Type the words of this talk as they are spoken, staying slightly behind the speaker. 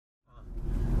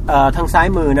ทางซ้าย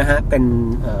มือนะฮะเป็น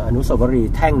อนุสาวรี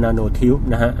ย์แท่งนาโนทิวบ์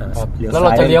นะฮะแล้วเร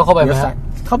าจะเลี้ยวเข้าไปไหม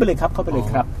เข้าไปเลยครั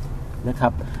บนะครั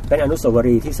บเป็นอนุสาว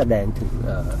รีย์ที่แสดงถึง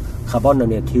คาร์บอนนา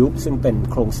โนทิวบ์ซึ่งเป็น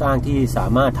โครงสร้างที่สา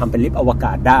มารถทำเป็นลิฟต์อวก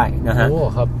าศได้นะฮะโอ้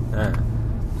ครับ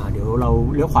เดี๋ยวเรา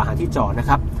เลี้ยวขวาหาที่จอดนะ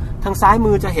ครับทางซ้าย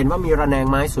มือจะเห็นว่ามีระแนง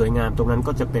ไม้สวยงามตรงนั้น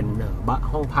ก็จะเป็น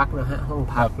ห้องพักนะฮะห้อง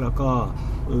พักแล้วก็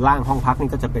ล่างห้องพักนี่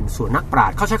ก็จะเป็นสวนนักปรา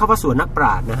ชญ์เขาใช้คำว่าสวนนักปร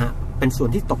าชญ์นะฮะเป็นสวน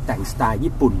ที่ตกแต่งสไตล์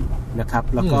ญี่ปุ่นนะครับ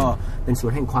แล้วก็เป็นสว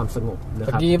นแห่งความสงบนะค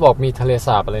รับเมื่อกี้บอกมีทะเลส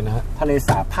าบอะไรนะฮะทะเลส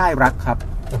าบพ่ายรักครับ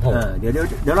เดี๋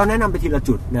ยวเราแนะนำไปทีละ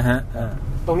จุดนะฮะ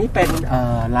ตรงนี้เป็น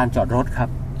ลานจอดรถครับ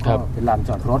เป็นลานจ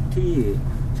อดรถที่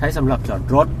ใช้สำหรับจอด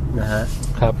รถนะฮะ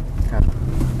ครับ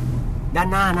ด้าน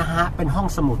หน้านะฮะเป็นห้อง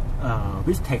สมุด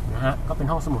วิสเทคนะฮะก็เป็น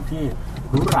ห้องสมุดที่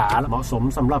หรูหราเหมาะสม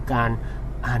สำหรับการ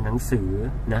อ่านหนังสือ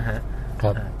นะฮะ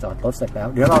จอดรถเสร็จแล้ว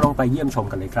เดี๋ยวเราลงไปเยี่ยมชม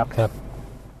กันเลยครับ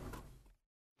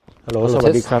ฮัลโหลสวั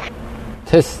สดีครับ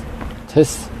test 1 2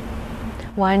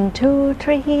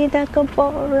 3 ดักโบ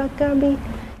รักบี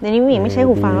เดี๋ยวนี้ผู้หญิงไม่ใช้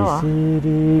หูฟังแล้วเหรอ C D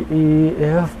E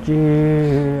F G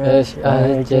H I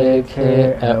J K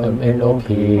L M N O P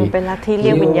มันเป็นลัทธิเรี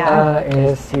ยกวิญญ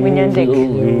าณเด็ก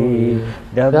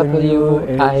W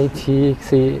I T C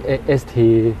S T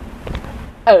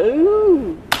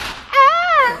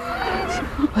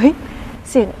เฮ้ย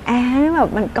เสียงแอร์แบบ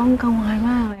มันก้องกังวาน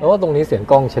มากเลยแล้วว่าตรงนี้เสียง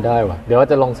กล้องใช้ได้ว่ะเดี๋ยวว่า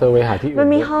จะลองเซอร์เวย์หาที่อื่นมัน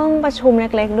มีห้องประชุมเ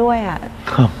ล็กๆด้วยอ่ะ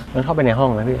มันเข้าไปในห้อง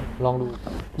นะพี่ลองดู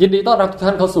ยินดีต้อนรับทุกท่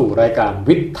านเข้าสู่รายการ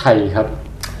วิทย์ไทยครับ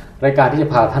รายการที่จะ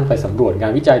พาท่านไปสำรวจงา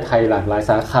นวิจัยไทยหลากหลาย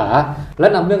สาขาและ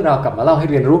นำเรื่องราวกลับมาเล่าให้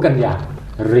เรียนรู้กันอย่าง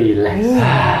รีแลกซ์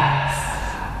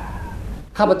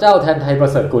ข้าพเจ้าแทนไทยปร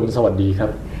ะเสริฐกุลสวัสดีครับ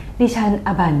ดิฉันอ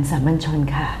บันสามัญชน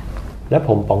ค่ะและผ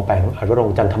มปองแปงอรุ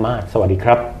ณจันทมาศสวัสดีค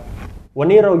รับวัน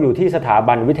นี้เราอยู่ที่สถา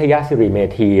บันวิทยาศิริเม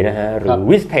ธีนะฮะหรือ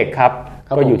วิสเทคครับ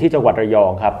ก็อยู่ที่จังหวัดระยอ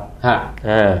งครับ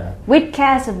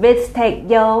Withcast Withtech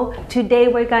yo today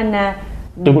we're gonna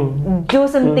do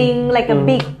something like a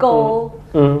big goal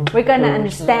we're gonna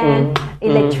understand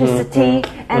electricity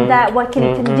and that what can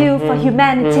it can do for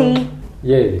humanity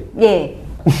เย่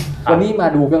วันนี้มา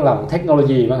ดูเรื่องหลังเทคโนโล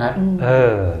ยีบ้างฮะ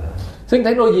ซึ่งเท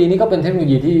คโนโลยีนี้ก็เป็นเทคโนโล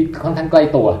ยีที่ค่อนข้างใกล้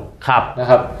ตัวนะ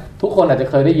ครับทุกคนอาจจะ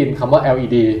เคยได้ยินคำว่า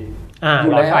LED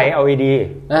หลอดไฟ LED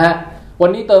นะฮะวัน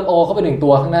นี้เติม O เข้าไป1ตั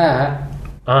วข้างหน้าฮะ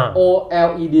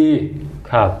OLED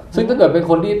ครับซึ่งถ้าเกิดเป็น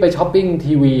คนที่ไปช้อปปิ้ง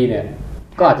ทีวีเนี่ย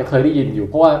ก็อาจจะเคยได้ยินอยู่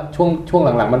เพราะว่าช่วง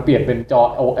หลังๆมันเปลี่ยนเป็นจอ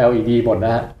OLED หมดน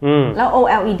ะฮะแล้ว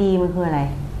OLED มันคืออะไร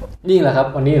นี่แหละครับ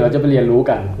วันนี้เราจะไปเรียนรู้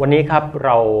กันวันนี้ครับเ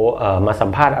รามาสัม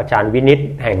ภาษณ์อาจารย์วินิต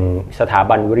แห่งสถา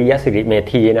บันวิริยะศิริเม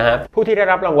ธีนะฮะผู้ที่ได้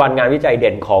รับรางวัลงานวิจัยเ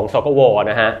ด่นของสกว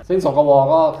นะฮะซึ่งสกว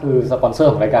ก็คือสปอนเซอ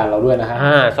ร์ของรายการเราด้วยนะฮะ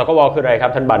สกวคืออะไรครั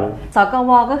บท่านบันสก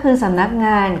วก็คือสำนักง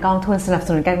านกองทุนสนับส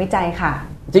นุนการวิจัยค่ะ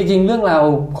จริงๆเรื่องราว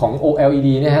ของ OLED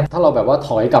เนี่ยฮะถ้าเราแบบว่าถ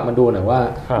อยกลับมาดูหน่อยว่า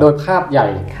โดยภาพใหญ่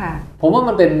ผมว่า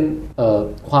มันเป็น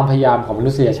ความพยายามของม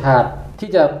นุษยชาติที่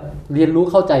จะเรียนรู้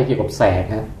เข้าใจเกี่ยวกับแสง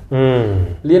ฮะ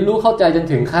เรียนรู้เข้าใจจน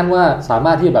ถึงขั้นว่าสาม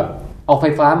ารถที่แบบเอาไฟ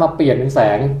ฟ้ามาเปลี่ยนเป็นแส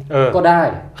งก็ได้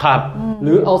ครับห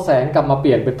รือเอาแสงกลับมาเป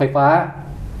ลี่ยนเป็นไฟฟ้า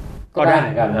ก็ได้เห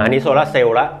มือนกันอันนี้โซลาร์เซล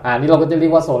ล์ละนี่เราก็จะเรีย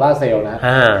กว่าโซลาร์เซลล์นะ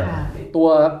ตัว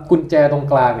กุญแจตรง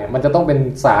กลางเนี่ยมันจะต้องเป็น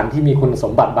สารที่มีคุณส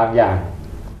มบัติบางอย่าง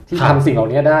ที่ทำสิ่งเหล่า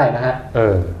นี้ได้นะฮะ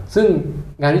ซึ่ง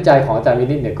งานวิจัยของอาจารย์วิ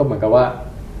นิตเนี่ยก็เหมือนกับว่า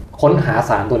ค้นหา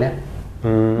สารตัวเนี้ย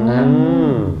นะ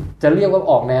จะเรียกว่า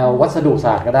ออกแนววัสดุศ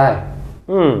าสตร์ก็ได้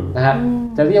นะฮะ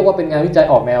จะเรียกว่าเป็นงานวิจัย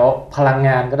ออกแนวพลังง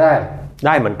านก็ไ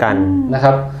ด้เหมือนกันนะค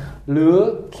รับหรือ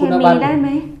เคมีได้ไหม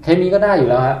เคมีก็ได้อยู่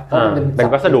แล้วฮะเพราะมันเป็น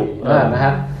วัสดุนะฮ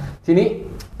ะทีนี้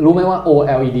รู้ไหมว่า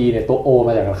OLED เนี่ยตัว O ม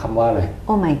าจากคำว่าอะไร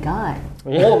Oh my god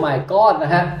Oh my god น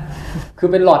ะฮะคือ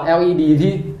เป็นหลอด LED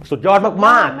ที่สุดยอดม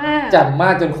ากๆจังมา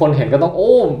กจนคนเห็นก็ต้องโ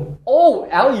อ้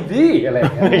LED อะไรอย่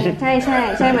างเงี้ย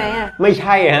ใช่ไหมอ่ะไม่ใ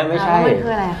ช่ฮะไม่ใช่มันคื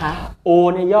ออะไรคะ O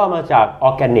เนี่ยย่อมาจากออ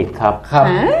ร์แกนิกครับ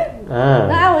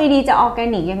แล้ว LED จะออร์แก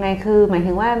นิกยังไงคือหมาย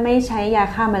ถึงว่าไม่ใช้ยา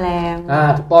ฆ่าแมลง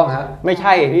ถูกต้องฮะไม่ใ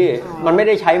ช่พี่มันไม่ไ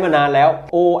ด้ใช้มานานแล้ว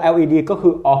OLED ก็คื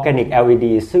อออร์แกนิก LED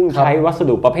ซึ่งใช้วัส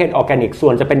ดุประเภทออร์แกนิกส่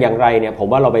วนจะเป็นอย่างไรเนี่ยผม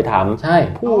ว่าเราไปถาม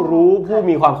ผู้รู้ผู้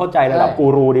มีความเข้าใจระดับกู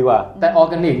รูดีกว่าแต่ออร์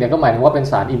แกนิกเนี่ยก็หมายถึงว่าเป็น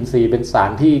สารอินทรีย์เป็นสา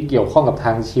รที่เกี่ยวข้องกับท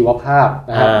างชีวภาพ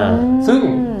นะครับซึ่ง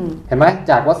เห็นไหม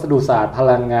จากวัสดุศาสตร์พ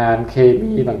ลังงานเค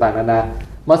มีต่างๆนานา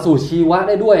มาสู่ชีวะไ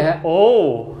ด้ด้วยฮะ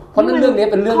เพราะนั้นเรื่องนี้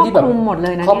เป็นเรื่องที่แบบ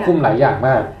ครอบคลุมหลายอย่างม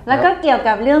ากแล้วก็เกี่ยว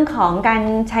กับเรื่องของการ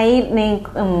ใช้ใน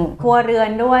ครัวเรือน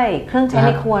ด้วยเครื่องใช้ใ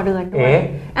นครัวเรือนด้วย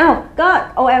ก็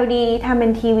OLED ทำเป็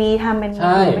นทีวีทำเป็น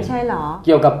ไม่ใช่หรอเ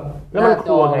กี่ยวกับแล้วมันค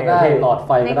รัวไงได้หลอดไ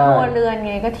ฟก็ได้ในครัวเรือน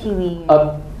ไงก็ทีวี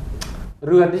เ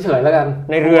รือนเฉยๆแล้วกัน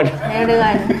ในเรือน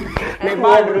ใน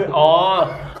บ้านเรือน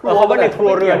เขาว่าในครั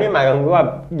วเรือนนี่หมายถึงว่า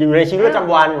อยู่ในชีวิตประจ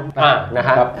ำวันนะค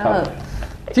รับ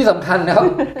ที่สำคัญนะครับ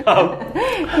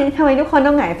ทำไมทุกคน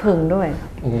ต้องหงายผึ่งด้วย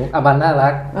อาบันน่ารั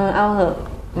กเอาเหอะ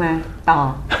มาต่อ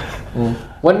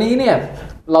วันนี้เนี่ย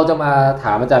เราจะมาถ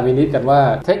ามอาจารย์วินิจกันว่า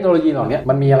เทคโนโลยีเหล่านี้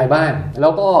มันมีอะไรบ้างแล้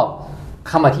วก็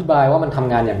คำอธิบายว่ามันท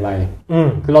ำงานอย่างไร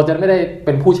คือเราจะไม่ได้เ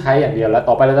ป็นผู้ใช้อย่างเดียวแล้ว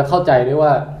ต่อไปเราจะเข้าใจด้วยว่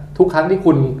าทุกครั้งที่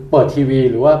คุณเปิดทีวี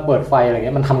หรือว่าเปิดไฟอะไรเ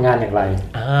งี้ยมันทำงานอย่างไร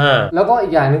แล้วก็อี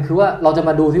กอย่างนึงคือว่าเราจะม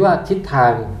าดูที่ว่าทิศทา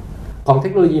งของเท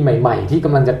คโนโลยีใหม่ๆที่ก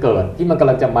ำลังจะเกิดที่มันกำ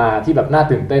ลังจะมาที่แบบน่า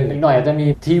ตื่นเต้นอีกหน่อยอาจจะมี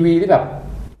ทีวีที่แบบ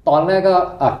ตอนแรกก็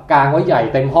กางไว้ใหญ่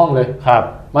เต็มห้องเลยครับ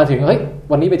มาถึงเฮ้ย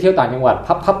วันนี้ไปเที่ยวต่างจังหวัด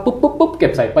พับปุ๊บเก็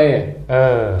บใส่เป้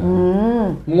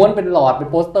ม้วนเป็นหลอดเป็น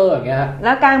โปสเตอร์อย่างเงี้ยแ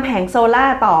ล้วกางแผงโซล่า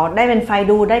ต่อได้เป็นไฟ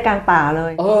ดูได้กลางป่าเล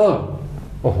ย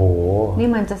โอ้โหนี่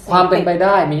มันจะความเป็นไปไ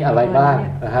ด้มีอะไรบ้าง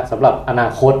นะฮะสำหรับอนา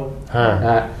คตน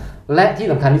ะฮะและที่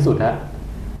สำคัญที่สุดฮะ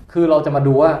คือเราจะมา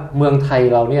ดูว่าเมืองไทย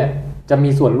เราเนี่ยจะมี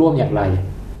ส่วนร่วมอย่างไร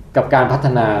กับการพัฒ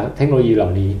นาเทคโนโลยีเหล่า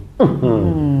นี้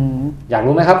อยาก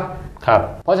รู้ไหมครับครับ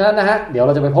เพราะฉะนั้นนะฮะเดี๋ยวเร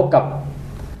าจะไปพบกับ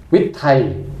วิทย์ไทย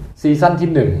ซีซั่นที่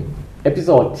1เอพิโซ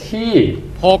ดที่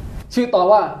6ชื่อตอน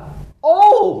ว่าโอ้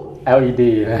LED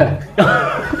นะ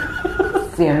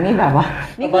เสียงนี่แบบว่า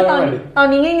นี่คือตอน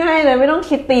นี้ง่ายๆเลยไม่ต้อง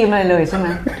คิดธีมอะไรเลยใช่ไหม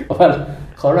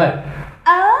ขอหน่อย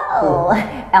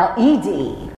LED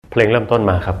เพลงเริ่มต้น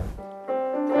มาครับ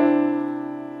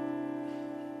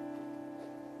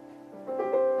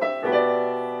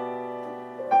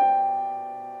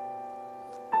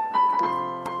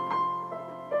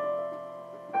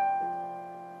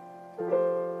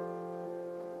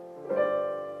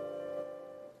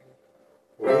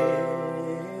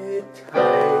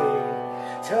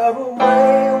เธอรู้ไหม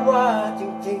ว่าจ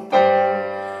ริง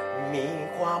ๆมี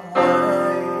ความหมา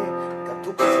ยกับ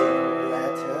ทุกสิ่งและ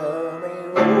เธอไม่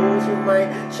รู้ใช่ไหม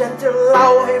ฉันจะเล่า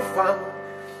ให้ฟัง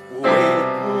วิ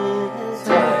ท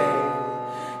ย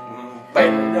เป็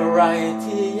นอะไร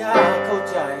ที่ยากเข้า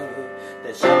ใจแ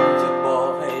ต่ฉันจะบอก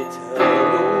ให้เธอ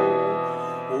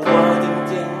รู้ว่าจ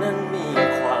ริงๆนั้นมี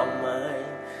ความหมาย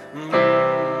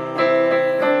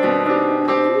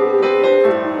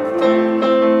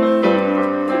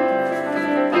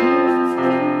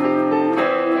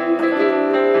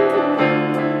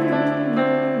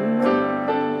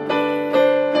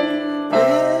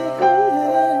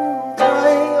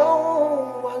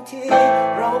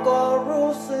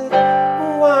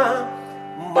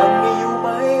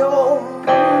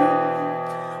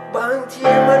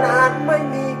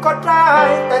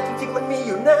แต่จริงๆมันมีอ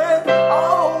ยู่นะโอ้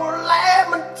และ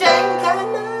มันเจ๋งแค่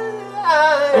ไหน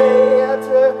เธ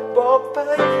อบอกไป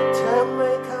เธอไม่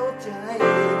เข้าใจ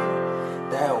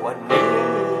แต่วันนี้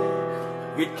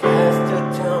วิดแคสจะ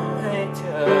ทำให้เธ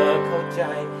อเข้าใจ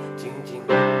จริง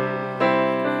ๆ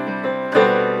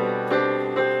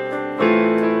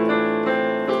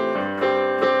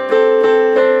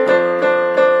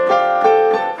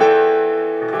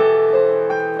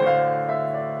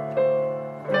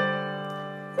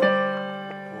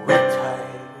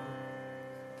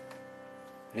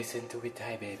Listen to it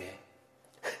Thai baby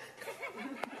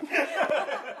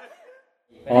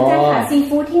อาจารย์ค่ะซี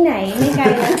ฟู้ดที่ไหนไม่ไกล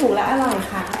และถูกและอร่อย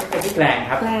ค่ะไปที่แกลง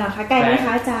ครับแกลงเหรอคะไกลไหมค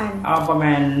ะอาจารย์ประม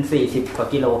าณ40กว่า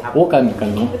กิโลครับโอ้กัน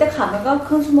เนาะแต่ขับแล้วก็ค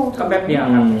รึ่งชั่วโมงก็แป๊บเดียว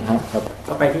ครับ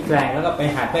ก็ไปที่แกลงแล้วก็ไป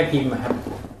หาดแม่พิมพ์ครับ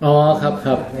ค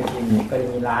รับแม่พิมพ์ก็จะ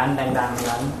มีร้านดังๆ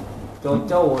ร้านโจ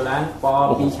โจ้ร้านปอ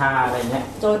ปีชาอะไรเงี้ย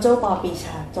โจโจ้ปอปีช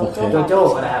าโจโจ้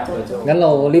นะครับงั้นเร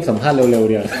ารีบสัมภาษณ์เร็วๆ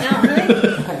เ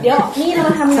ดี๋ยวนี่เรา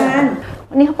ทำงาน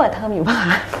วันนี้เขาเปิดเทอมอยู่ป่ะ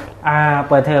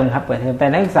เปิดเทอมครับเปิดเทอมแต่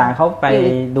นักศึกษาเขาไป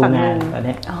ดูงานตอน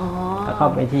นี้แล้วเข้า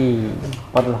ไปที่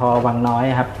ปตท.วังน้อย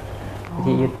ครับ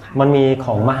ที่ยึดมันมีข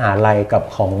องมหาลัยกับ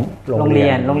ของโรงเรี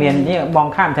ยนนี่มอง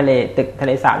ข้ามทะเลตึกทะเ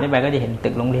ลสาบนี่ไปก็จะเห็นตึ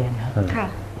กโรงเรียนครับค่ะ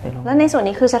แล้วในส่วน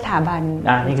นี้คือสถาบัน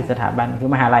นี่คือสถาบันคือ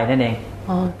มหาลัยนั่นเอง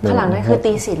ข้างหลังนั้นคือ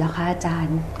ตีสิทธิ์เหรอคะอาจาร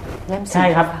ย์ใช่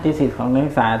ครับตีสิทธิ์ของนัก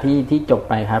ศึกษาที่จบ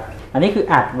ไปครับอันนี้คือ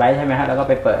อัดไว้ใช่ไหมครับแล้วก็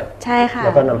ไปเปิดใช่ค่ะแ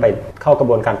ล้วก็นำไปเข้ากระ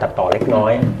บวนการตัดต่อเล็กน้อ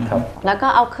ยครับแล้วก็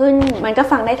เอาขึ้นมันก็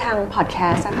ฟังได้ทางพอดแค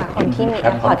สต์นะคะคนที่มีแอ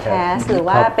ปพอดแคสต์หรือ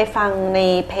ว่าไปฟังใน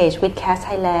เพจ Vidcast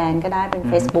Thailand ก็ได้เป็น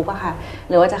Facebook อะค่ะ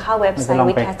หรือว่าจะเข้าเว็บไซต์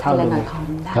vidcastthailand.com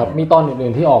ได้ครับมีตอน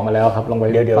อื่นๆที่ออกมาแล้วครับลองไป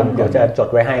เดี๋ยวจะจด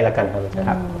ไว้ให้แล้วกันค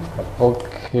รับโอ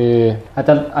เคอา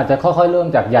จจะค่อยๆเริ่ม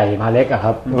จากใหญ่มาเล็กอะค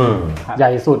รับให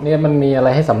ญ่สุดเนี่ยมันมีอะไร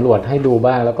ให้สำรวจให้ดู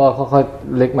บ้างแล้วก็ค่อย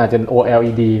ๆเล็กมาจน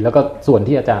OLED แล้วก็ส่วน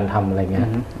ที่อาจารย์ทำอะไรเงี้ย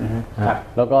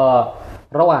แล้วก็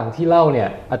ระหว่างที่เล่าเนี่ย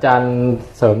อาจารย์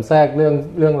เสริมแทรกเ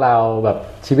รื่องราวแบบ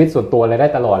ชีวิตส่วนตัวอะไรได้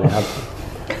ตลอดเลยครับ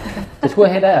จะช่วย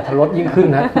ให้ได้อรรถรสยิ่งขึ้น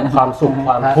นะความสุขค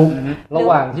วามทุกข์ระห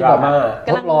ว่างที่แบบ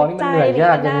ทดลองนี่มันเหนื่อยย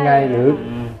ากยังไงหรือ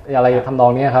อะไรทำนอ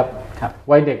งนี้ครับ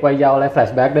วัยเด็กวัยเยาว์อะไรแฟลช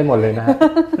แบ็กได้หมดเลยนะฮะ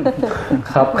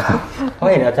ครับเพรา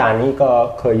ะเห็นอาจารย์นี่ก็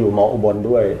เคยอยู่ม.อุบล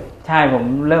ด้วยใช่ผม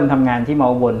เริ่มทำงานที่ม.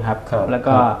อุบลครับแล้ว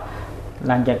ก็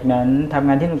หลังจากนั้นทำ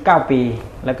งานที่นู่น9 ปี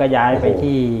แล้วก็ย้ายไป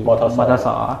ที่มทส.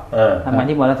ทำงาน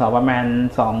ที่มทส.ประมาณ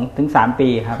 2-3 ปี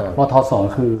ครับมทส.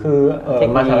คือ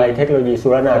มหาวิทยาลัยเทคโนโลยีสุ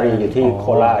รนารีอยู่ที่โค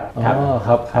ราชค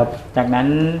รับจากนั้น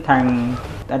ทาง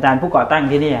อาจารย์ผู้ก่อตั้ง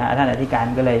ที่นี่ท่านอธิการ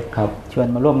ก็เลยชวน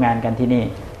มาร่วมงานกันที่นี่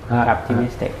กับที่วิ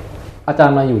สเทคอาจาร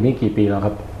ย์มาอยู่นี่กี่ปีแล้วค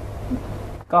รับ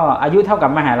ก็อายุเท่ากั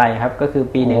บมหาลัยครับก็คือ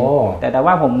ปีหนึ่งแต่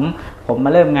ว่าผมมา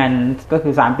เริ่มงานก็คื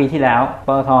อ3 ปีที่แล้วป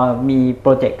ตท.มีโป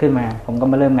รเจกต์ขึ้นมาผมก็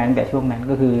มาเริ่มงานตั้งแต่ช่วงนั้น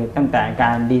ก็คือตั้งแต่ก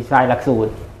ารดีไซน์หลักสูต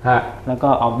รแล้วก็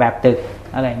ออกแบบตึก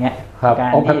อะไรเงี้ย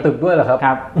ออกแบบตึกด้วยเหรอครับ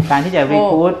การที่จะรี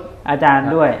คูดอาจารย์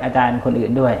ด้วยอาจารย์คนอื่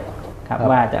นด้วยครับ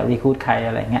ว่าจะรีคูดใคร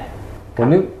อะไรเงี้ยผม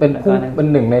นึกเป็น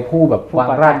หนึ่งในผู้แบบวาง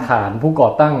รากฐานผู้ก่อ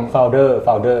ตั้ง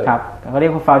founder ครับเขาเรีย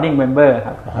กว่า founding member ค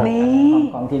รับ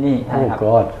ของที่นี่โอ้ก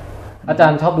อดอาจา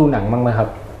รย์ชอบดูหนังบ้างไหมครับ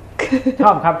ช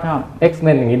อบครับชอบ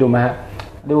X-Men อย่างนี้ดูไหมฮะ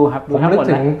ดูครับผมนึก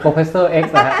ถึง Professor X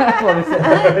นะฮะ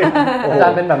อาจา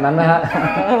รย์เป็นแบบนั้นนะฮะ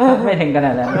ไม่ถึงขน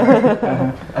าดนั้น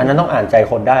อันนั้นต้องอ่านใจ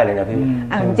คนได้เลยนะพี่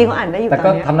จริงๆก็อ่านได้อยู่แต่ก็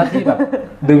ทำหน้าที่แบบ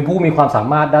ดึงผู้มีความสา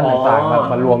มารถด้านต่าง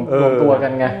ๆมารวมตัวกั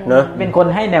นไงเนอะเป็นคน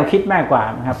ให้แนวคิดมากกว่า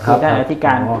ครับคือด้านอธิก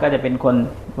ารก็จะเป็นคน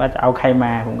ว่าจะเอาใครม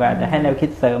าผมก็จะให้แนวคิด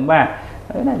เสริมว่า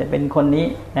น่าจะเป็นคนนี้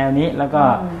แนวนี้แล้วก็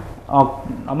ออก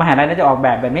มหาลัยน่าจะออกแบ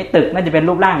บนี้ตึกน่าจะเป็น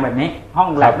รูปร่างแบบนี้ห้อง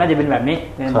แลบน่าจะเป็นแบบนี้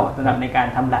เหมาะสำหรับในการ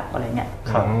ทำแลบอะไรเงี้ย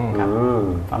ครับ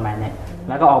ประมาณนี้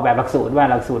แล้วก็ออกแบบหลักสูตรว่า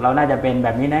หลักสูตรเราน่าจะเป็นแบ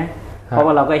บนี้นะเพราะว่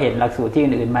าเราก็เห็นหลักสูตรที่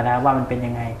อื่นๆมาแล้วว่ามันเป็น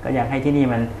ยังไงก็อยากให้ที่นี่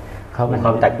มันมีคว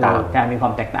ามแตกต่างมีควา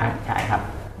มแตกต่างใช่ครับ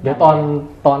เดี๋ยวต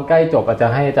อนใกล้จบอาจจะ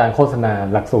ให้อาจารย์โฆษณา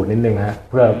หลักสูตรนิดนึงฮะ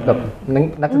เพื่อแบบ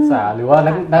นักศึกษาหรือว่า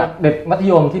เด็กมัธ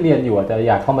ยมที่เรียนอยู่อาจจะ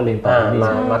อยากเข้ามาเรียนต่อที่นี่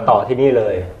มาต่อที่นี่เล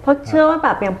ยเพราะเชื่อว่าแบ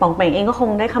บอย่างป่องเป่งเองก็คง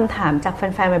ได้คำถามจากแ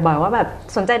ฟนๆบ่อยๆว่าแบบ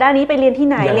สนใจด้านนี้ไปเรียนที่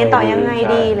ไหนเรียนต่อยังไง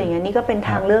ดีอะไรเงี้ยนี่ก็เป็น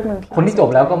ทางเลือกนึงคนที่จบ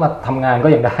แล้วก็มาทำงานก็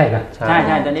ยังได้นะใช่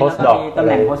ตอนนี้เรามีตำแ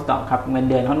หน่งโพสต์ด็อกครับเงิน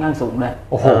เดือนค่อนข้างสูงเลย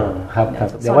โอ้โหครับ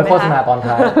เดี๋ยวไว้โฆษณาตอน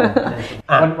ท้าย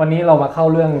วันนี้เรามาเข้า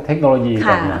เรื่องเทคโนโลยี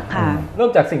กันเริ่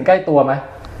มจากสิ่งใกล้ตัวไหม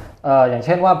อย่างเ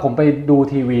ช่นว่าผมไปดู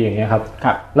ทีวีอย่างเงี้ยครับ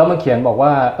แล้วมันเขียนบอกว่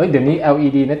าเดี๋ยวนี้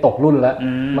LED เนี่ยตกรุ่นแล้ว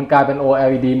มันกลายเป็น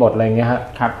OLED หมดอะไรเงี้ยฮะ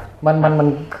มัน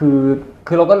คื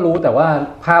อเราก็รู้แต่ว่า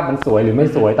ภาพมันสวยหรือไม่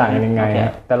สวยต่างกันยังไง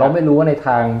แต่เราไม่รู้ว่าในท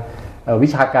างวิ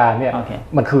ชาการเนี่ย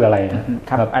มันคืออะไร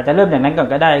ครับอาจจะเริ่มอย่างนั้นก่อน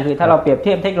ก็ได้คือถ้าเราเปรียบเ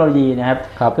ทียบเทคโนโลยีนะครับ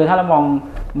คือถ้าเรา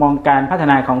มองการพัฒ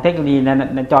นาของเทคโนโลยี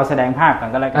ในจอแสดงภาพก่อ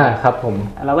นก็แล้วกันครับผม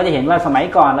เราก็จะเห็นว่าสมัย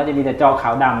ก่อนเราจะมีแต่จอขา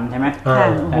วดำใช่ไหม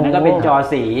แต่นั้นก็เป็นจอ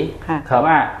สีแต่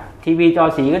ว่าทีวีจอ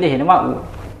สีก็จะเห็นว่า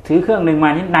ถือเครื่องนึงมา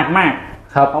นี่หนักมาก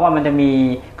เพราะว่ามันจะมี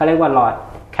เขาเรียกว่าหลอด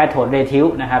แคโทดเรทิล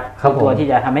นะครับตัวที่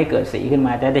จะทำให้เกิดสีขึ้นม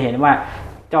าแต่จะเห็นว่า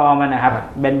จอมันนะครับ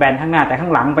แบนๆข้างหน้าแต่ข้า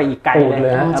งหลังไปอีกไกลเล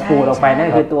ยปูดออกไปนั่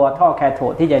นคือตัวท่อแคโท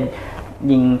ดที่จะ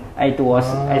ยิงไอตัว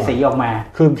ไอสีออกมา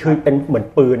คือเป็นเหมือน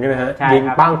ปืนใช่ไหมฮะยิง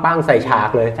ปั้งใส่ฉาก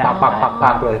เลย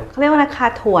ปักเลยเขาเรียกว่าคา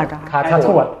โทดแคโท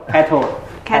ด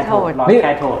แคโทดนี่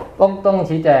ต้อง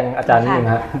ชี้แจงอาจารย์นิดนึง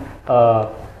ฮะ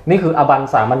นี่คืออบัน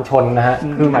สามัญชนนะฮะ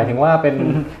คือหมายถึงว่าเป็น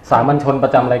สามัญชนปร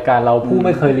ะจำรายการเราผู้ไ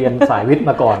ม่เคยเรียนสายวิทย์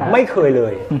มาก่อนไม่เคยเล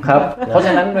ยครับเพราะฉ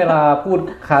ะนั้นเวลาพูด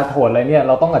คาโทดอะไรเนี่ยเ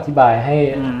ราต้องอธิบายให้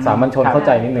สามัญชนเข้าใ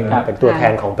จนิดนึงเป็นตัวแท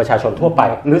นของประชาชนทั่วไป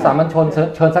หรือสามัญชน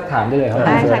เชิญสักถามได้เลยครับ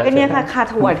ใช่ก็เนี่ยค่ะคา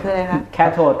โทดคืออะไรคะแค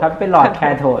โทดครับเป็นหลอดแค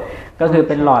โทดก็คือเ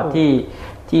ป็นหลอดที่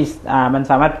มัน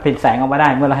สามารถผลิตแสงออกมาได้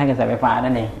เมื่อเราให้กระแสไฟฟ้า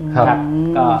นั่นเองครับ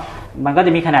ก็มันก็จ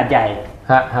ะมีขนาดใหญ่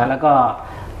แล้วก็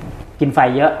กินไฟ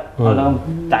เยอะเราต้อง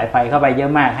จ่ายไฟเข้าไปเยอ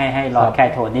ะมากให้หลอดแค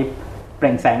โทดนี้เป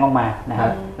ล่งแสงออกมานะครั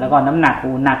บแล้วก็น้ำหนัก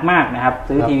หนักมากนะครับ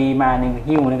ซื้อทีวีมาหนึ่ง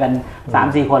หิ้วกัน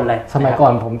 3-4 คนเลยสมัยก่อ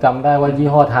นผมจำได้ว่ายี่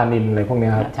ห้อทานินอะไรพวกนี้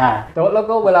ครับใช่แต่แล้ว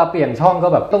ก็เวลาเปลี่ยนช่องก็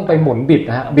แบบต้องไปหมุนบิด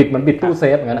นะฮะบิดมันบิดตู้เซ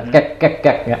ฟอย่างนั้นแก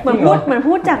ะเงี้ยเหมือน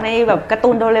พูดจากในแบบการ์ตู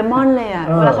นโดเรมอนเลยอ่ะ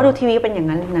เวลาเขาดูทีวีเป็นอย่าง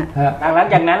นั้นเลยนะหลัง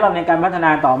จากนั้นเราในการพัฒนา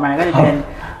ต่อมาก็จะ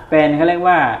เป็นเขาเรียก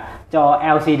ว่าจอ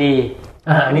LCD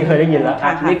อันนี้เคยได้ยินแล้ว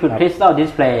นี่คือ Crystal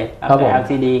Display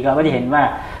LCD ก็จะเห็นว่า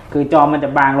คือจอมันจะ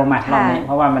บางลงมารอบนี้เ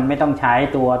พราะว่ามันไม่ต้องใช้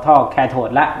ตัวท่อแคโทด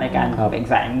ละในการเปล่ง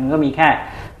แสงก็มีแค่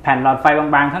แผ่นหลอดไฟ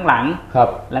บางๆข้างหลัง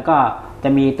แล้วก็จะ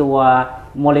มีตัว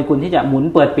โมเลกุลที่จะหมุน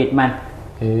เปิดปิดมัน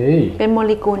เป็นโม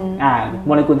เลกุลโ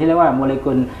มเลกุลที่เรียกว่าโมเล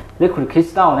กุลliquid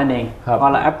crystal นั่นเองพอ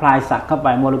เราแอพพลายสักเข้าไป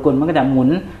โมเลกุลมันก็จะหมุน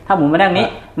ถ้าหมุนมาด้านนี้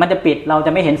มันจะปิดเราจ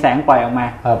ะไม่เห็นแสงปล่อยออกมา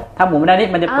ถ้าหมุนมาด้านนี้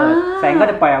มันจะเปิดแสงก็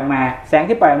จะปล่อยออกมาแสง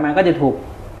ที่ปล่อยออกมาก็จะถูก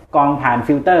กรองผ่าน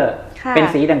ฟิลเตอร์เป็น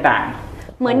สีต่าง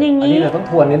ๆ เหมือนอย่าง นี้อันนี้เราต้อง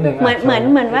ทวนนิดนึง เห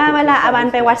มือนว่าเวลาอาบัน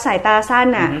ไปวัดสายตาสั้น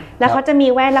น่ะแล้วเขาจะมี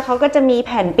แว่นแล้วเขาก็จะมีแ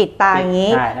ผ่นปิดตาอย่าง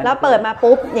นี้แล้วเปิดมา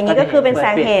ปุ๊บอย่างนี้ก็คือเป็นแส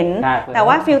งเห็นแต่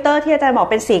ว่าฟิลเตอร์ที่อาจารย์บอก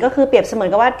เป็นสีก็คือเปรียบเสมือน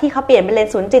กับว่าที่เขาเปลี่ยนเป็นเลน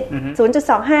ส์ 0.25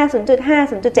 0.5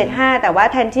 0.75 แต่ว่า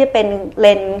แทนที่จะเป็นเล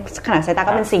นส์ขนาดสายตา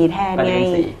ก็เป็นสีแทนไง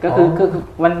ก็คือ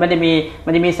มันจะ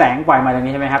มีแสงปล่อยมาตรง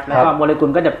นี้ใช่ไหมครับแล้วก็โมเลกุล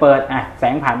ก็จะเปิดแส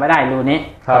งผ่านมาได้รูนี้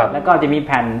แล้วก็จะมีแ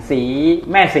ผ่นสี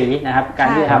แม่สีนะครับการ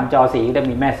ที่ทำจอสีก็จะ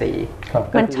มีแม่สี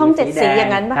มันช่อง7สีอย่า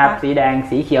งนั้นป่ะคะสีแดง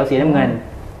สีเขียวสีน้ำเงิน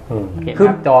คือ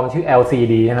จอมชื่อ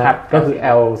LCD นะครับก็คือ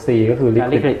LC ก็คือ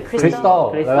Liquid Crystal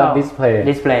แล้วก็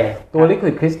Display ตัว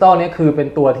Liquid Crystal เนี่ยคือเป็น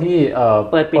ตัวที่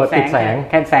เปิดปิดแสง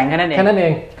แค่นั้นเอ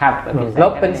งครับแล้ว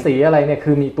เป็นสีอะไรเนี่ย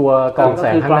คือมีตัวกรองแส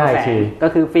งข้างหน้าอีกทีก็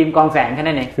คือฟิล์มกรองแสงแค่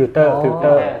นั้นเองฟิลเตอร์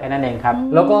แค่นั้นเองครับ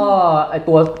แล้วก็ไอ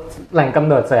ตัวแหล่งกำ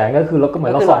เนิดแสงก็คือเราก็เหมือ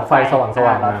นเราส่องไฟสว่าง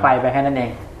หลอดไฟไปแค่นั้นเอง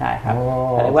ใช่ครับ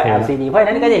เรียกว่า LCD เพราะฉะ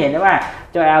นั้นก็จะเห็นได้ว่า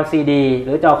จอ LCD ห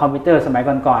รือจอคอมพิวเตอร์สมัย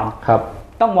ก่อน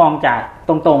ต้องมองจาก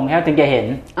ตรงๆครับถึงจะเห็น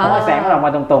เพราะว่าแสงมันออกม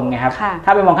าตรงๆไงครับถ้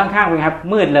าไปมองข้างๆไปครับ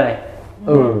มืดเลย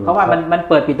เพราะว่ามัน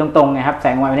เปิดปิดตรงๆไงครับแส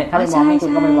งมาเนี่ยถ้าไปมองไม่คุ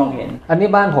ณก็ไม่มองเห็นอันนี้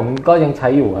บ้านผมก็ยังใช้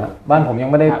อยู่ฮะบ้านผมยัง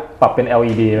ไม่ได้ปรับเป็น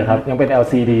LED นะครับยังเป็น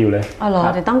LCD อยู่เลยอ๋อเหรอ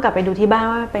เดี๋ยวต้องกลับไปดูที่บ้าน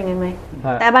ว่าเป็นไงไหม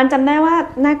แต่บ้านจำได้ว่า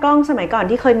หน้ากล้องสมัยก่อน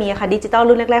ที่เคยมีค่ะดิจิตอล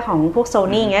รุ่นแรกๆของพวก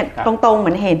Sony เงี้ยตรงๆเหมื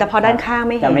อนเห็นแต่พอด้านข้าง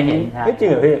ไม่เห็นไม่จริง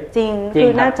เหรอพี่จริงคื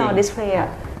อหน้าจอดิสเพลย์อ่ะ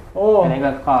โอ้อันนี้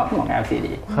ก็ของ LCD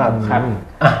ครับ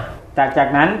จาก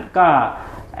นั้นก็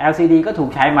LCD ก็ถูก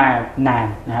ใช้มานาน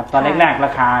นะครับตอนแรกๆร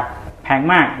าคาแพง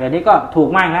มากเดี๋ยวนี้ก็ถูก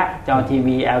มากแล้วจอที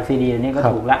วี LCD เดี๋ยวนี้ก็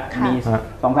ถูกละมี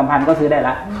 2-3 พันก็ซื้อได้ล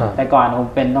ะแต่ก่อน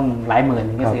เป็นต้องหลายหมื่น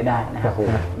ถึงจะซื้อได้นะครับ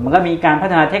มันก็มีการพั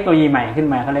ฒนาเทคโนโลยีใหม่ขึ้น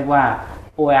มาเขาเรียกว่า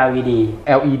OLED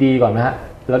LED ก่อนนะฮะ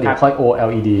แล้วเดี๋ยวค่อย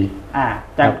OLED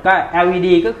จากก็ LED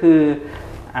ก็คือ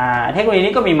เทคโนโลยี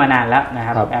นี้ก็มีมานานแล้วนะค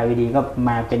รับ LED ก็ม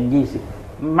าเป็น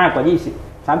20มากกว่า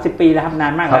30 ปีแล้วครับนา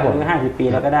นมากแล้วหรือ50 ปี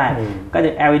แล้วก็ได้ก็จ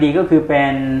ะ LED ก็คือเป็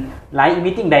น Light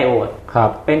Emitting Diode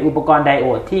เป็นอุปกรณ์ไดโอ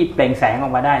ดที่เปล่งแสงออ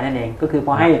กมาได้นั่นเองก็คือพ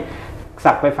อให้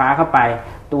สับไฟฟ้าเข้าไป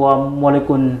ตัวโมเล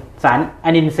กุลสารอะ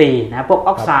นินทรีย์นะพวกอ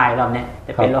อกไซด์เราเนี่ยจ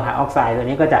ะเป็นโลหะออกไซด์ตัว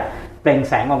นี้ก็จะเปล่ง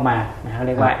แสงออกมาเ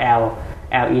รียกว่า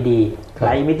LED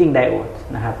Light Emitting Diode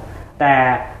นะครับแต่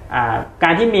กา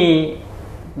รที่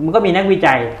มันก็มีนักวิ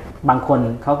จัยบางคน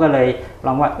เขาก็เลยล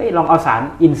องว่าลองเอาสาร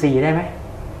อินทรีย์ได้ไหม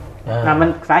มัน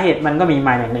สาเหตุมันก็มีม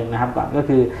าอย่างหนึ่งนะครับก่อนก็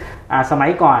คือสมั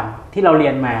ยก่อนที่เราเรี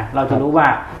ยนมาเราจะรู้ว่า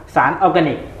สารออร์แก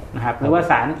นิกนะครับหรือว่า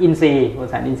สารอินทรีย์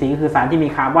สารอินทรีย์ก็คือสารที่มี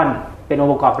คาร์บอนเป็นอง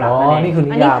ค์ประกอบหลักนั่นเองนี่คือ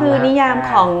นิยาม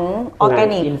ของออร์แก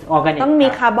นิกต้องมี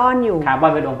คาร์บอนอยู่คาร์บอ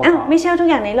นเป็นองค์ประกอบไม่ใช่ทุก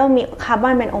อย่างในโลกมีคาร์บอ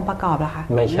นเป็นองค์ประกอบหรอคะ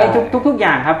ไม่ใช่ทุกอ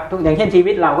ย่างครับอย่างเช่นชี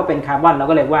วิตเราก็เป็นคาร์บอนเรา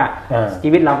ก็เรียกว่าชี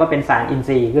วิตเราก็เป็นสารอินท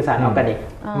รีย์คือสารออร์แกนิก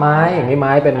ไม้อย่างนี้ไ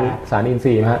ม้เป็นสารอินท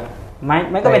รีย์ไหม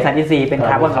ไม่ก็เป็นสารอินทรีย์เป็น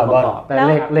คาร์บอนประกอบแต่เ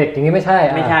หล็กอย่างนี้ไม่ใช่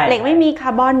เหล็กไม่มีคา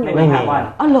ร์บอนอยู่ไม่มีคาร์บอน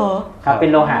อ๋อเหรอครับเป็น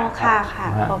โลหะค่ะ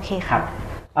โอเคครับ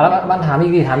แล้วมันถามอี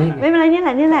กไม่เป็นไร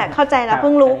นี่แหละเข้าใจแล้วเ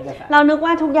พิ่งรู้เรานึกว่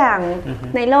าทุกอย่าง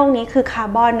ในโลกนี้คือคา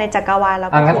ร์บอนในจักรวาลเรา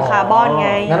ก็คือคาร์บอนไง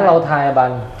งั้นเราทายอ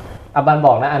บันบ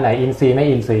อกนะอันไหนอินทรีย์ไม่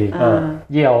อินทรีย์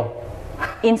เหยี่ยว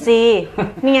อินซี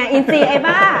นี่ไงอินซีไอ้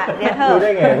บ้าเดี๋ยวเธอรู้ได้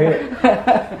ไงพี่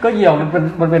ก็เหยี่ยวมั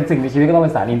นเป็นสิ่งมีชีวิตก็ต้องเ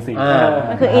ป็นสารอินทรีย์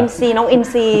มันคืออินซีนกอิน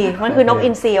ซีมันคือนกอิ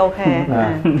นซีโอเค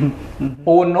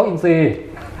ปูนนกอินทรี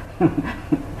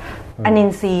อันอิ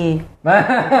นซี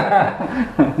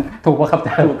ถูกป่ะครับ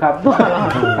ถูกครับ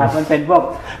มันเป็นพวก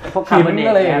คาร์บอน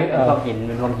อะไรอย่างนี้พวกหินเ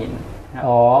ป็นพวกหิน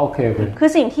อ๋อโอเคคือ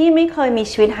สิ่งที่ไม่เคยมี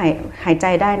ชีวิตหายใจ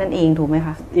ได้นั่นเองถูกไหมค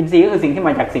ะอินทรีย์ก็คือสิ่งที่ม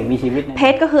าจากสิ่งมีชีวิตเพ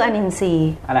ชรก็คืออันอินทรีย์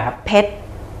อะไรครับเพชร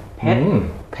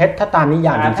ถ้าตามนิย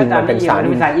ามจริงๆมันเป็นสาร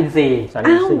อินทรีย์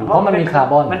เพราะมันมีคาร์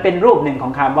บอนมันเป็นรูปหนึ่งขอ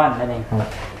งคาร์บอนนั่นเอง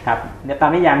ครับเดี๋ยวตา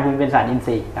มนิยามคุณเป็นสารอินท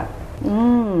รีย์ครับ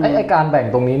ไอการแบ่ง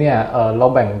ตรงนี้เนี่ยเรา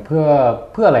แบ่งเ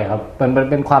พื่ออะไรครับมัน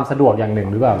เป็นความสะดวกอย่างหนึ่ง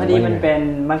หรือเปล่าพอดี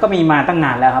มันก็มีมาตั้งน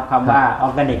านแล้วครับคำว่าออ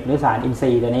ร์แกนิกหรือสารอินท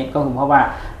รีย์ตัวนี้ก็คือเพราะว่า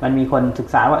มันมีคนศึก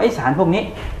ษาว่าสารพวกนี้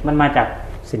มันมาจาก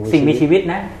สิ่งมีชีวิต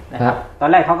นะครับตอน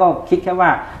แรกเขาก็คิดแค่ว่า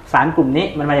สารกลุ่มนี้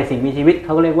มันมาจากสิ่งมีชีวิตเข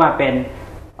าก็เรียกว่าเป็น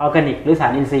ออร์แกนิกหรือสา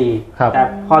รอินทรีย์แต่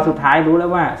พอสุดท้ายรู้แล้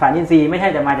วว่าสารอินทรีย์ไม่ใช่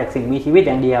จะมาจากสิ่งมีชีวิตอ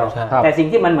ย่างเดียวแต่สิ่ง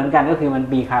ที่มันเหมือนกันก็คือมัน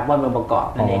มีคาร์บอนเป็นประกอบ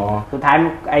นั่นเองสุดท้าย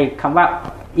ไอ้คำว่า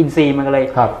อินทรีย์มันก็เลย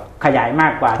ขยายมา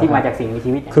กกว่าที่มาจากสิ่งมี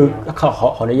ชีวิตคือขอ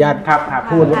อนุญาต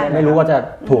พูดไม่รู้ว่าจะ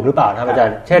ถูกหรือเปล่านะครับอาจาร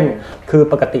ย์เช่นคือ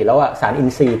ปกติแล้วสารอิน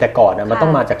ทรีย์แต่ก่อนมันต้อ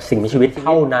งมาจากสิ่งมีชีวิตเ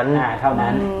ท่านั้น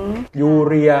ยู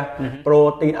เรียโปร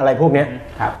ตีนอะไรพวกนี้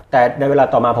แต่ในเวลา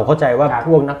ต่อมาผมเข้าใจว่าพ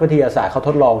วกนักวิทยาศาสตร์เขาท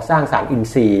ดลองสร้างสารอิน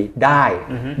ทรีย์ได้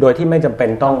โดยที่ไม่จำเป็น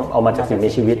ต้องเอามาจากสิ่งมี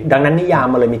ชีวิตดังนั้นนิยาม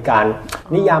มันเลยมีการ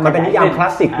นิยามมันเป็นนิยามคลา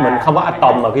สสิกเหมือนคำว่าอะต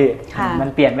อมอะพี่มัน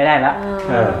เปลี่ยนไม่ได้แล้ว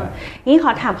นี่ข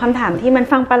อถามคำถามที่มัน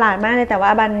ฟังประหลาดมากเลยแต่ว่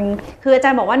าบัน คืออาจา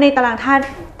รย์บอกว่าในตารางธา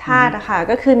ตุอะค่ะ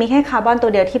ก็คือมีแค่คาร์บอนตั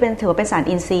วเดียวที่เป็นถือว่าเป็นสาร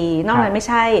อินทรีย์นอกนั้นไม่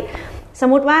ใช่สม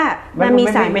มุติว่ามันมี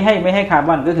สารไม่ให้คาร์บ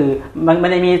อนก็คือมัน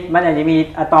อาจจะมี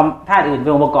อะตอมธาตุอื่นเป็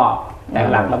นองค์ประกอบแต่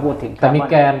หลักเราพูดถึงแต่มี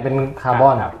แกนเป็นคาร์บอ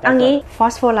นอันนี้ฟอ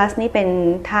สฟอรัสนี่เป็น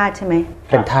ธาตุใช่ไหม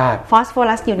เป็นธาตุฟอสฟอ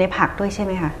รัสอยู่ในผักด้วยใช่ไ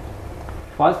หมคะ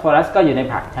ฟอสฟอรัสก็อยู่ใน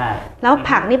ผักใช่แล้ว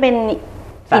ผักนี่เป็น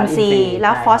อินทรีย์แล้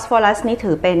วฟอสฟอรัสนี่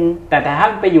ถือเป็นแต่ถ้า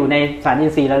ไปอยู่ในสารอิ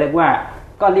นทรีย์เราเรียกว่า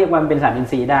มันเป็นสารอิน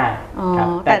ทรีย์ได้ครับ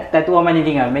แต่ตัวมันจ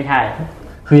ริงๆไม่ใช่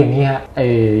คืออย่างนี้ฮะ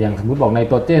อย่างสมมติบอกไน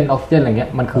โตรเจนออกซิเจนอะไรเงี้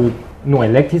ยมันคือหน่วย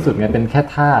เล็กที่สุดเนี่ยเป็นแค่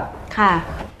ธาตุค่ะ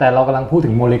แต่เรากำลังพูดถึ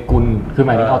งโมเลกุลคือห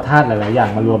มายถึงเอาธาตุหลายๆอย่าง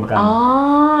มารวมกัน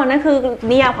นั่นคือ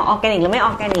นิยามของออร์แกนิกหรือไม่อ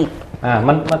อร์แกนิก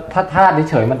มันถ้าธาตุ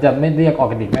เฉยๆมันจะไม่เรียกออร์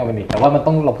แกนิกไม่ออร์แกนิกแต่ว่ามัน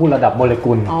ต้องเราพูดระดับโมเล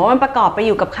กุลมันประกอบไปอ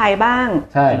ยู่กับใครบ้าง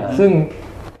ใช่ซึ่ง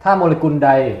ถ้าโมเลกุลใด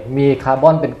มีคาร์บ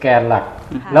อนเป็นแกนหลัก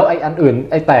แล้วไอ้อันอื่น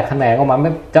ไอ้แตกแขนงออกมาไม่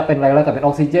จะเป็นอะไรแล้วแต่เป็นอ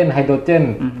อกซิเจนไฮโดรเจน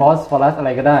ฟอสฟอรัสอะไร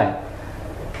ก็ได้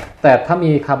แต่ถ้ามี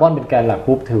คาร์บอนเป็นแกนหลัก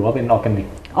ปุ๊บถือว่าเป็นออร์แกนิก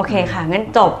โอเคค่ะงั้น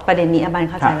จบประเด็นนี้อบัน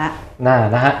เข้าใจละ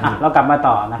นะฮะเรากลับมา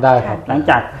ต่อนะได้ครับหลัง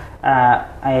จาก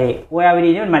ไอ้ OLED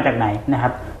นี่มันมาจากไหนนะครั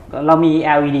บเรามี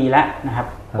LED แล้วนะครับ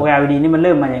OLED นี่มันเ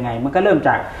ริ่มมายังไงมันก็เริ่มจ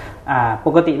ากป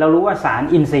กติเรารู้ว่าสาร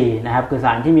อินทรีย์นะครับคือส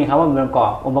ารที่มีคาร์บอนเป็น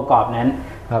องค์ประกอบนั้น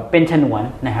เป็นฉนวน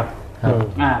นะครับ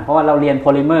เพราะว่าเราเรียนโพ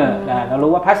ลิเมอร์เรา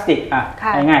รู้ว่าพลาสติก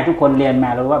ง่ายๆทุกคนเรียนมา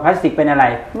เรารู้ว่าพลาสติกเป็นอะไร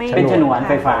เป็นฉนวน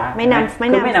ไฟฟ้าไม่น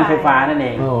ำไฟฟ้านั่นเอ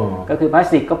งก็คือพลาส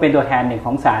ติกก็เป็นตัวแทนหนึ่งข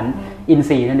องสารอิน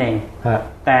ทรีย์นั่นเอง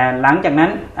แต่หลังจากนั้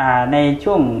นใน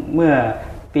ช่วงเมื่อ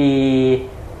ปี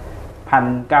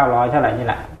1900เท่าไหร่นี่แ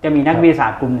หละจะมีนักวิทยาศาส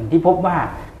ตร์กลุ่มหนึ่งที่พบว่า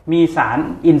มีสาร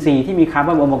อินทรีย์ที่มีคาร์บ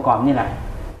อนองค์ประกอบนี่แหละ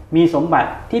มีสมบัติ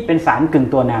ที่เป็นสารกึ่ง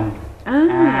ตัวน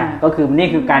ำก็คือนี่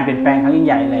คือการเปลี่ยนแปลงครั้งยิ่งใ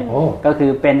หญ่เลยก็คือ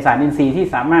เป็นสารอินทรีย์ที่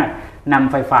สามารถน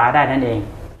ำไฟฟ้าได้นั่นเอง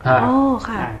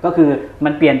ก็คือมั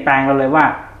นเปลี่ยนแปลงเราเลยว่า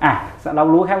เรา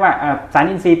รู้แค่ว่าสาร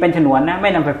อินทรีย์เป็นฉนวนนะไม่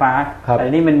นำไฟฟ้าแต่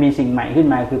นี่มันมีสิ่งใหม่ขึ้น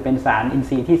มาคือเป็นสารอิน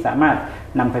ทรีย์ที่สามารถ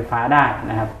นำไฟฟ้าได้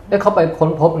นะครับเขาไปค้น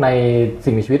พบใน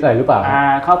สิ่งมีชีวิตอะไรหรือเปล่า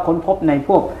เขาค้นพบในพ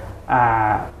วก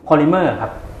โพลิเมอร์ครั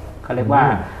บเขาเรียกว่า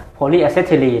โพลีอะเซ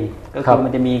ทิลีนก็คือมั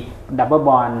นจะมีดับเบิล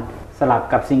บอนด์สลับ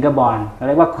กับซิงเกิลบอนด์เ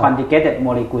รียกว่า conjugated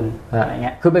molecule อะไรเ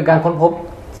งี้ยคือเป็นการค้นพบ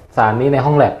สารนี้ในห้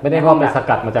องแลบไม่ได้ว่าไปส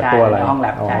กัดมาจากตัวอะไรในห้องแล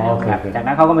บใช่ในห้องแลบจาก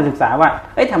นั้นเขาก็มาศึกษาว่า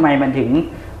ทำไมมันถึง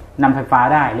นำไฟฟ้า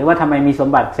ได้หรือว่าทำไมมีสม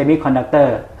บัติเซมิคอนดักเตอ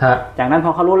ร์จากนั้นพ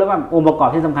อเขารู้แล้วว่าองค์ประกอบ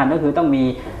ที่สำคัญก็คือต้องมี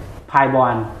พายบอ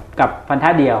นด์กับพันธะ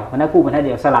เดียวพันธะคู่พันธะเ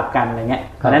ดียวสลับกันอะไรเงี้ย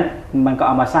เพราะฉะนั้นมันก็เ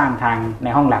อามาสร้างทางใน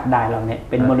ห้องแลบได้เราเนี่ย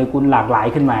เป็นโมเลกุลหลากหลาย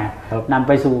ขึ้นมานำไ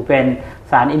ปสู่เป็น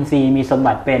สารอินทรีย์มีสม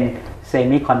บัติเป็นเซ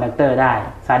มิคอนดักเตอร์ได้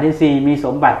สารอินทรีย์มีส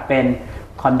มบัติเป็น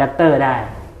คอนดักเตอร์ได้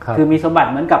คือมีสมบัติ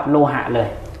เหมือนกับโลหะเลย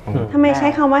ทำไมใช้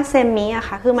คำว่าเซมิอะค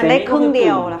ะคือมันได้ครึ่งเดี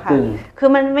ยวเหรอคะคือ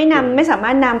มันไม่สามา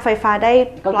รถนำไฟฟ้าได้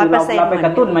 100% เราไปกร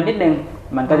ะตุ้นมันนิดนึง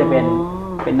มันก็จะเป็น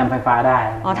นำไฟฟ้าได้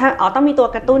ต้องมีตัว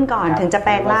กระตุ้นก่อนถึงจะแป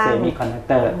ลงร่างเซมิคอนดัก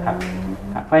เตอร์ครับ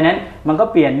เพราะฉะนั้นมันก็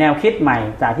เปลี่ยนแนวคิดใหม่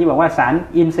จากที่บอกว่าสาร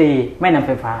อินทรีย์ไม่นำไ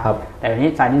ฟฟ้าแต่วันนี้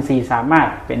สารอินทรีย์สามารถ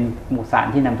เป็นหมู่สาร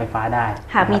ที่นำไฟฟ้าได้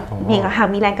หาก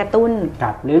มีแรงกระตุ้นค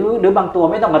รับหรือบางตัว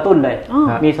ไม่ต้องกระตุ้นเลย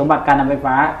มีสมบัติการนำไฟ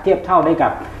ฟ้าเทียบเท่าได้กั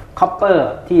บคอปเปอร์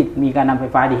ที่มีการนำไฟ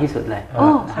ฟ้าดีที่สุดเลย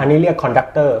อันนี้เรียกคอนดัก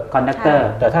เตอร์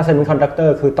แต่ถ้าเซมิคอนดักเตอ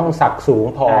ร์คือต้องสักสูง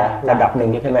พอระดับหนึ่ง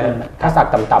ใช่ไหมถ้าสัก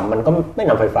ต่ำๆมันก็ไม่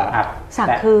นำไฟฟ้าสัก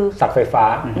คือสักไฟฟ้า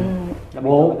โว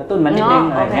ลต์กระตุ้นมันนิดนึง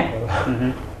อะไรเงี้ย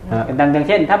ดังเ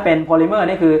ช่นถ้าเป็นโพลิเมอร์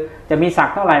นี่คือจะมีสั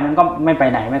กเท่าไหร่มันก็ไม่ไป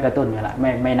ไหนไม่กระตุ้นกันละ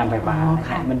ไม่นำไฟฟ้า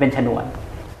มันเป็นฉนวน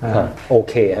โอ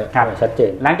เคครับชัดเจ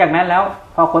นหลังจากนั้นแล้ว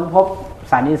พอค้นพบ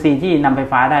สารอินทรีย์ที่นำไฟ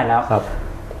ฟ้าได้แล้ว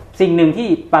สิ่งหนึ่งที่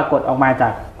ปรากฏออกมาจา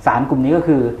กสารกลุ่มนี้ก็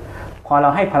คือพอเรา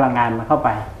ให้พลังงานมันเข้าไป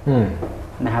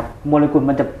นะครับโมเลกุล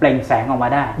มันจะเปล่งแสงออกมา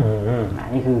ได้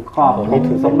นี่คือข้อ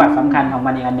สมบัติสำคัญของมั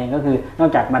นอีกอันหนึ่งก็คือนอก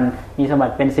จากมันมีสมบั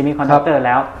ติเป็นเซมิคอนดักเตอร์แ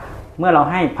ล้วเมื่อเรา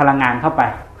ให้พลังงานเข้าไป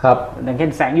อย่างเช่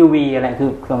นแสง UV อะไรคื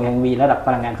อส่งแสง UV ระดับพ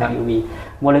ลังงานแสง UV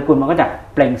โมเลกุลมันก็จะ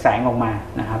เปล่งแสงออกมา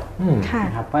นะครับ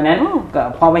เพราะฉะนั้น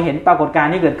พอไปเห็นปรากฏการ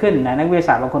ณ์ที่เกิดขึ้นนะนักวิทยาศ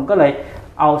าสตร์บางคนก็เลย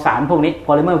เอาสารพวกนี้โพ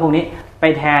ลิเมอร์พวกนี้ไป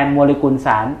แทนโมเลกุลส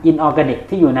ารอินออร์แกนิก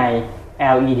ที่อยู่ใน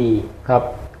LED ครับ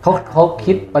เขา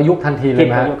คิดประยุกต์ทันทีเลย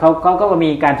ไหมเขาก็มี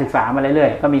การศึกษามาเรื่อ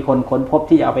ยๆก็มีคนค้นพบ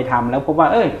ที่จะเอาไปทำแล้วพบว่า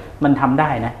มันทำได้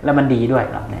นะแล้วมันดีด้วย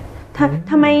เราเนี่ย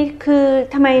ทำ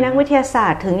ไมนักวิทยาศา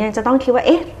สตร์ถึงยังจะต้องคิดว่า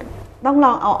ต้องล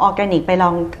องเอาออร์แกนิกไปล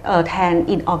องแทน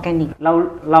อินออร์แกนิก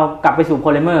เรากลับไปสู่โพ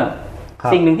ลิเมอร์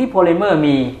สิ่งหนึ่งที่โพลิเมอร์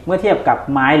มีเมื่อเทียบกับ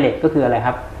ไม้เหล็กก็คืออะไรค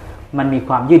รับมันมีค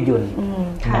วามยืดหยุ่น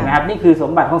นะครับนี่คือส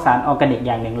มบัติของสารออร์แกนิกอ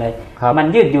ย่างหนึ่งเลยมัน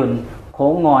ยืดหยุ่นโค้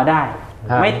งงอได้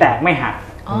ไม่แตกไม่หัก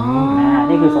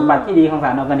นี่คือสมบัติที่ดีของสา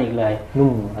รออร์แกนิกเลย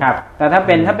ครับแต่ถ้าเ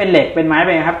ป็นเหล็กเป็นไม้ไป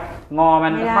ครับ งอมั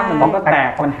นพักมันก็แต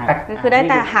กมันหัก ก็คือได้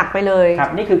แต่หักไปเลยครับ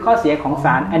นี่คือข้อเสียของส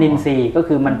ารอะนินทรีย์ก็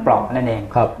คือมันเปราะนั่นเอง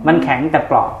มันแข็งแต่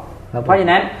เปราะเพราะฉะ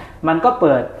นั้นมันก็เ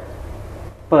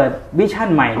ปิดวิชั่น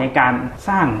ใหม่ในการส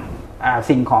ร้าง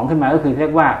สิ่งของขึ้นมาก็คือเรี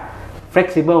ยกว่า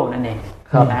flexible นั่นเอง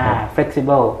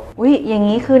flexible อุ้ยอย่าง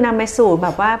นี้คือนำไปสู่แบ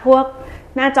บว่าพวก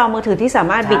หน้าจอมือถือที่สา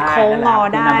มารถบิดโค้งงอ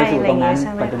ได้อะไรอย่างเงี้ยใ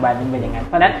ช่ไหมปัจจุบันนี้เป็นอย่างนั้น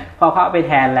เพราะฉะนั้นพอเขาเอาไปแ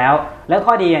ทนแล้ว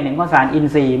ข้อดีอย่างหนึ่งของสารอิน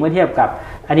ทรีย์เมื่อเทียบกับ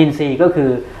อะนินทรีย์ก็คือ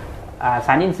ส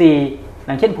ารอินทรีย์อ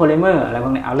ย่างเช่นโพลิเมอร์อะไรพ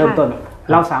วกนี้เอาเริ่มต้น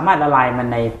เราสามารถละลายมัน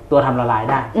ในตัวทำละลาย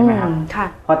ได้ใช่ไหมครับ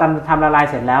พอทำละลาย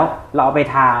เสร็จแล้วเราเอาไป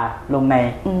ทาลงใ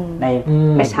น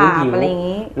พื้นผิว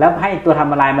แล้วให้ตัวท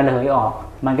ำละลายมันระเหยออก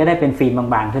มันก็ได้เป็นฟิล์ม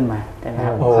บางๆขึ้นมาใช่ไหมค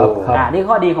รับนี่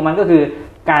ข้อดีของมันก็คือ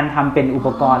การทำเป็นอุป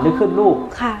กรณ์หรือขึ้นรูป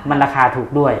มันราคาถูก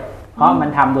ด้วยเพราะมัน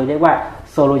ทำโดยเรียกว่า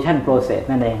solution process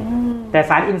นั่นเองแต่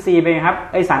สารอินทรีย์เป็นครับ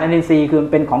สารอะนินทรีย์คือ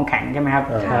เป็นของแข็งใช่ไหมครับ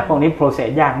พวกนี้ process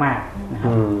ยากมากนะครั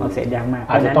บ process ยากมาก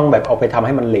อาจจะต้องแบบเอาไปทำใ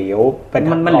ห้มันเหลว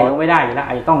มันเหลวไม่ได้อยู่แล้ว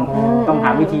ต้องหา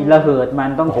วิธีระเหิดมัน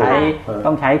ต้อง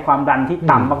ใช้ความดันที่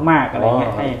ต่ำมากๆอะไรเงี้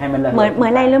ยให้มันระเหิดเหมือ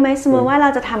นอะไรรู้ไหมสมมติว่าเรา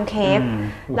จะทำเค้ก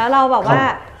แล้วเราบอกว่า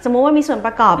สมมุติว่ามีส่วนป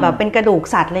ระกอบแบบเป็นกระดูก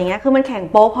สัตว์อะไรเงี้ยคือมันแข็ง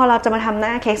โป๊กพอเราจะมาทำหน้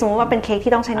าเค้กสมมติว่าเป็นเค้ก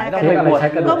ที่ต้องใช้หน้ากระดูก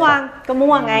ก็วางก็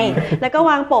มั่วไงแล้วก็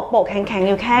วางโปะแข็งๆ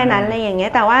อยู่แค่นั้นอะไรอย่างเงี้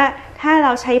ยแต่ว่าถ้าเร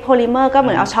าใช้โพลิเมอร์ก็เห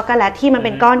มือนเอาช็อกโกแลตที่มันเ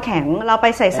ป็นก้อนแข็งเราไป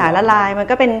ใส่สารละลายมัน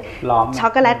ก็เป็นช็อ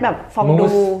กโกแลตแบบฟองดู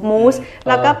มูสแ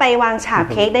ล้วก็ไปวางฉาบ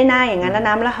เค้กได้หน้าอย่างนั้นแล้ว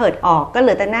น้ำระเหิดออกก็เห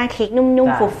ลือแต่หน้าเค้กนุ่ม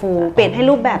ๆฟูๆเปลี่ยนให้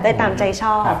รูปแบบได้ตามใจช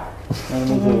อบ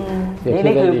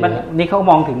นี่คือนี่เขา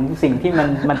มองถึงสิ่งที่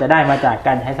มันจะได้มาจากก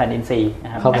ารใช้สารอินทรีย์น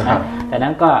ะครับแต่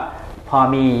นั้นก็พอ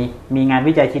มีงาน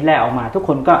วิจัยชิ้นแรกออกมาทุกค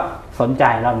นก็สนใจ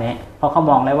รอบนี้เพราะเขา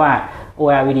มองแล้วว่า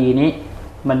OLED นี้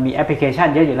มันมีแอปพลิเคชัน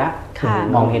เยอะอยู่แล้ว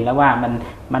มองเห็นแล้วว่า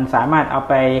มันสามารถเอา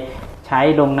ไปใช้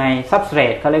ลงใน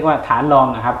substrate เขาเรียกว่าฐานรอง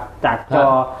นะครับจาก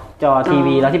จอที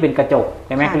วีแล้วที่เป็นกระจกใ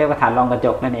ช่ไหมเขาเรียกว่าฐานรองกระจ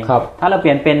กนั่นเองถ้าเราเป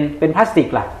ลี่ยนเป็นพลาสติก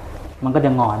ล่ะมันก็จ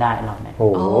ะงอได้เราเนี่ย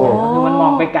คือมันมอ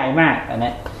งไปไกลมากอัน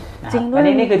นี้อัน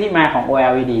นี้นี่คือที่มาของ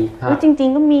OLED จริง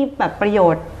ๆก็มีแบบประโย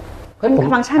ชน์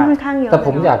ฟังก์ชันค่อนข้างเยอะแต่ผ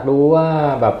มอยากรู้ว่า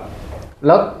แบบแ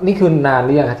ล้วนี่คือนานห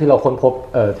รือยังครับที่เราค้นพบ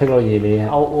เทคโนโลยีนี้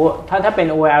ถ้าเป็น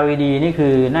OLED นี่คื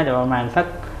อน่าจะประมาณสัก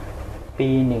ปี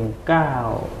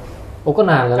ก็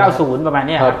นานแล้ว90ประมาณ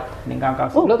นี้ครับ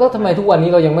1990แล้วทำไมทุกวันนี้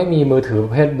เรายังไม่มีมือถือปร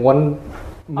ะเภทม้วน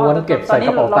เก็บใส่ก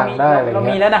ระเป๋าตังค์ได้เรา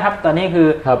มีแล้วนะครับตอนนี้คือ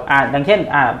อย่างเช่น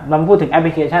เราพูดถึงแอปพ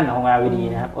ลิเคชันของ OLED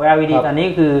นะครับ OLED ตอนนี้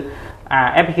คือ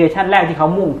แอปพลิเคชันแรกที่เข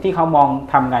ามอง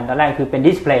ทำกันตอนแรกคือเป็น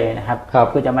ดิสเพลย์นะครับ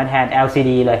คือจะมาแทน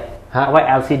LCD เลยเพราะว่า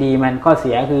LCD มันข้อเ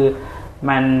สียคือ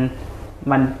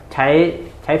มันใ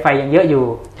ช้ไฟยังเยอะอยู่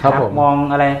มอง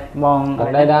อะไรมอง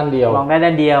ได้ด้านเดีย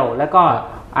วแล้วก็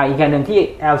อีกอย่างหนึ่งที่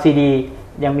LCD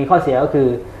ยังมีข้อเสียก็คือ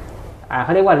เข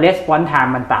าเรียกว่า response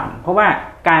time มันต่ำเพราะว่า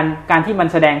การที่มัน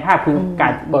แสดงภาพคือกา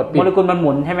รโมเลกุลมันห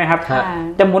มุนใช่ไหมครับ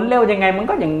จะหมุนเร็วยังไงมัน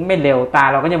ก็ยังไม่เร็วตา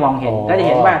เราก็จะมองเห็นก็จะเ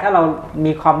ห็นว่าถ้าเรา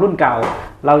มีความรุ่นเก่า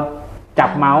เราจับ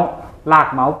เมาส์ลาก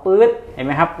เมาส์ปื๊ดเห็นไห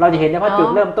มครับเราจะเห็นเฉพาะจุด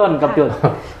เริ่มต้นกับจุด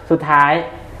สุดท้าย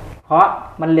เพราะ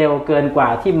มันเร็วเกินกว่า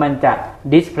ที่มันจะ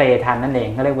ดิสเพลย์ทันนั่นเอง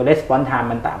เขาเรียกว่า response time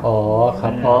มันต่ำครั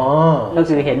บก็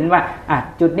คือเห็นว่า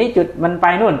จุดนี้จุดมันไป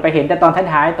นู่นไปเห็นแต่ตอน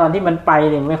ท้ายๆตอนที่มันไป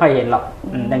เนี่ยไม่ค่อยเห็นหรอก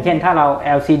อย่างเช่นถ้าเรา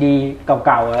LCD เ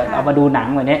ก่าๆเอามาดูหนัง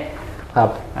แบบนี้ครับ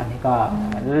อันนี้ก็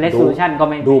resolution ก็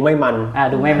ไม่ดูไม่มัน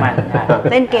ดูไม่มัน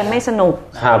เล่นเกมไม่สนุก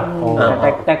ครับ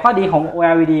แต่ข้อดีของ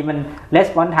OLED มัน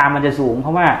response time มันจะสูงเพร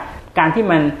าะว่าการที่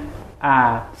มัน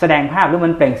แสดงภาพหรือมั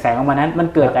นเปล่งแสงออกมานั้นมัน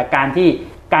เกิดจากการ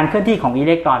เคลื่อนที่ของอิ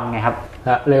เล็กตรอนไงครับ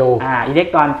เร็วอิเล็ก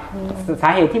ตรอนสา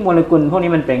เหตุที่โมเลกุลพวก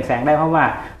นี้มันเปล่งแสงได้เพราะว่า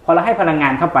พอเราให้พลังงา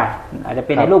นเข้าไปอาจจะเ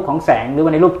ป็นในรูปของแสงหรือว่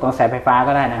าในรูปของแสงไฟฟ้า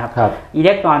ก็ได้นะครับอิเ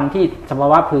ล็กตรอนที่สภา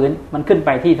วะพื้นมันขึ้นไป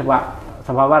ที่ส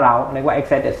ภาวะเราเรียกว่า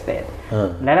excited state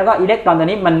แล้วก็อิเล็กตรอนตัว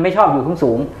นี้มันไม่ชอบอยู่ข้าง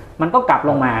สูงมันก็กลับ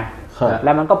ลงมาแ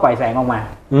ล้วมันก็ปล่อยแสงออกมา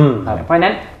เพราะฉะ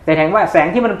นั้นแต่แทนว่าแสง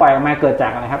ที่มันปล่อยออกมาเกิดจา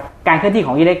กอะไรครับการเคลื่อนที่ข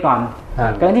องอิเล็กตรอน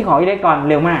การเคลื่อนที่ของอิเล็กตรอน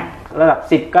เร็วมากระดับ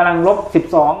10กำลังลบ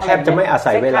12แทบจะไม่อา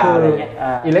ศัยเวลาเลย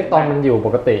อิเล็กตรอนมันอยู่ป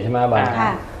กติใช่ไหมบัน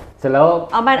เสร็จแล้ว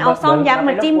เอาซ่อมยักษ์ม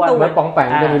าจิ้มตูดมันปองแปง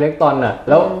เป็นอิเล็กตรอนน่ะ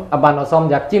แล้วบันเอาซ่อม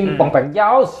ยักษ์จิ้มปองแปงย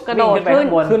าวกระโดด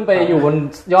ขึ้นไปอยู่บน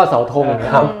ยอดเสาธง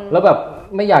แล้วแบบ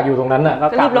ไม่อยากอยู่ตรงนั้นน่ะก็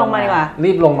รีบลง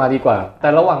มาดีกว่าแต่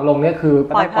ระหว่างลงเนี่ยคือ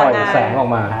ปล่อยแสงออก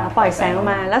มา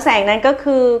แล้วแสงนั้นก็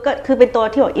คือเป็นตัว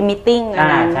ที่บอก emitting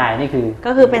ใช่นี่คือ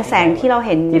ก็คือเป็นแสงที่เราเ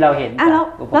ห็น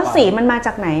แล้วสีมันมาจ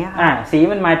ากไหนอะคะสี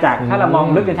มันมาจากถ้าเรามอง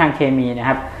ลึกในทางเคมีนะ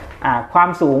ครับความ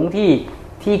สูง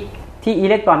ที่อิ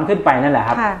เล็กตรอนขึ้นไปนั่นแหละค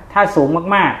รับถ้าสูง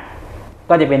มากๆ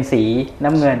ก็จะเป็นสี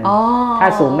น้ำเงินถ้า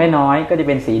สูงน้อยๆก็จะเ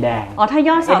ป็นสีแดงถ้าย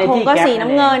อดเสาธงก็สีน้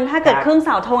ำเงินถ้าเกิดครึ่งเส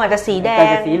าธงอาจจะสีแด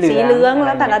งสีเหลืองแ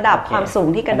ล้วแต่ระดับความสูง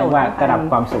ที่กระโดดระดับ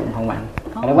ความสูงของมัน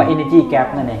เรียกว่า energy gap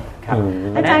นั่นเองครับ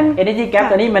อาจารย์ energy gap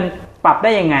ตัวนี้มันปรับได้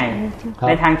ยังไงใ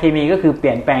นทางเคมีก็คือเป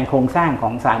ลี่ยนแปลงโครงสร้างขอ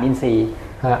งสารอินทรีย์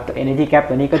ตัว energy gap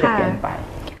ตัวนี้ก็จะเปลี่ยนไป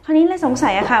คราวนี้เลยสงสั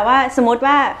ยอะค่ะว่าสมมติ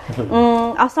ว่า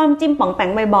เอาซ่อมจิ้มป๋องแปง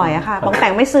บ่อยๆอะค่ะป๋องแป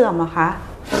งไม่เสื่อมหรอคะ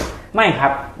ไม่ครั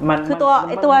บมันคือ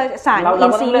ตัวสารอิ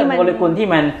นทรีย์มันโมเลกุลที่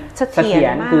มันเสถีย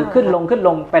รคือขึ้นล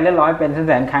งไปร้อยๆเป็นแ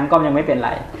สนครั้งก็ยังไม่เป็นไร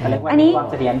เรียกว่าความ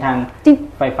เสถียรทาง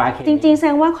ไฟฟ้าเคมีจริงๆแสด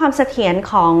งว่าความเสถียร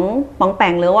ของป๋องแป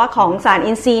งหรือว่าของสาร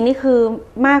อินทรีย์นี่คือ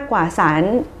มากกว่าสาร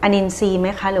อนินทรีย์ไหม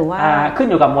คะหรือว่าขึ้น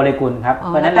อยู่กับโมเลกุลครับเ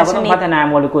พราะฉะนั้นเราก็ต้องพัฒนา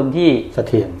โมเลกุลที่เส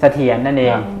ถียรนั่นเอ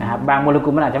งนะครับบางโมเลกุ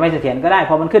ลมันอาจจะไม่เสถียรก็ได้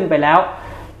พอมันขึ้นไปแล้ว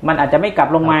มันอาจจะไม่กลับ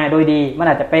ลงมาโดยดีมัน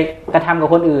อาจจะไปกระทำกับ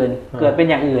คนอื่นเกิดเป็น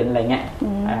อย่างอื่นอะไรเงี้ย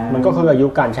มันก็คืออายุ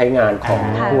การใช้งานของ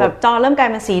แบบจอเริ่มกลาย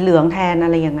เป็นสีเหลืองแทนอะ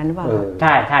ไรอย่างนั้นหรือเปล่าใ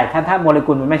ช่ใช่ถ้าโมเล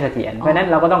กุลมันไม่เสถียรเพราะฉะนั้น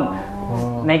เราก็ต้อง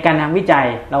ในการทำวิจัย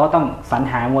เราก็ต้องสรร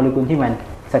หาโมเลกุลที่มัน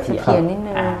เสถียรนิด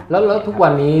นึงแล้วทุกวั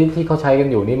นนี้ที่เขาใช้กัน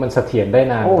อยู่นี่มันเสถียรได้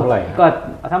นานเท่าไหร่ก็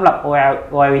สำหรับ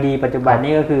OLED ปัจจุบัน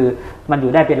นี้ก็คือมันอ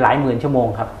ยู่ได้เป็นหลายหมื่นชั่วโมง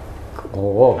ครับโอ้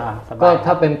ก็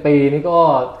ถ้าเป็นปีนี่ก็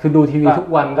คือดูทีวีทุก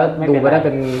วันก็ดูไปได้เ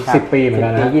ป็น10 ปีเหมือนกั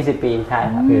นนะ20 ปีใช่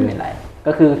ครับไม่เป็นไร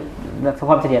ก็คือ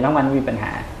ความเสถียรของมันไม่มีปัญห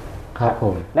าครับผ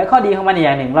มและข้อดีของมันอ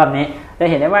ย่างหนึ่งรอบนี้จะ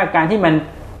เห็นได้ว่าการที่มัน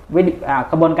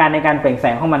กระบวนการในการเปล่งแส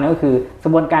งของมันก็คือกร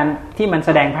ะบวนการที่มันแส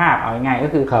ดงภาพเอาง่ายๆก็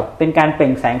คือเป็นการเปล่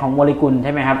งแสงของโมเลกุลใ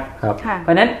ช่ไหมครับเพร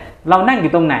าะฉะนั้นเรานั่งอ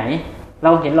ยู่ตรงไหนเร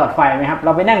าเห็นหลอดไฟไหมครับเร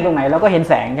าไปนั่งตรงไหนเราก็เห็น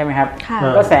แสงใช่ไหมครับ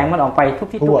ก็แสงมันออกไปทุก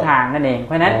ทิศทุกทางนั่นเองเพ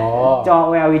ราะฉะนั้นจอ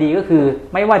OLED ก็คือ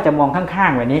ไม่ว่าจะมองข้า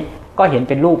งๆแบบนี้ก็เห็น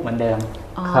เป็นรูปเหมือนเดิม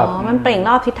มันเปล่งร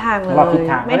อบทิศทางเลย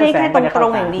ไม่ได้แค่ตร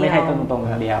งๆอย่างเดียวไม่ใช่ตรงๆอ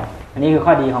ย่างเดียวอันนี้คือข้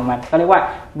อดีของมันก็เรียกว่า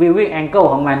viewing angle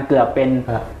ของมันเกือบเป็น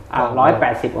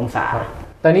180 องศา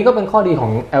แต่นี้ก็เป็นข้อดีขอ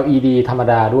ง LED ธรรม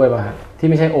ดาด้วยป่ะฮะที่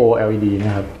ไม่ใช่ OLED น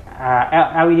ะครับ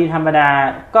LED ธรรมดา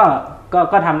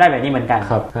ก็ทำได้แบบนี้เหมือนกัน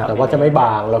ครับแต่ว่าจะไม่บ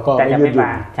างแล้วก็ไม่ยืดหยุ่น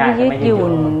ใช่ไม่ยืดหยุ่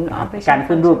นการ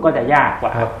ขึ้นรูปก็จะยากกว่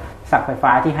าศักย์ไฟฟ้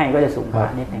าที่ให้ก็จะสูงกว่า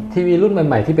นิดนึงทีวีรุ่นใ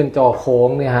หม่ๆที่เป็นจอโค้ง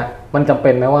เนี่ยฮะมันจำเ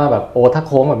ป็นไหมว่าแบบถ้าโ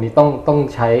ค้งแบบนี้ต้อง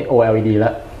ใช้ OLED แ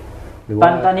ล้วหรือว่า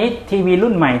ตอนนี้ทีวี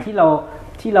รุ่นใหม่ที่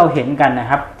เราเห็นกันนะ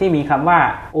ครับที่มีคำว่า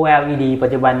OLED ปั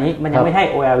จจุบันนี้มันยังไม่ใช่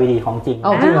OLED ของจริง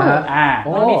จริงเหรอฮะ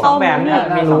มันมี2แบบเนี่ย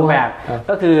มี2แบบ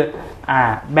ก็คือ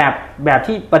แบบ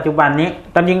ที่ปัจจุบันนี้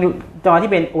ตามจริงจอ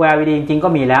ที่เป็น OLED จริงๆก็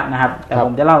มีแล้วนะครับแต่ผ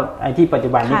มจะเล่าไอ้ที่ปัจจุ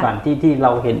บันนี้ก่อนที่เร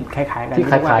าเห็นคล้ายๆกันที่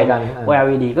คล้ายๆกัน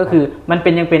OLED ก็คือมัน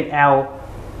ยังเป็น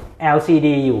LCD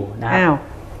อยู่นะครับ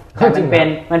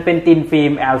มันเป็นตินฟิล์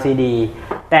ม LCD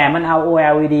แต่มันเอา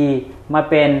OLED มา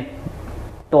เป็น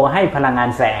ตัวให้พลังงา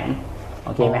นแสงโ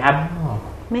อเคไหมครับ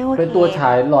เป็นตัวฉ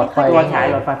ายหลอดไฟ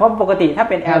เพราะปกติถ้า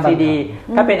เป็น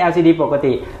LCD ปก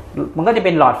ติมันก็จะเ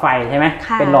ป็นหลอดไฟใช่ไหม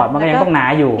เป็นหลอดมันก็ยังต้องหนา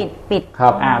อยู่ปิดครั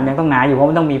บมันยังต้องหนาอยู่เพราะ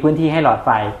มันต้องมีพื้นที่ให้หลอดไฟ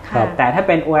แต่ถ้าเ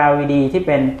ป็น OLED ที่เ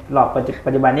ป็นหลอด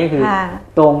ปัจจุบันนี้คือ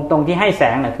ตรงที่ให้แส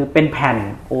งน่ะคือเป็นแผ่น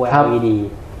OLED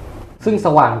ซึ่งส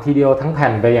ว่างทีเดียวทั้งแผ่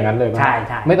นไปอย่างนั้นเลยใช่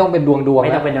ไม่ต้องเป็นดวงไ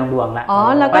ม่ต้องเป็นดวงแล้ว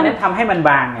แล้วก็ทำให้มัน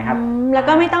บางไงครับแล้ว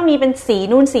ก็ไม่ต้องมีเป็นสี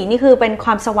นู่นสีนี่คือเป็นคว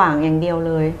ามสว่างอย่างเดียว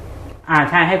เลย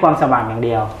ใช่ให้ความสว่างอย่างเ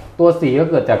ดียวตัวสีก็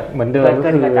เกิดจากเหมือนเดิมก็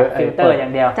คือจากฟิลเตอร์อย่า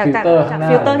งเดียวจาก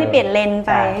ฟิลเตอร์ที่เปลี่ยนเลนไ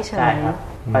ปใช่ครับ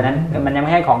เพราะนั้นมันยังไ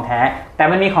ม่ใช่ของแท้แต่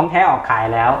มันมีของแท้ออกขาย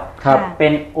แล้วเป็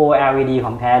น OLED ข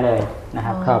องแท้เลยนะค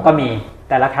รับก็มี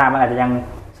แต่ราคามันอาจจะยัง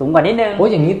สูงกว่านิดนึง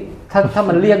อย่างนี้ถ้า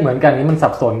มันเรียกเหมือนกันนี้มันสั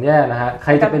บสนแย่นะฮะใค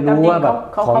รจะไปรู้ว่าแบบ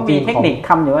ของจริงเทคนิคท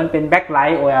ำอยู่มันเป็น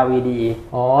backlight OLED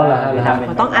เหรอฮะ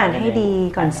ต้องอ่านให้ดี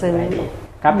ก่อนซื้อ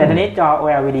ครับแต่ตอนนี้จอ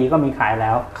OLED ก็มีขายแ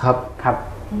ล้วครับ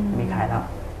มีขายแล้ว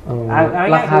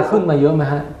ราคาขึ้นมาเยอะไหม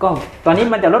ฮะก็ตอนนี้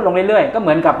มันจะลดลงเรื่อยๆก็เห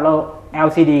มือนกับเรา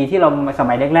LCD ที่เราส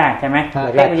มัยแรกๆใช่ไหม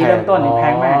เทคโนโลยีเริ่มต้นแพ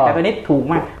งมากแต่ตอนนี้ถูก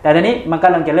มากแต่ตอนนี้มันก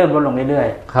ำลังจะเริ่มลดลงเรื่อย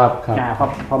ๆครับเ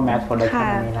พราะแมสโปรดักชั่น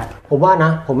นี้นะผมว่าน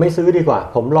ะผมไม่ซื้อดีกว่า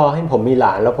ผมรอให้ผมมีหล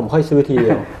านแล้วผมค่อยซื้อทีเดี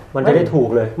ยวมันจะได้ถูก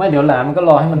เลยไม่เดี๋ยวหลานมันก็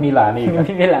รอให้มันมีหลานอีก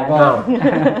มีหลานก็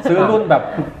ซื้อรุ่นแบบ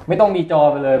ไม่ต้องมีจอ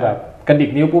ไปเลยแบบกระดิก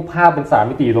นิ้วปุ๊บภาพเป็น3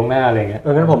 มิติลงหน้าอะไรเงี้ย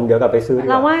งั้นผมเดี๋ยวกลับไปซื้อ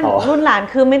เราว่ารุ่นหลาน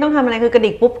คือไม่ต้องทำอะไรคือกระดิ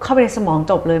กปุ๊บเข้าไปในสมอง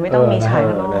จบเลยไม่ต้องมีใช้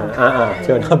ข้างนอกเ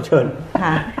ชิญครับเชิญ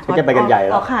จะไปกันใหญ่แ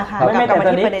ล้วไม่แต่ต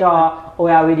อนนี้จอ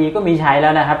OLED ก็มีใช้แล้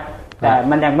วนะครับแต่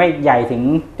มันยังไม่ใหญ่ถึง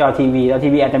จอทีวี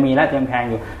อาจจะมีแล้วยังแพง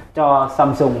อยู่จอ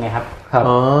Samsung ไงครับ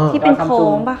ที่เป็นโค้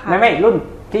งป่ะคะไม่รุ่น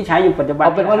ที่ใช้อยู่ปัจจุบันเอ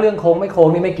าเป็นว่าเรื่องโค้งไม่โค้ง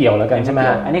นี่ไม่เกี่ยวแล้วกันใช่ไหม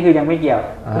อันนี้คือยังไม่เกี่ยว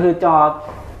ก็คือจอ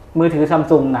มือถือ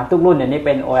Samsung นะครับทุกรุ่นเนี่ยนี่เ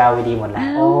ป็น OLED หมดแล้ว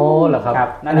เหรอครับ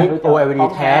อันนี้ OLED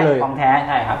แท้เลยของแท้ใ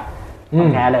ช่ครับของ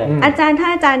แท้เลยอาจารย์ถ้า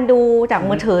อาจารย์ดูจาก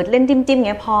มือถือเล่นจิ้มๆเ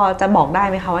งี้ยพอจะบอกได้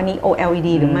ไหมคะว่านี้ OLED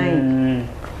หรือไม่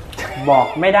บอก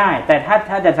ไม่ได้แต่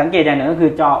ถ้าจะสังเกตอย่างหนึ่งก็คื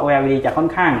อจอ OLED จะค่อน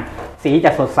ข้าง สีจ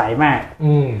ะสดใสมาก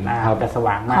นะครับจะส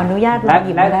ว่างมากขออนุญาตลองห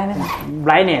ยิบมาได้ไหมคะ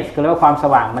brightness คือเรียกว่าความส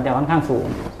ว่างมันจะค่อนข้างสูง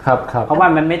ครับเพราะว่า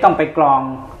มันไม่ต้องไปกรอง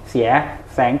เสีย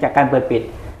แสงจากการเปิดปิด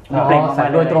เปล่งออกมา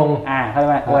โดยตรงเขาเรีย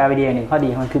กว่า OLED หนึ่งข้อดี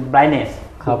มันคือ brightness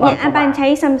เนี่ยอาบันใช้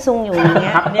Samsung อยู่อย่างเงี้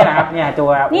ยครับนี่แหละครับเนี่ยตั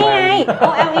ว นี่ไง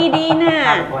OLED น่ะ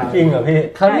จริงเหรอพี่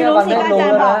คราวนี้อาบันได้รู้แ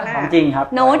ล้วนะจริงครับ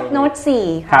Note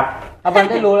 4ครับอาบัน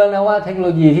ได้รู้แล้วนะว่าเทคโนโล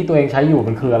ยีที่ตัวเองใช้อยู่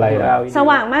มันคืออะไรนะส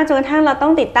ว่างมากจนกระทั่งเราต้อ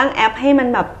งติดตั้งแอปให้มัน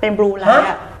แบบเป็น blue light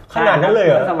ขนาดนั้นเลยเ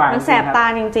หรอมันแสบตา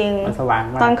จริงๆสว่าง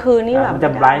มากตอนคืนนี่แบบมันจ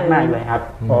ะ bright มากเลยครับ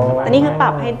อันนี้คือปรั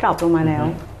บให้ drop ลงมาแล้ว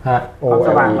ความส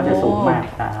ว่างมันจะสูงมาก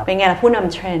เป็นไงล่ะผู้น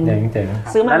ำเทรนด์เจ๋ง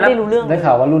ซื้อมาไม่ได้รู้เรื่องได้ข่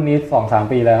าวว่ารุ่นนี้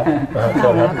 2-3 ปีแล้ว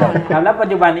แล้วปัจ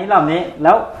จุบันนี้รอบนี้แ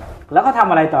ล้วเขาทำ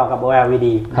อะไรต่อกับ OLED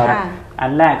อั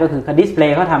นแรกก็คือดิสเพล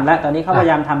ย์เขาทำแล้วตอนนี้เขาพย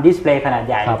ายามทำดิสเพลย์ขนาด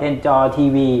ใหญ่เช่นจอที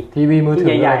วีมือถื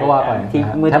อใหญ่ๆก็ว่าไป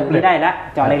มือถือไม่ได้แล้ว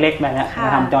จอเล็กๆแบบนี้มา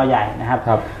ทำจอใหญ่นะครั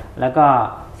บแล้วก็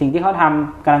สิ่งที่เขา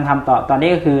กำลังทำต่อตอนนี้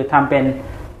ก็คือทำเ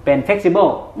ป็น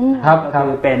flexible ก็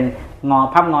คือเป็นงอ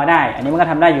พับงอได้อันนี้มันก็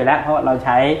ทำได้อยู่แล้วเพราะเราใ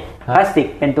ช้พลาสติก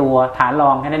เป็นตัวฐานร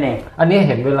องแค่นั้นเองอันนี้เ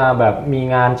ห็นเวลาแบบมี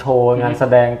งานโชว์งานแส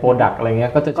ดงโปรดักต์อะไรเงี้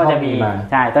ยก็จะมีมา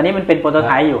ใช่ตอนนี้มันเป็นโปรโตไ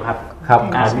ทป์อยู่ครับ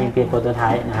มีเป็นโปรโตไท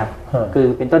ป์นะครับคือ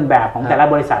เป็นต้นแบบของแต่ละ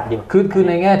บริษัทอยู่คือ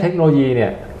ในแง่เทคโนโลยีเนี่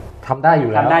ยทำได้อ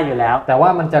ยู่แล้วแต่ว่า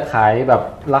มันจะขายแบบ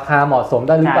ราคาเหมาะสมไ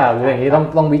ด้หรือเปล่าหรืออย่างนี้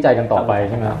ต้องวิจัยกันต่อไป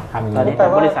ใช่ไหมครับตอนนี้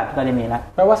บริษัทก็จะมีแล้ว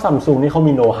แปลว่า Samsung นี่เขา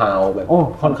มีโน้ตฮาวแบบ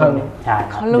ค่อนข้างใช่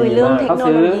เขาลุยเรื่องเทคโน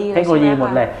โลยีหมด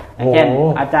เลยเช่น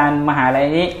อาจารย์มหาลัย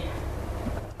นี้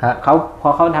เขาพอ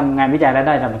เขาทำงานวิจัยแล้วไ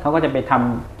ด้เขาก็จะไปท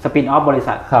ำสปินออฟบริ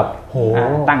ษัท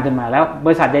ตั้งขึ้นมาแล้วบ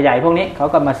ริษัทใหญ่ๆพวกนี้เขา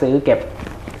ก็มาซื้อเก็บ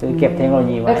เทคโนโล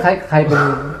ยีไว้ใครเป็น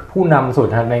ผู้นำสุด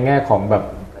ในแง่ของแบบ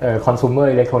consumer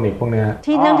electronic พวกนี้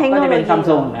ที่เรื่องเทคโนโลยีก็จะเป็น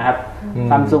Samsung นะครับ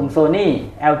Samsung Sony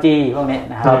LG พวกนี้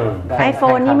นะครับ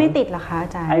iPhone นี่ไม่ติดหรอคะอา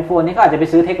จารย์ iPhone นี่ก็อาจจะไป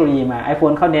ซื้อเทคโนโลยีมา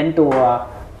iPhone เขาเน้นตั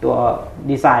ว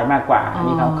ดีไซน์มากกว่าอัน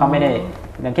นี้เขาไม่ได้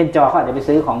อย่างเช่นจอเขาอาจจะไป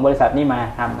ซื้อของบริษัทนี้มา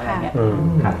ทำอะไรเงี้ย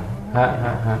ครับ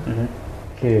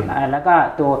แล้วก็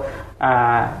ตัว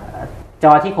จ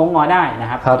อที่โค้งงอได้นะ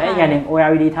ครับและอีกอย่างหนึ่ง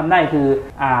OLED ทำได้คือ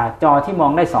จอที่มอ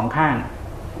งได้สองข้าง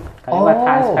เรียกว่า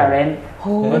transparent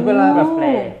เหมือนเวลาแบบ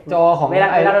จอของเวลา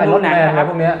เราดูหนังนะครับ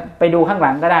พวกนี้ไปดูข้างหลั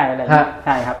งก็ได้อะไรใ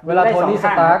ช่ครับเวลาโทนี่ส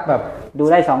ตาร์กแบบดู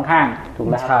ได้สองข้างถูก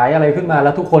แล้วฉายอะไรขึ้นมาแล้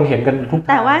วทุกคนเห็นกันทุก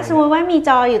แต่ว่าสมมติว่ามีจ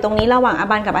ออยู่ตรงนี้ระหว่างอา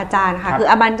บันกับอาจารย์ค่ะคือ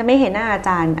อาบันจะไม่เห็นหน้าอาจ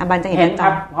ารย์อาบันจะเห็นจอ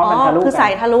คือใส่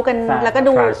ทะลุกันแล้วก็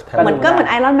ดูเหมือน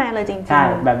ไอรอนแมนเลยจริงๆใช่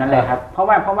แบบนั้นเลยครับเพราะ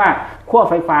ว่าขั้ว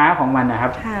ไฟฟ้าของมันนะครั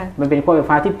บมันเป็นขั้วไฟ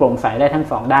ฟ้าที่โปร่งใสได้ทั้ง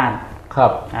สองด้านครั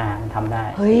บทำได้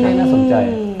น่าสนใจ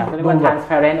เรียกว่า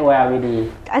transparent OLED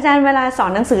อาจารย์เวลาสอ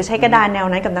นหนังสือใช้กระดานแนว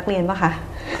นั้นกับนักเรียนป่ะคะ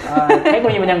เทคโนโ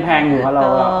ลยีมันยังแพงอยู่ครับเรา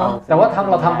แต่ว่า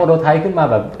เราทำโปรโตไทป์ขึ้นมา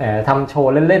แบบทำโช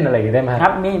ว์เล่นๆอะไรอย่างนี้ได้ไหมค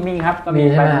รับมีครับ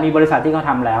มีบริษัทที่เขา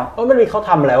ทำแล้วมันมีเขา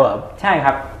ทำแล้วอ่ะใช่ค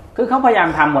รับคือเขาพยายาม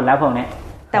ทำหมดแล้วพวกนี้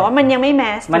แต่ว่ามันยังไม่แม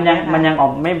สมันยังออ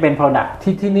กไม่เป็น product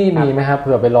ที่นี่มีไหมครับเ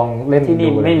ผื่อไปลองเล่นที่นี่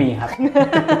ไม่มีครับ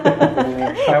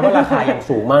แปลว่าราคายัง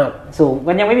สูงมาก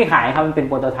มันยังไม่มีขายครับมันเป็น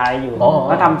โปรโตไทป์อยู่เ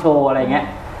ขาทำโชว์อะไรเงี้ย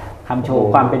ทำโชว์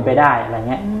ความเป็นไปได้อะไร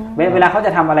เงี้ยเวลาเขาจ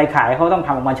ะทำอะไรขายเขาต้องท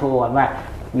ำออกมาโชว์ก่อนว่า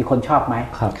มีคนชอบไหม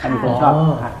ถ้ามีคนชอบ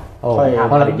ค่อยท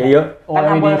ำผลิตเยอะๆการ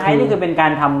ทำโปรโตไทป์นี่คือเป็นกา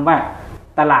รทำว่า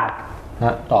ตลาด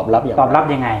ตอบรับ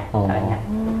ยังไงอะไรเงี้ย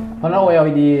เพราะฉะนั้น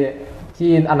OLED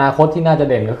ที่อนาคตที่น่าจะ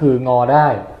เด่นก็คืองอได้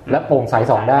และโปร่งใส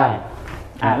สองด้าน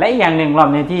และอีกอย่างหนึ่งรอบ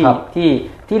นี้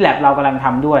ที่แลบเรากำลังท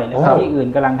ำด้วยและที่อื่น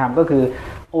กำลังทำก็คือ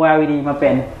OLED มาเป็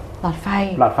นหลอดไ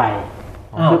ฟ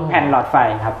คือแผ่นหลอดไฟ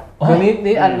ครับคือ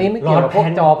นี้อันนี้ไม่เกี่ยวกับพวก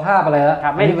จอภาพอะไรแล้ว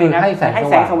ไม่ได้ให้แส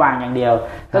งสว่างอย่างเดียว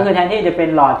ก็คือแทนที่จะเป็น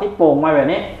หลอดที่โป่งมาแบบ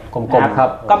นี้กลมๆครับ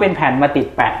ก็เป็นแผ่นมาติด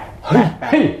แปะ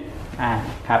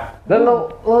ครับแล้วเรา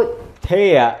เท่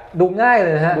อะดูง่ายเล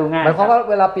ยฮะหมายความว่า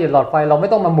เวลาเปลี่ยนหลอดไฟเราไม่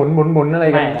ต้องมาหมุนอะไร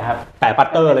กันนะครับแปะปัต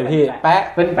เตอร์เลยพี่แปะ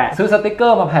ซื้อสติ๊กเกอ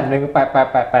ร์มาแผ่นนึงแป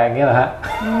ะอย่างเงี้ยเหรอฮะ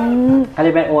เขาจ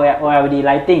ะเป็น OLED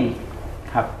lighting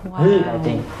ครับ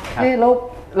lighting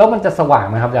แล้วมันจะสว่าง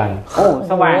ไหมครับอาจารย์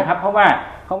สว่างครับเพราะว่า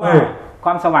คว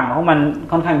ามสว่างของมัน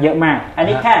ค่อนข้างเยอะมากอัน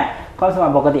นี้แค่ความสว่า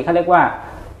งปกติเขาเรียกว่า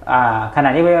ขนา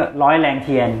ดที่100แรงเ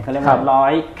ทียนเขาเรียกว่า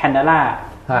100 candela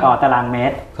ต่อตารางเม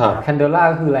ตรแคนเดล่า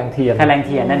ก็คือแรงเทียนแรงเ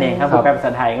ทียนนั่นเองครับแปลภาษ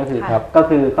าไทยก็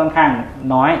คือค่อนข้าง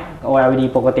น้อย OLED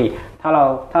ปกติถ้าเ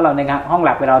ราในห้องแล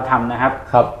บเวลาทำนะครับ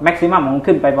แม็กซิมัมของ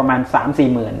ขึ้นไปประมาณ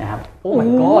 3-4 หมื่นนะครับโอ้ my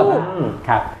god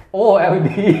ครับLED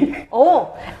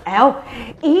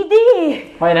LED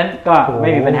เพราะฉะนั้นก็ไม่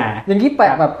มีปัญหาอย่างนี้แป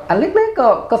ะแบบอันเล็ก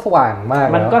ๆก็สว่างมาก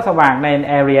มันก็สว่างใน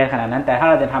แอเรียขนาดนั้นแต่ถ้า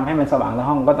เราจะทำให้มันสว่างใน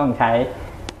ห้องก็ต้องใช้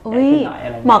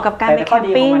เหมาะกับการไปแคม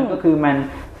ปิ้งก็คือมัน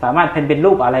สามารถเป็น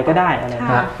รูปอะไรก็ได้อะไร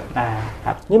ค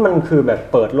รับนี่มันคือแบบ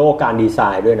เปิดโลกการดีไซ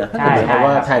น์ด้วยนะเพราะว่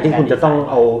าแทนที่คุณจะต้อง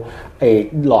เอาไอ้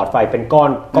หลอดไฟเป็นก้อ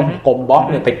นกลมบล็อก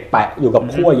เนี่ยไปแปะอยู่กับ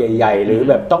ขั้วใหญ่ๆหรือ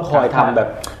แบบต้องคอยทำแบบ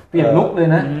เปลี่ยนลุคเลย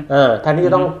นะแทนที่จ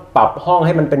ะต้องปรับห้องใ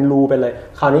ห้มันเป็นรูไปเลย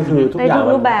คราวนี้คือทุกอย่าง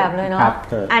รูปแบบเลยเนาะ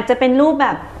อาจจะเป็นรูปแบ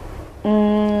บ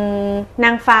น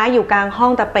างฟ้าอยู่กลางห้อ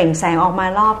งแต่เปล่งแสงออกมา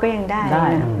รอบก็ยังได้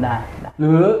ห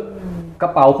รือกร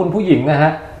ะเป๋าคุณผู้หญิงนะฮ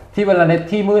ะที่เวลาใน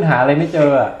ที่มืดหาอะไรไม่เจอ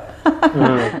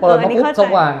เปิดมาปุ๊บส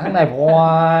ว่างข้างในพว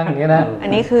างอย่างเงี้ยนะอั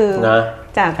นนี้คือ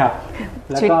จาก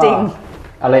ชีวิตจริง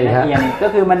อะไรฮะก็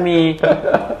คือมันมี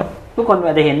ทุกคน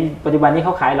อาจจะเห็นปัจจุบันนี้เข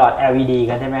าขายหลอด LED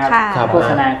กันใช่ไหมครับโฆ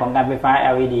ษณาของการไฟฟ้า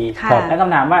LED แล้วค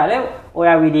ำถามว่าแล้ว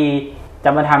OLED จะ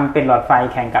มาทำเป็นหลอดไฟ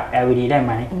แข่งกับ LED ได้ไ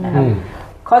หมนะครับ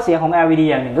ข้อเสียของ LED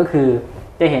อย่างหนึ่งก็คือ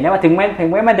จะเห็นได้ว่าถึงแ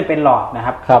ม้มันจะเป็นหลอดนะค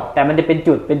รับแต่มันจะเป็น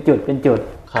จุด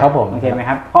ครับผมโอเคไหม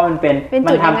ครับเพราะมันเป็น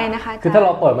จุดยังไงนะคะคือถ้าเร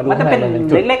าเปิดมาดูมันจะเป็น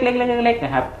เล็กๆน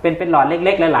ะครับเป็นหลอดเ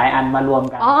ล็กๆหลายๆอันมารวม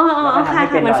กันแล้วก็ทำให้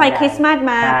เป็นเหมือนไฟคริสต์มาส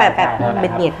มาแบบ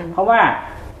เบียดเพราะว่า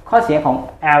ข้อเสียของ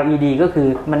LED ก็คือ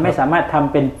มันไม่สามารถท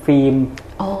ำเป็นฟิล์ม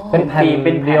เป็นแผ่นเ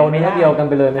ป็นเดียวเดียวกัน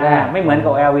ไปเลยไม่ได้ไม่เหมือนกั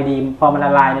บ LED พอมันล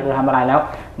ะลายในตัวทำอะไรแล้ว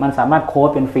มันสามารถโค้ด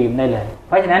เป็นฟิล์มได้เลยเ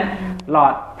พราะฉะนั้นหลอ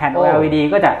ดแผ่น LED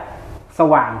ก็จะส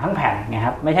ว่างทั้งแผ่นไงค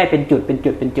รับไม่ใช่เป็นจุด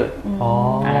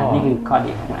นี่คือข้อ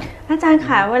ดีของมันอาจารย์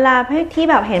ค่ะเวลาที่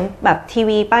แบบเห็นแบบที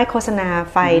วีป้ายโฆษณา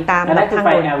ไฟตามแบบทาง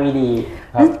LED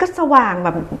นั่นก็สว่างแบ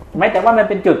บไม่แต่ว่ามัน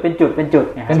เป็นจุดเป็น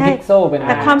พิกเซลเป็น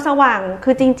แต่ความสว่าง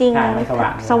คือจริง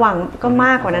ๆสว่างก็ม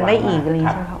ากกว่านั้นได้อีกเลยใ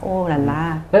ช่ไหมคะโอ้ล่ะ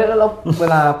แล้วเว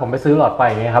ลาผมไปซื้อหลอดไฟ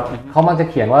อย่างเงี้ยครับเขามักจะ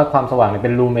เขียนว่าความสว่างเ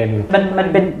ป็นลูเมน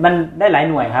มันได้หลาย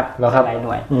หน่วยครับหลายห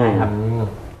น่วยใช่ครับ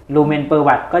ลูเมนเปอร์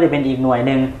วัตต์ก็จะเป็นอีกหน่วย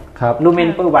นึงลูเมน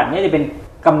เปอร์วัตต์นี่จะเป็น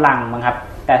กำลังมั้งครับ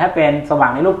แต่ถ้าเป็นสว่า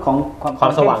งในรูปของควา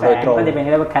มสว่างโดยตรงก็จะเป็น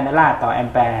เรียกว่าแคนเดล่าต่อแอม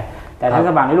แปร์แต่ถ้าส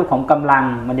ว่างในรูปของกำลัง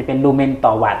มันจะเป็นลูเมนต่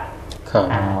อวัตต์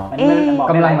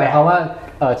กำลังหมายความว่า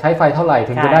ใช้ไฟเท่าไหร่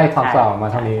ถึงจะได้ความสว่างมา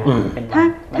เท่านี้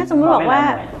ถ้าสมมติบอกว่า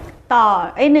ต่อ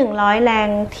100 แรง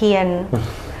เทียน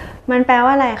มันแปลว่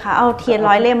าอะไรคะเอาเทียน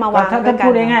100 เล่มมาวางถ้าพู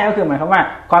ดง่ายๆก็คือหมายความว่า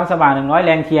ความสว่าง100 แ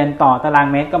รงเทียนต่อตาราง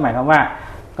เมตรก็หมายความว่า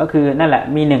ก็คือนั่นแหละ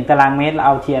มี1ตารางเมตรเราเ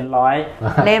อาเทียน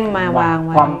100เล่มมาวางไ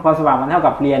ว้ความสว่างมันเท่า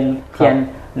กับเทียน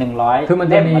100คือมัน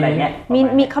จะมีอะไรเงี้ย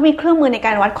มีเขามีเครื่องมือในก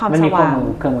ารวัดความสว่าง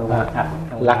เครื่องมือวัดครับ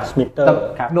ลักซ์มิเตอร์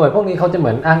หน่วยพวกนี้เขาจะเหมื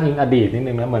อนอ้างอิงอดีตนิด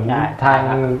นึงนะเหมือนทาง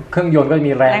เครื่องยนต์ก็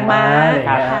มีแรงม้า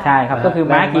ใช่ครับก็คือ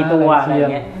ม้ากี่ตัวอะไร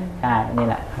เงี้ยใช่นี่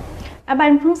แหละบั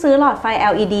นเพิ่งซื้อหลอดไฟ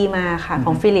LED มาค่ะข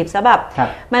อง Philips แล้วแบบ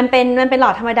มันเป็นหล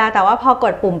อดธรรมดาแต่ว่าพอก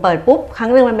ดปุ่มเปิดปุ๊บครั้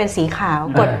งนึงมันเป็นสีขาว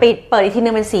กดปิดเปิดอีกทีนึ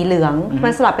งเป็นสีเหลืองมั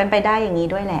นสลับกันไปได้อย่างนี้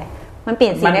ด้วยแหละมันเปลี่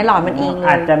ยนสีในหลอดมันเองเลย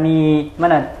อาจจะมีมัน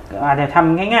อาจจะท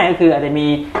ำง่ายๆก็คืออาจจะ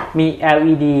มี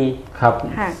LED ครับ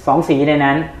2สีใน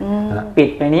นั้นปิด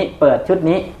ไปนี้เปิดชุด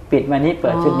นี้ปิดมานี้เ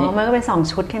ปิดชุดนี้มันก็เป็น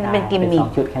2ชุดแค่นั้นเป็นกิมมิค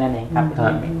2ชุดแค่นั้นเองครับ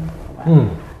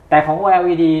แต่ของ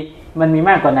OLED มันมี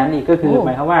มากกว่านั้นอีกก็คือห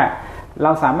มายความว่าเร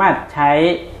าสามารถใช้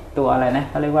ตัวอะไรนะ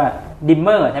เขาเรียกว่าดิมเม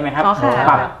อร์ใช่ไหมครับ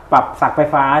ปรับศักย์ไฟ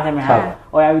ฟ้าใช่ไหมครับ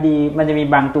OLED มันจะมี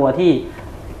บางตัวที่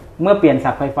เมื่อเปลี่ยน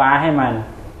ศักย์ไฟฟ้าให้มัน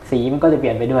สีมันก็จะเป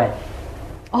ลี่ยนไปด้วย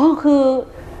คือ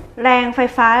แรงไฟ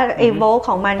ฟ้าโวลต์ข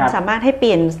องมันสามารถให้เป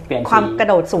ลี่ยนความกระ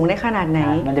โดดสูงได้ขนาดไหน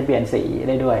มันจะเปลี่ยนสีไ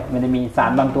ด้ด้วยมันจะมีสา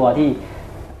รบางตัวที่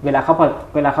เวลาเ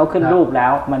ขาขึ้นรูปแล้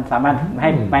วมันสามารถใ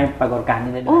ห้ปรากฏการณ์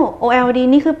นี้ได้ด้วยOLED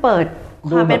นี่คือเปิด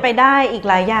ความเป็นไปได้อีก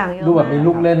หลายอย่างดูแบบมี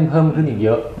ลูกเล่นเพิ่มขึ้นอีกเย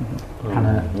อะนะ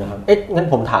ครับงั้น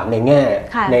ผมถามในแ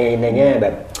ง่แบ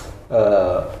บ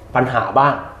ปัญหาบ้า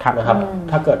งนะครับ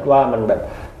ถ้าเกิดว่ามันแบบ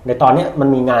ในตอนนี้มัน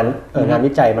มีงาน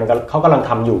วิจัยเขากำลัง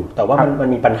ทำอยู่แต่ว่ามัน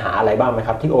มีปัญหาอะไรบ้างไหมค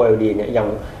รับที่ OLED เนี่ยยัง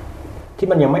ที่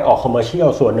มันยังไม่ออกคอมเมอร์เชียล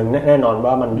ส่วนหนึ่งแน่นอน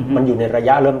ว่ามันอยู่ในระย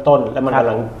ะเริ่มต้นและมันกำ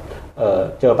ลัง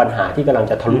เจอปัญหาที่กำลัง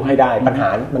จะทะลุให้ได้ปัญหา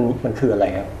มันคืออะไร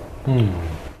ครับ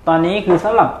ตอนนี้คือส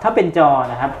ำหรับถ้าเป็นจอ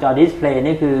นะครับจอดิสเพลย์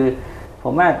นี่คือผ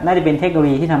มว่าน่าจะเป็นเทคโนโล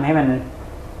ยีที่ทำให้มัน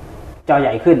จอให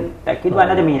ญ่ขึ้นแต่คิดว่า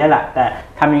น่าจะมีได้แหละแต่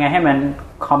ทำยังไงให้มัน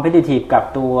คอมเพทิทีฟกับ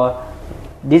ตัว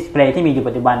ดิสเพลย์ที่มีอยู่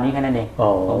ปัจจุบันนี้แค่นั้นเอง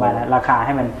ประมาณนั้นราคาใ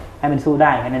ห้มันสู้ไ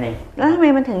ด้แค่นั้นเองแล้วทำไม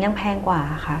มันถึงยังแพงกว่า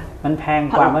คะมันแพง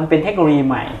กว่ามันเป็นเทคโนโลยี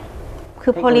ใหม่คื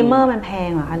อโพลิเมอร์มันแพง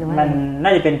เหรอคะหรือว่ามันน่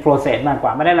าจะเป็นโปรเซสมากกว่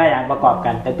าไม่ได้หลายอย่างประกอบ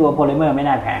กันแต่ตัวโพลิเมอร์ไม่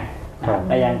น่าแพง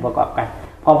หลายอย่างประกอบกัน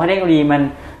พอเทคโนโลยี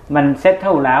มันเซ็ตเ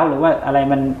ท่าแล้วหรือว่าอะไร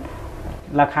มัน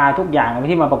ราคาทุกอย่าง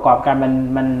ที่มาประกอบกัน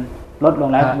มันลดลง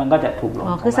แล้วมันก็จะถูกลง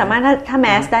คือสามารถถ้าแม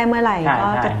สได้เมื่อไหร่ก็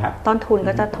จะต้นทุน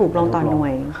ก็จะถูกลงต่อหน่ว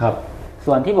ยครับ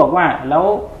ส่วนที่บอกว่าแล้ว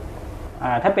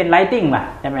ถ้าเป็นไลติ้งล่ะ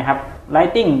ใช่ไหมครับไล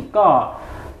ติ้งก็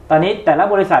ตอนนี้แต่ละ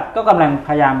บริษัทก็กำลังพ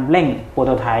ยายามเร่งโปรโ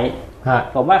ตไทป์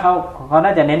ผมว่าเขาน่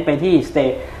าจะเน้นไปที่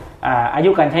อายุ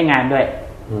การใช้งานด้วย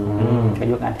อา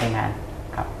ยุการใช้งาน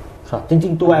ครับจริ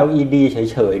งๆตัว LED เฉ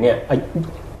ยๆเนี่ย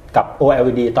กับ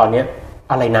OLED ตอนนี้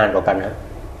อะไรนานกว่ากันฮะ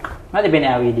น่าจะเป็น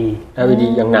LED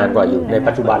ยังนานกว่าอยู่ใน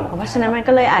ปัจจุบันเพราะฉะนั้นมัน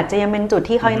ก็เลยอาจจะยังเป็นจุด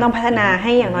ที่เขายังต้องพัฒนาใ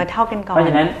ห้อย่างน้อยเท่ากันก่อนเพราะฉ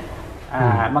ะนั้น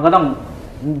มันก็ต้อง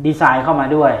ดีไซน์เข้ามา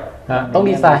ด้วยต้อง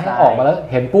ดีไซน์ให้ออกมาแล้ว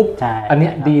เห็นปุ๊บอันนี้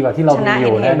ดีกว่าที่เรามีอ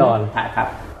ยู่แน่นอนครับ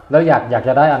แล้วอยากจ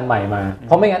ะได้อันใหม่มาเ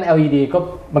พราะไม่งั้น LED ก็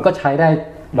มันก็ใช้ได้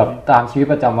แบบตามชีวิต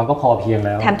ประจำมันก็พอเพียงแ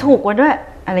ล้วแถมถูกกว่าด้วย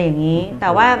อะไรอย่างนี้แต่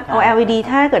ว่า OLED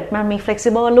ถ้าเกิดมันมี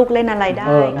flexible ลูกเล่นอะไรได้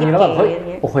มีแล้วแบบ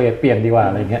โอเคเปลี่ยนดีกว่า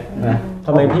อะไรเงี้ยนะท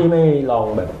ำไมพี่ไม่ลอง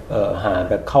แบบหา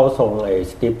แบบเข้าทรงไอ้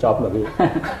สตีฟจ็อบส์แบบพี่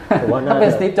ผมว่าถ้าเป็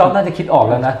นสตีฟจ็อบส์น่าจะคิดออก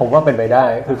แล้วนะผมว่าเป็นไปได้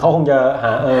คือเขาคงจะห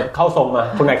าเข้าทรงมา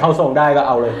คนไหนเข้าทรงได้ก็เ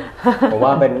อาเลยผมว่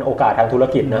าเป็นโอกาสทางธุร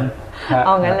กิจนะเอ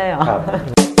างั้นเลยเหรอ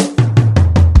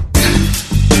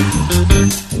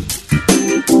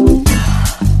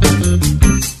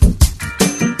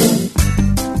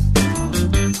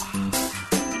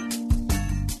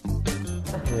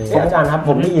อาจารย์ครับผ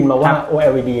มได้ยินมาว่า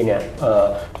OLED เนี่ย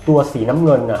ตัวสีน้ำเ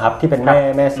งินนะครับที่เป็น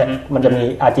แม่เซตมันจะมี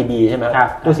RGB ใช่ไหมครับ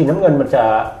ตัวสีน้ำเงินมันจะ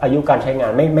อายุการใช้งา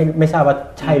นไม่ทราบว่า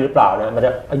ใช่หรือเปล่านะมันจ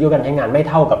ะอายุการใช้งานไม่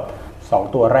เท่ากับ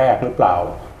2ตัวแรกหรือเปล่า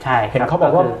ใช่เห็นเขาบอ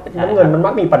กว่าน้ำเงินมัน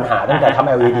มักมีปัญหาตั้งแต่ท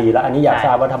ำ LED แล้วอันนี้อยากทร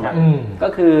าบว่าทำไมก็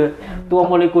คือตัวโ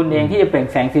มเลกุลเองที่จะเปล่ง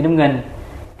แสงสีน้ำเงิน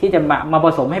ที่จะมาผ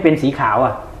สมให้เป็นสีขาว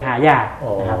หายาก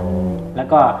นะครับแล้ว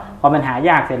ก็พอมันหา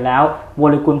ยากเสร็จแล้วโม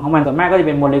เลกุลของมันส่วนมากก็จะเ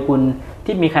ป็นโมเลกุล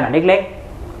ที่มีขนาดเล็ก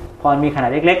ๆพอมีขนาด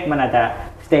เล็กๆมันอาจจะ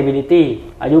stability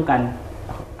อายุการ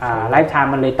lifetime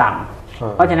มันเลยต่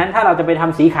ำเพราะฉะนั้นถ้าเราจะไปท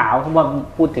ำสีขาวเพราะว่า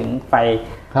พูดถึงไฟ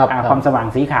ความสว่าง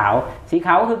สีขาว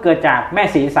ก็คือเกิดจากแม่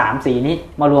สี3สีนี้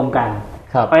มารวมกัน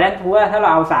เพราะฉะนั้นถ้าเรา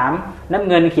เอา3น้ำ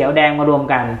เงินเขียวแดงมารวม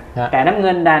กันแต่น้ำเ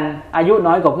งินดันอายุ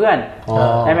น้อยกว่าเพื่อน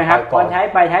ใช่ไหมครับตอนใช้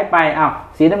ไปอ้าว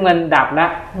สีน้ำเงินดับแล้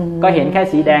วก็เห็นแค่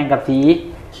สีแดงกับสี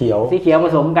เขียวผ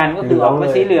สมกันก็คือออกเป็น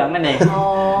สีเหลืองนั่นเอง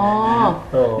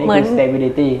นี่คือ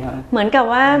stability เหมือนกับ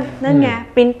ว่านั่นไง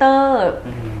ปรินเตอร์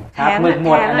แทงห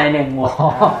มดอะไรหนึ่งหมด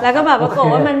แล้วก็แบบปรากฏ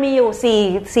ว่ามันมีอยู่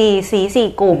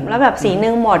4กลุ่มแล้วแบบสีนึ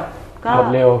งหมดก็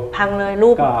พังเลยรู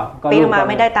ปปีนมา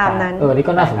ไม่ได้ตามนั้นนี่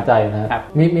ก็น่าสนใจนะ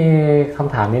มีค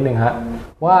ำถามนิดนึงฮะ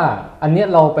ว่าอันนี้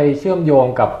เราไปเชื่อมโยง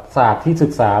กับศาสตร์ที่ศึ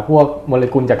กษาพวกโมเล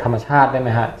กุลจากธรรมชาติได้ไหม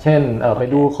ฮะเช่นไป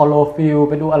ดูคลอโรฟิล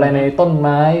ไปดูอะไรในต้นไ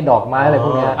ม้ดอกไม้อะไรพ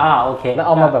วกนี้โอเคแล้วเ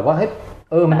อามาแบบว่า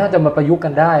มันน่าจะมาประยุกต์กั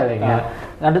นได้อะไรอย่างเงี้ย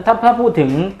แล้วถ้าพูดถึง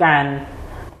กา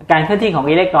รเคลื่อนที่ของ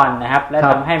อิเล็กตรอนนะครับและ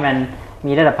ทำให้มัน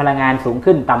มีระดับพลังงานสูง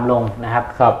ขึ้นต่ำลงนะครับ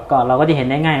ก็เราก็จะเห็น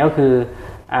ได้ง่ายก็คือ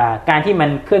การที่มัน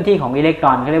เคลื่อนที่ของอิเล็กตร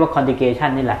อนเขาเรียกว่า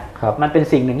conjugation นี่แหละมันเป็น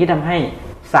สิ่งหนึ่งที่ทำให้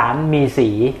สารมีสี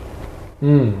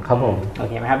ครับผมโอ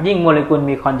เคไหมครับยิ่งโมเลกุล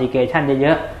มี conjugation เย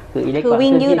อะๆคืออิเล็กตรอนเคลื่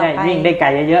อนที่ได้วิ่งได้ไกล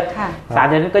เยอะๆสาร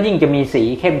นั้นก็ยิ่งจะมีสี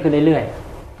เข้มขึ้นเรื่อย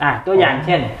ๆตัวอย่างเ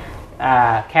ช่น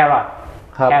แครอท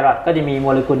ก็จะมีโม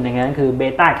เลกุลอย่างนั้นคือเบ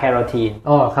ต้าแคโรทีน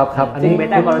ครับซึ่งเบ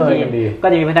ต้าแคโรทีนก็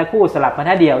จะมีพันธะคู่สลับพัน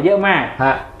ธะเดี่ยวเยอะมาก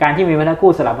การที่มีพันธะ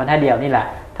คู่สลับพันธะเดี่ยวนี่แหละ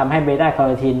ทำให้เบต้าแคโ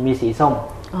รทีนมีสีส้ม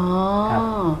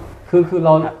คือเร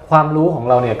าความรู้ของ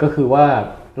เราเนี่ยก็คือว่า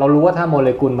เรารู้ว่าถ้าโมเล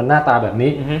กุลมันหน้าตาแบบ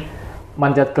นี้มั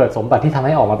นจะเกิดสมบัติที่ทำใ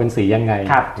ห้ออกมาเป็นสียังไง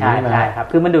ครับใช่ครับ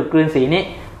คือมันดูดกลืนสีนี้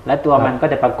และตัวมันก็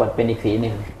จะปรากฏเป็นอีกสีห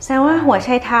นึ่งแสดงว่าหัวไช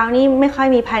เท้านี่ไม่ค่อย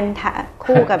มีพันธะ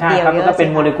คู่กับเดี่ยวเยอะก็เป็น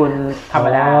โมเลกุลธรรม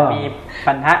ดามี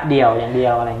พันธะเดี่ยวอย่างเดี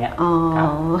ยวอะไรเงี้ย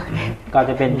ก็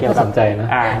จะเป็นเกี่ยวกับ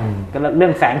ก็เรื่อ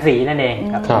งแสงสีนั่นเอง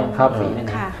ครับสีนั่นเ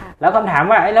องแล้วคำถาม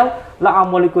ว่าแล้วเราเอา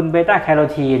โมเลกุลเบต้าแคโร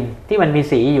ทีนที่มันมี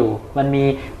สีอยู่มันมี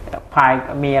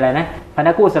มีอะไรนะพันธ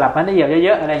ะคู่สลับพันธะเดี่ยวเย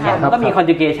อะๆอะไรเงี้ยมันก็มี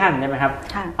conjugation ใช่ไหมครับ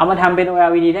เอามาทำเป็น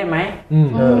OLED ได้ไหม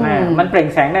มันเปล่ง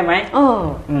แสงได้ไหม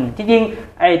จริง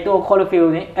ๆไอตัวโคโลฟิล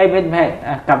นี้เป็นแพท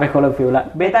กลับไปโคโลฟิลละ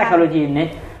เบต้าแคโรทีนนี้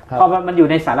พอมันอยู่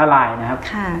ในสารละลายนะครับ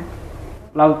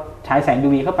เราฉายแสง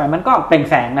UV เข้าไปมันก็เปล่ง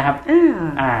แสงนะครับ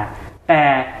แต่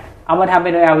เอามาทำเป็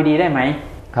น OLED ได้ไหม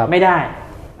ไม่ได้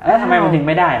แล้วทำไมมันถึง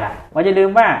ไม่ได้ล่ะว่าจะลื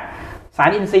มว่าสาร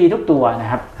อินทรีย์ทุกตัวน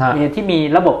ะครับที่มี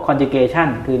ระบบ conjugation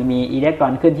คือมีอิเล็กตรอ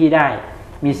นเคลื่อนที่ได้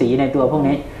มีสีในตัวพวก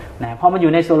นี้นะพอมันอ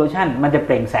ยู่ในโซลูชันมันจะเป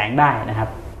ล่งแสงได้นะครับ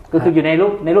ก็คืออยู่ใน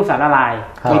รูปสารละลาย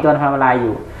มีตัวทำละลายอ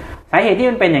ยู่สาเหตุที่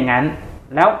มันเป็นอย่างนั้น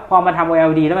แล้วพอมาทำ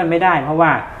OLED แล้วมันไม่ได้เพราะว่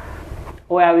า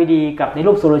OLED กับใน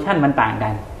รูปโซลูชันมันต่างกั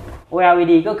น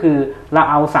OLED ก็คือเรา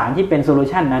เอาสารที่เป็นโซลู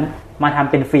ชันนั้นมาท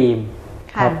ำเป็นฟิล์ม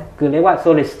คือเรียกว่า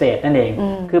solid state นั่นเอง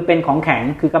คือเป็นของแข็ง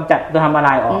คือกำจัดตัวทำละล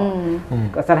ายออก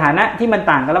สถานะที่มัน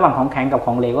ต่างกันระหว่างของแข็งกับข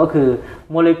องเหลวก็คือ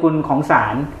โมเลกุลของสา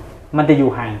รมันจะอยู่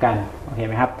ห่างกันโอเคไ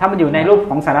หมครับถ้ามันอยู่ในรูป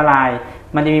ของสารละลาย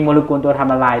มันจะมีโมเลกุลตัวท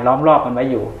ำละลายล้อมรอบกันไว้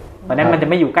อยู่เพราะนั้นมันจะ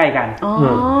ไม่อยู่ใกล้กัน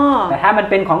แต่ถ้ามัน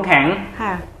เป็นของแข็ง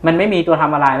มันไม่มีตัวท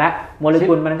ำละลายแล้วโมเล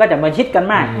กุลมันก็จะมาชิดกัน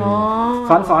มาก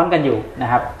ซ้อนๆกันอยู่นะ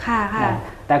ครับ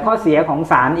แต่ข้อเสียของ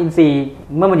สารอินทรีย์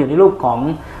เมื่อมันอยู่ในรูปของ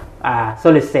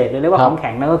solid state หรือเรียกว่าของแ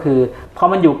ข็งนั่นก็คือพอ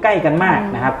มันอยู่ใกล้กันมาก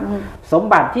นะครับสม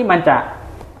บัติที่มันจะ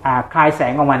คลายแส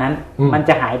งออกมานั้นมันจ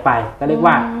ะหายไปก็เรียก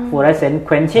ว่า fluorescent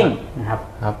quenching นะครับ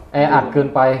แออัดเกิน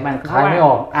ไปมันคลายไม่อ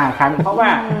อกเพราะ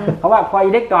ว่าพอ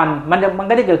อิเล็กตรอนมัน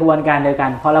ก็ได้เกิดกระบวนการเดียวกั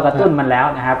นพอเรากระตุ้นมันแล้ว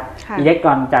นะครับอิเล็กตร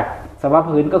อนจากสภาวะ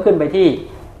พื้นก็ขึ้นไปที่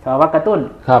สภาวะกระตุ้น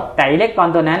แต่อิเล็กตรอน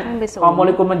ตัวนั้นพอโมเ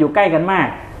ลกุลมันอยู่ใกล้กันมาก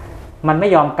มันไม่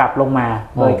ยอมกลับลงมา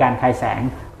โดยการคลายแสง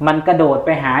มันกระโดดไป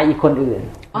หาอีกคนอื่น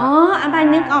อัน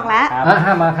นึกออกแล้ว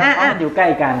มาครับมันอยู่ใกล้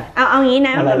กันเอางี้น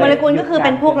ะโมเลกุลก็คือเ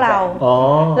ป็นพวกเรา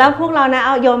แล้วพวกเรานะเอ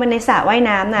าโยนมันในสระว่าย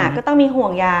น้ำน่ะก็ต้องมีห่ว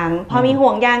งยางพอมีห่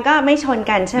วงยางก็ไม่ชน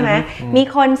กันใช่ไหมมี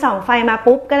คนส่องไฟมา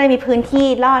ปุ๊บก็เลยมีพื้นที่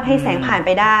รอดให้แสงผ่านไป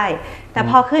ได้แต่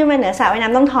พอขึ้นมาเหนือสระว่ายน้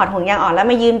ำต้องถอดห่วงยางออกแล้ว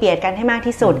มายืนเบียดกันให้มาก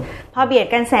ที่สุดพอเบียด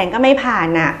กันแสงก็ไม่ผ่าน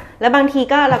น่ะแล้วบางที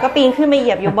ก็เราก็ปีนขึ้นไปเห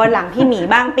ยียบอยู่บนหลังพี่หมี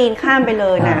บ้างปีนข้ามไปเล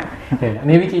ยน่ะอัน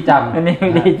นี้วิธีจ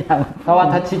ำเพราะว่า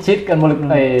ถ้าชิดกัน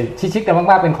ชิดกันม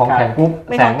ากๆเป็นของแข็งปุ๊บ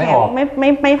แสงไม่ออก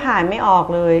ไม่ผ่านไม่ออก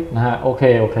เลยนะฮะโอเค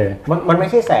มันไม่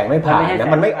ใช่แสงไม่ผ่านนะ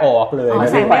มันไม่ออกเลย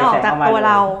แสงไม่ออกจากตัวเ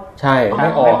ราใช่ไ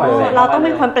ม่ออกเลยเราต้องเ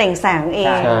ป็นคนเปล่งแสงเอ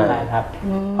งใช่ครับ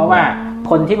เพราะว่า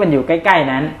คนที่มันอยู่ใกล้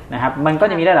ๆนั้นนะครับมันก็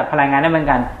จะมีระดับพลังงานได้เหมือน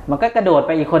กันมันก็กระโดดไ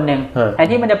ปอีกคนนึงแทน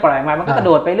ที่มันจะปล่อยมามันก็กระโ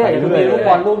ดดไปเรื่อยมีลูกบ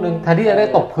อลลูกนึงแทนที่จะได้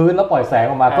ตกพื้นแล้วปล่อยแสง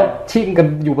ออกมาก็ชิ่งกัน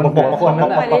อยู่บนหัวคนนั้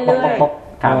น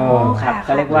ครับ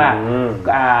ก็เรียกว่า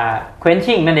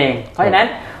quenching นั่นเองเพราะฉะนั้น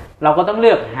เราก็ต้องเ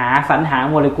ลือกสรรหา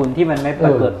โมเลกุลที่มันไม่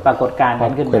ปรากฏการณ์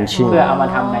นั้นขึ้นมาเพื่อเอามา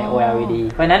ทำใน OLED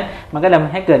เพราะฉะนั้นมันก็ท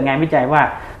ำให้เกิดงานวิจัยว่า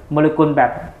โมเลกุลแบบ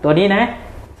ตัวนี้นะ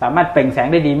สามารถเปล่งแสง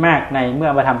ได้ดีมากในเมื่อ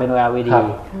เอามาทำเป็น OLED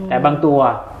แต่บางตัว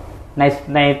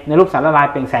ในรูปสารละลาย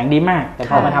เปล่งแสงดีมากแต่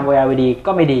พอมาทำ OLED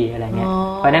ก็ไม่ดีอะไรเงี้ย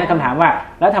เพราะฉะนั้นคำถามว่า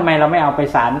แล้วทำไมเราไม่เอาไป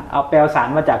เอาสาร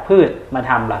มาจากพืชมา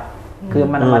ทำล่ะคือ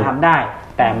มันมาทำได้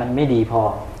แต่มันไม่ดีพอ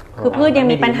คือพืชยัง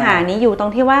มีปัญหานี้อยู่ตร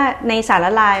งที่ว่าในสารล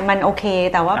ะลายมันโอเค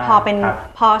แต่ว่า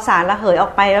พอสารระเหยออ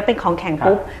กไปแล้วเป็นของแข็ง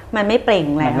ปุ๊บมันไม่เปล่ง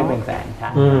แล้วมันไม่เปล่งแสงใช่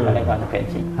ก็เรียกว่าเป็น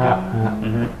จริงครับ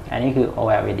อันนี้คือ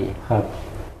OLED ครับ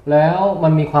แล้วมั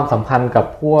นมีความสัมพันธ์กับ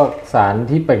พวกสาร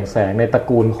ที่เปล่งแสงในตระ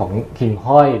กูลของหิ่ง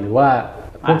ห้อยหรือว่า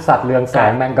พวกสัตว์เรืองแส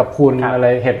งแมงกะพรุนอะไร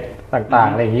เห็ดต่าง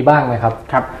ๆอะไรอย่างนี้บ้างไหมครับ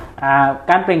ครับ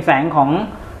การเปล่งแสงของ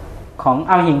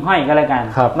เอาหิ่งห้อยก็แล้วกัน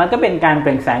มันก็เป็นการเป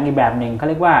ล่งแสงอีกแบบหนึ่งเขา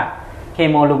เรียกว่า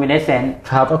chemoluminescence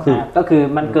ครับก็คือ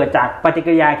มันเกิดจากปฏิ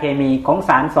กิริยาเคมีของส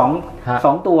ารส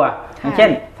องตัวอย่างเช่น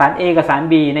สาร A กับสาร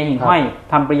B ในหิ่งห้อย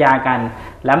ทำปฏิกิริยากัน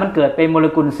แล้วมันเกิดเป็นโมเล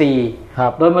กุล C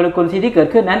โดยโมเลกุล C ที่เกิด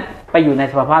ขึ้นนั้นไปอยู่ใน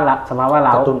สภาวะเร้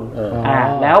า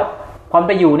แล้วพอไ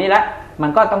ปอยู่นี่แล้วมั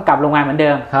นก็ต้องกลับลงมาเหมือนเดิ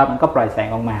มมันก็ปล่อยแสง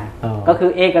ออกมาก็คือ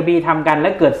A กับ B ทำกันแล้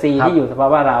วเกิด C ที่อยู่สภา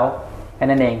วะเร้าแค่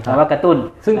นั้นเองสภาวะกระตุ้น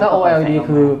ซึ่งถ้า OLED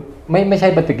คือไม่ใช่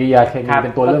ปฏิกิริยาเคมีเป็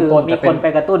นตัวเริ่มต้นมีคนไป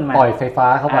กระตุ้นมาปล่อยไฟฟ้า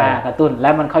เข้าไปกระตุ้นแล้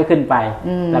วมันค่อยขึ้นไป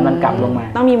แล้วมันกลับลงมา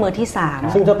ต้องมีมือที่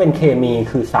3ซึ่งถ้าเป็นเคมี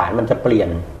คือสารมันจะเปลี่ยน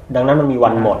ดังนั้นมันมีวั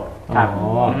นหมด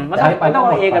มันต้องเ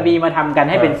อา A กับ B มาทำกัน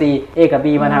ให้เป็น C A กับ B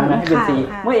มาทำกันให้เป็น C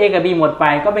เมื่อ A กับ B หมดไป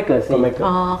ก็ไม่เกิด C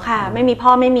อ๋อค่ะไม่มีพ่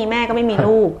อไม่มีแม่ก็ไม่มี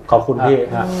ลูกขอบคุณพี่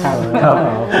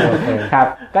ครับ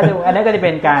ก็อันนั้นก็จะเ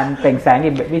ป็นการเปล่งแสง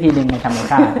อีกวิธีหนึ่งในธรรม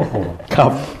ชาติครั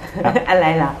บอะไร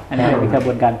ล่ะอันนี้เป็นกระบ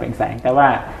วนการเปล่งแสงแต่ว่า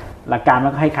หลักการมั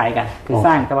นก็คล้ายๆกันคือส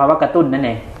ร้างสภาวะกระตุ้นนั่นเอ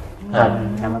ง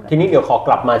ทีนี้เดี๋ยวขอก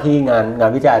ลับมาที่งา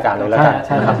นวิจัยอาจารย์เลยแล้วกัน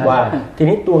นะครับว่าที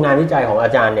นี้ตัวงานวิจัยของอา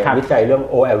จารย์เนี่ยวิจัยเรื่อง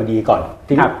OLED ก่อน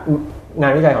ทีนี้งา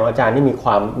นวิจัยของอาจารย์นี่มีค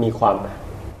วาม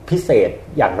พิเศษ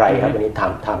อย่างไรครับวันนี้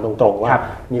ถามตรงๆว่า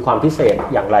มีความพิเศษ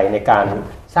อย่างไรในการ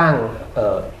สร้าง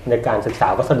ในการศึกษา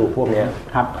วัสดุพวกนี้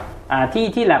ครับ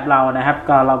ที่ lab เรานะครับ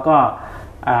ก็เราก็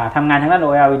ทำงานทางด้าน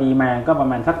OLED มาก็ประ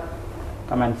ม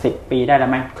าณ10 ปีได้แล้ว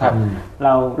ไหมครับเร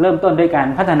าเริ่มต้นด้วยการ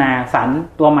พัฒนาสาร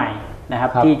ตัวใหม่นะครั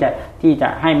บที่จะ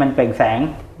ให้มันเปล่งแสง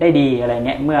ได้ดีอะไรเ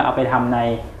งี้ยเมื่อเอาไปทำใน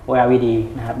OLED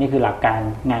นะครับนี่คือหลักการ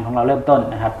งานของเราเริ่มต้น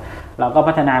นะครับเราก็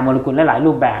พัฒนาโมเลกุลหลาย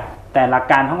รูปแบบแต่หลัก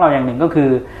การของเราอย่างหนึ่งก็คือ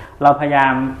เราพยายา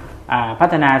มพั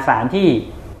ฒนาสารที่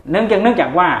เนื่องจาก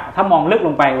ว่าถ้ามองลึกล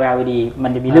งไป OLED มั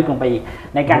นจะมีลึกลงไปอีก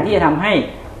ในการที่จะทำให้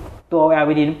ตัว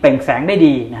OLED เปล่งแสงได้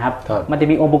ดีนะครับมันจะ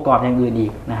มีองค์ประกอบอย่างอื่นอี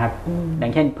กนะครับอย่า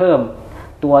งเช่นเพิ่ม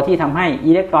ตัวที่ทำให้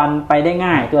อิเล็กตรอนไปได้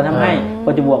ง่ายตัวทำให้ป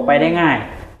ระจุบวกไปได้ง่าย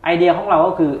ไอเดียของเรา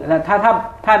ก็คือ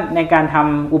ถ้าในการท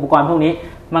ำอุปกรณ์พวกนี้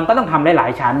มันก็ต้องทำได้หลา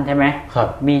ยชั้นใช่ไหม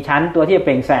มีชั้นตัวที่จะเป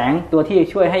ล่งแสงตัวที่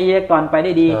ช่วยให้อิเล็กตรอนไปไ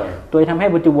ด้ดีตัวที่ทำให้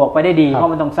ประจุบวกไปได้ดีเพรา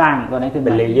ะมันต้องสร้างตัวนั้นขึ้นเ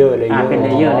ป็นเลเยอร์เป็นเล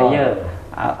เยอร์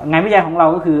งานวิจัยของเรา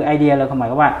ก็คือไอเดียเราหมาย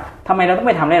ว่าทำไมเราต้องไ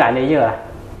ปทำได้หลายเลเยอร์ล่ะ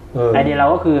ไอเดียเรา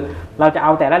ก็คือเราจะเอ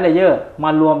าแต่ละเลเยอร์มา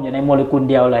รวมอยู่ในโมเลกุล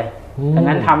เดียวเลยดัง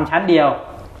นั้นทำชั้นเดียว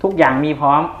ทุกอย่างมีพ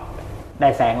ร้อมได้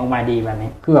แสงออกมาดีแบบนี้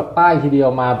คือแบบป้ายทีเดียว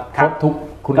มาครบทุก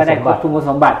คุณสมบัติก็ได้ครบทุกคุณ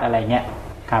สมบัติอะไรเงี้ย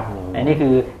ครับนี่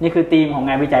คือธีมของ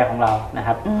งานวิจัยของเรานะค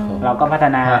รับเราก็พัฒ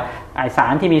นาสา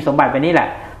รที่มีสมบัติแบบนี้แหละ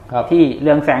ที่เ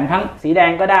รืองแสงทั้งสีแด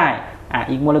งก็ได้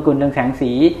อีกโมเลกุลเรืองแสง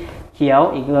สีเขียว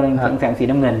อีกเรืองแสงสี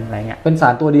น้ำเงินอะไรเงี้ยเป็นสา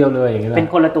รตัวเดียวเลยอย่างเงี้ยเป็น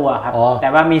คนละตัวครับแต่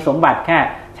ว่ามีสมบัติ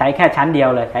ใช้แค่ชั้นเดียว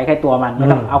เลยใช้แค่ตัวมันไม่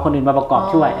ต้องเอาคนอื่นมาประกอบ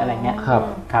ช่วยอะไรเงี้ยค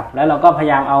รับแล้วเราก็พย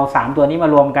ายามเอา3ตัวนี้มา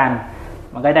รวมกัน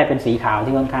มันก็ได้เป็นสีขาว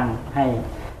ที่ค่อนข้างให้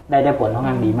ได้ผลค่อน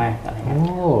ข้างดีมากอะไรเงี้ย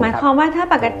หมายความว่าถ้า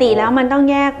ปกติแล้วมันต้อง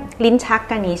แยกลิ้นชัก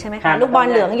กันนี้ใช่ไหมคะลูกบอล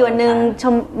เหลืองอยู่อันนึงช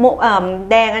ม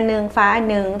แดงอันนึงฟ้าอัน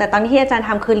นึงแต่ตอนที่อาจารย์ท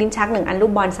ำคือลิ้นชัก1อันลู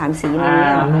กบอล3สีนี้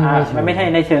มันไม่ใช่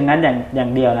ในเชิงนั้นอย่า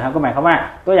งเดียวนะครับก็หมายความว่า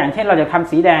ตัวอย่างเช่นเราจะท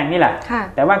ำสีแดงนี่แหละ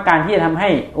แต่ว่าการที่จะทำให้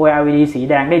OLED สี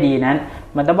แดงได้ดีนั้น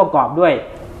มันต้องประกอบด้วย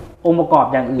องค์ประกอบ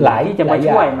อย่างอื่นที่จะมา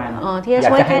ช่วยมันอย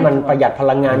ากจะให้มันประหยัดพ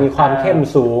ลังงานมีความเข้ม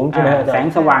สูงใช่ไหมแสง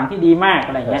สว่างที่ดีมากอ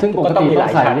ะไรเงี้ยซึ่งปกติต้อง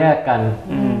ใส่แยกกัน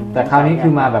แต่คราวนี้คื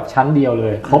อมาแบบชั้นเดียวเล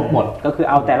ยครบหมดก็คือ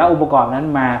เอาแต่ละองค์ประกอบนั้น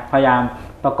มาพยายาม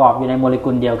ประกอบอยู่ในโมเล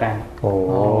กุลเดียวกัน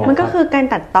มันก็คือการ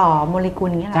ตัดต่อโมเลกุล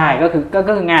นี่แหละใช่ก็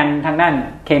คืองานทางด้าน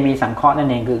เคมีสังเคราะห์นั่น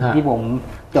เองคือที่ผม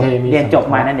เรียนจบ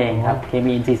มานั่นเองครับเค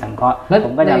มีอินทรีย์สังเคราะห์ผ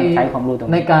มก็จะใช้ความรู้ตรง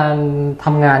นี้ในการท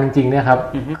ำงานจริงๆเนี่ยครับ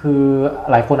คือ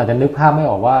หลายคนอาจจะนึกภาพไม่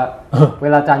ออกว่าเว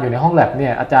ลาอาจารย์อยู่ในห้องแลบเนี่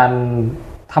ยอาจารย์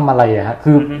ทำอะไรอะฮะ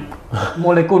คือโม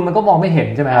เลกุลมันก็มองไม่เห็น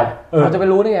ใช่ไหมครับเราจะไป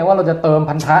รู้ได้ไงว่าเราจะเติม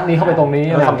พันธะนี้เข้าไปตรงนี้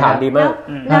คำถามดีมาก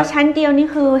แล้วชั้นเดียวนี่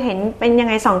คือเห็นเป็นยัง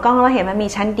ไง2กล้องเราเห็นมันมี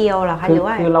ชั้นเดียวเหรอคะหรือ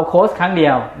ว่าคือเราโค้ดครั้งเดี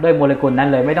ยวด้วยโมเลกุลนั้น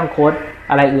เลยไม่ต้องโค้ด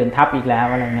อะไรอื่นทับอีกแล้ว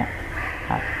อะไรเงี้ย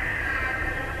ครับ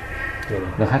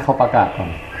เดี๋ยวให้เขาประกาศก่อน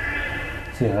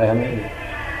เสียงอะไรครับ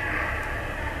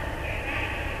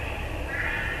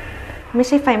ไม่ใ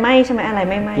ช่ไฟไหม้ใช่ไหมอะไร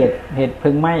ไม่ไหม้เหตุเพลิ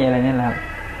งไหม้อะไรนี่แหละครับ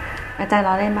อาจารย์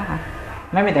ล้อเล่นป่ะคะ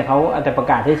ไม่แต่เขาอาจจะประ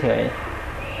กาศเฉย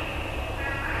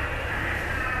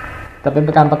แต่เป็น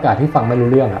การประกาศที่ฟังไม่รู้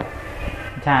เรื่องครับ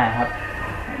ใช่ครับ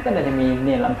ก็น่าจะมีเ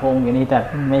นี่ยลำโพงอยู่นี่แต่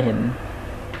ไม่เห็น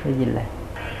ได้ยินเลย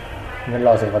งั้นร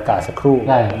อเสียงประกาศสักครู่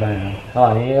ได้ระหว่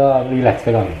างนี้ก็รีแลกซ์ไป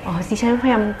ก่อนดิฉันพย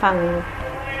ายามฟัง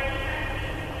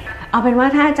เอาเป็นว่า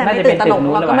ถ้าอาจารย์ไม่ตื่นตระหนก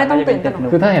เราก็ไม่ต้องตื่นตระหนก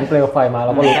คือถ้าเห็นเปลวไฟมาเร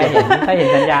าก็รู้ถ้าเห็น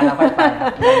สัญญาณเราค่อยไป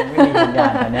ไม่มีสัญญา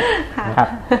ณตอนนี้ครับ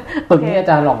ตึกนี้อา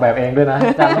จารย์ออกแบบเองด้วยนะ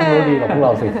อาจารย์ต้องรู้ดีกว่าพวกเร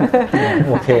าสิ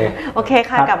โอเค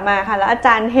ค่ะกลับมาค่ะแล้วอาจ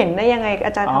ารย์เห็นได้ยังไง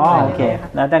อาจารย์ทำอะไรโอเค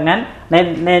แล้วดังนั้น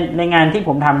ในงานที่ผ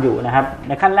มทำอยู่นะครับใ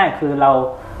นขั้นแรกคือเร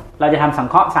าจะทำสัง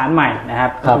เคราะห์สารใหม่นะครั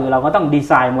บคือเราก็ต้องดีไ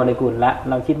ซน์โมเลกุลและ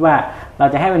เราคิดว่าเรา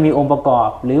จะให้มันมีองค์ประกอบ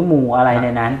หรือหมู่อะไรใน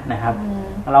นั้นนะครับ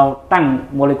เราตั้ง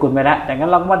โมเลกุลไปแล้วจากนั้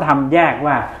นเราก็มาทำแยก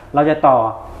ว่าเราจะต่อ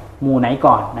หมู่ไหน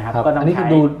ก่อนนะครับก็ต้องอันนี้คือ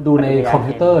ดูในคอม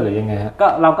พิวเตอร์หรือยังไงฮะก็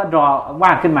เราก็ว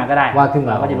าดขึ้นมาก็ได้วาดขึ้น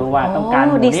มาก็จะรู้ว่าต้องการ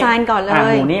หมู่นี้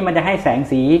หมู่นี้มันจะให้แสง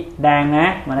สีแดงนะ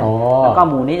แล้วก็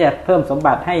หมู่นี้จะเพิ่มสม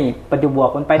บัติให้ประจุบวก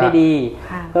มันไปได้ดี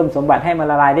เพิ่มสมบัติให้มัน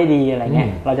ละลายได้ดีอะไรเงี้ย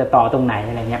เราจะต่อตรงไหน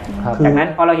อะไรเงี้ยจากนั้น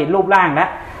พอเราเห็นรูปร่างแล้ว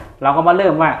เราก็มาเริ่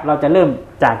มว่าเราจะเริ่ม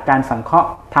จากการสังเคราะห์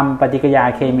ทำปฏิกิริยา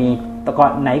เคมีตะกอ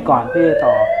นไหนก่อนเพื่อ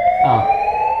ต่อ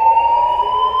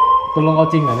ตกลงเอา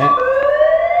จริงเหรอเนี่ย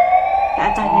แต่อ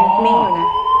าจารย์นิ่งอยู่นะ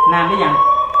นานหรือยัง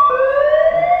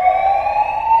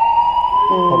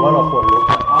ผมว่าเราควรรู้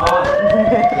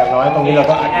อย่างน้อยตรงนี้เรา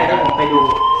ก็อาจจะไปดู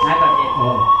นะตอนนี้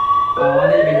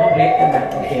นี่จะเป็นห้องเล็กใช่ไหม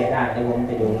โอเคได้เดี๋ยวผมไ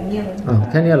ปดู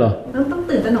แค่นี้เหรอต้อง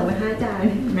ตื่นตระหนกไหมคะอาจารย์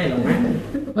ไม่หรอกนะ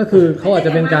ก็คือเขาอาจจ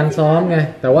ะเป็นการซ้อมไง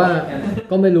แต่ว่า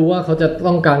ก็ไม่รู้ว่าเขาจะ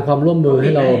ต้องการความร่วมมือใ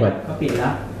ห้เราแบบเขาปิดแล้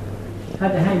วถ้า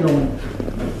จะให้ลง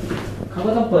เขา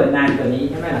ก็ต้องเปิดนานกว่านี้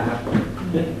ใช่ไหมล่ะครับ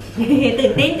ตื่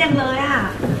นเต้นจังเลยอ่ะ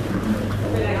ไม่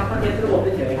เป็นไรครับก็เทสระบบ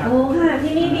เฉยๆครับโอ้ค่ะ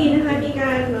ที่นี่ดีนะคะมีก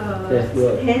าร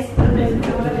เทส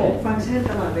ระบบฟังก์ชัน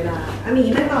ตลอดเวลามี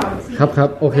ไม่ต่อครับ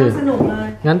โอเคสนุกเลย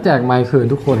งั้นแจกไมค์คืน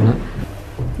ทุกคนนะ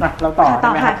เราต่อใช่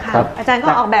ไหมครับอาจารย์ก็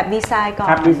ออกแบบดีไซน์ก่อน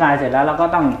ครับดีไซน์เสร็จแล้วเราก็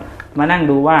ต้องมานั่ง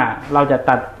ดูว่าเราจะ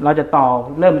ต่อ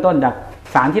เริ่มต้นจาก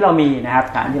สารที่เรามีนะครับ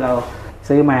สารที่เรา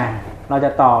ซื้อมาเราจ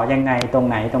ะต่อยังไงตรง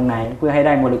ไหนเพื่อให้ไ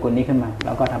ด้โมเลกุลนี้ขึ้นมาแ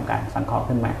ล้วก็ทำการสังเคราะห์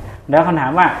ขึ้นมาแล้วคำถา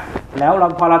มว่าแล้ว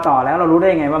พอเราต่อแล้วเรารู้ได้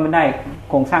ไงว่ามันได้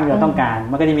โครงสร้างที่เราต้องการ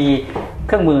มันก็จะมีเ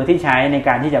ครื่องมือที่ใช้ในก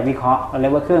ารที่จะวิเคราะห์เราเรี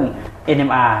ยกว่าเครื่อง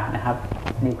NMR นะครับ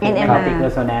นี่คือ Magnetic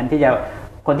Resonance ที่จะ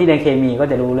คนที่เรียนเคมีก็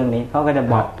จะรู้เรื่องนี้เขาก็จะ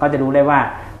บอกก็จะรู้ได้ว่า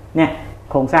เนี่ย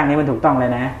โครงสร้างนี้มันถูกต้องเล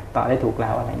ยนะต่อได้ถูกแล้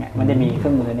วอะไรเงี้ยมันจะมีเค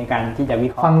รื่องมือในการที่จะวิ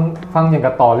เคราะห์ฟังอย่าง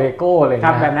กับต่อเลโก้อะไรค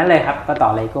รับแบบนั้นเลยครับก็ต่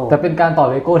อเลโก้แต่เป็นการต่อ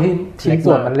เลโก้ที่ชิ้น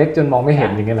ส่วนมันเล็กจนมองไม่เห็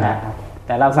นอย่างเงี้ยนะแ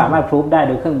ต่เราสามารถพิสูจได้โ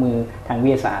ดยเครื่องมือทางวิ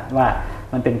ทยาศาสตร์ว่า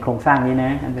มันเป็นโครงสร้างนี้น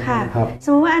ะค่ะส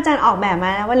มมติว่าอาจารย์ออกแบบม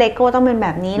าแล้วว่าเลโก้ต้องเป็นแบ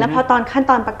บนี้แล้วพอตอนขั้น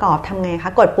ตอนประกอบทำไงค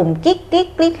ะกดปุ่มกิ๊กกิ๊ก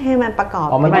กิ๊กให้มันประกอบ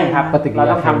ไม่ครับเรา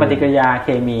ต้องทำปฏิกิริยาเค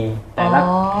มีแต่ละ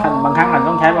บางครั้งเรา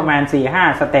ต้องใช้ประมาณ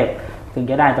 4-5 สเต็ปถึง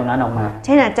จะได้ตรงนั้นออกมาเ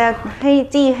ช่นอาจจะให้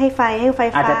จี้ให้ไฟ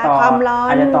ฟ้าความร้อน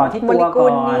อาจจะต่อที่ตัวก่อ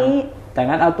น แต่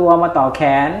งั้นเอาตัวมาต่อแข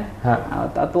น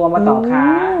เอาตัวมาต่อขา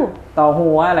ต่อ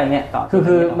หัวอะไรเงี้ยต่อ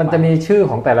คือมันจะมีชื่อ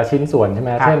ของแต่ละชิ้นส่วนใช่ไหม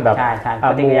เช่นแบบอะ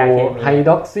โมไฮด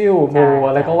รอกซิลโม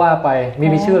อะไรก็ว่าไป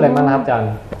มีชื่ออะไรบ้างครับอาจาร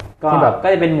ย์ก็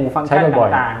จะเป็นหมู่ฟังก์ชัน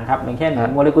ต่างๆครับอย่างเช่น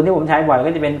โมเลกุลที่ผมใช้บ่อย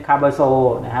ก็จะเป็นคาร์บอนโซ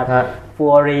นะครับฟู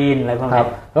ออรีนอะไรพวกนี้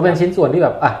ก็เป็นชิ้นส่วนที่แบ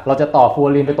บเราจะต่อฟูออ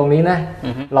รีนไปตรงนี้นะ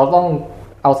เราต้อง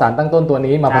เอาสารตั้งต้นตัว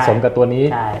นี้มาผสมกับตัวนี้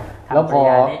แล้วพอ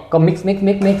ก็มิกซ์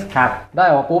ได้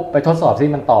ออกปุ๊บไปทดสอบซิ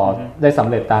มันต่อได้สำ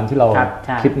เร็จตามที่เรา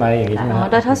คิดมาอย่างนี้ใช่ไหม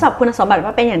โดยทดสอบคุณสมบัติว่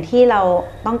าเป็นอย่างที่เรา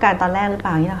ต้องการตอนแรกหรือเป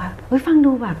ล่านี่นะคะฟัง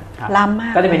ดูแบบล้ำมา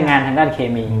กก็จะเป็นงานทางด้านเค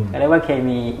มีเรียกว่าเค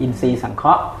มีอินทรีย์สังเคร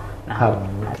าะห์นะครับ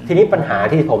ทีนี้ปัญหา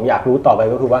ที่ผมอยากรู้ต่อไป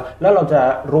ก็คือว่าแล้วเราจะ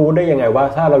รู้ได้ยังไงว่า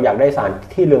ถ้าเราอยากได้สาร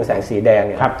ที่เรืองแสงสีแดงเ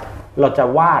นี่ยเราจะ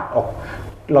วาดออก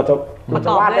เราจะ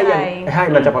วาดได้ยังให้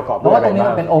มันจะประกอบเพราะว่าตรงนี้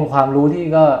มันเป็นองค์ความรู้ที่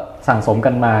ก็สั่งสม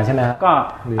กันมาใช่ไหมครับก็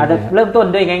อาจจะเริ่มต้น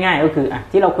ด้วยง่ายๆก็คือ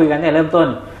ที่เราคุยกันเนี่ยเริ่มต้น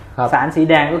สารสี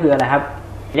แดงก็คืออะไรครับ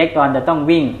อิเล็กตรอนจะต้อง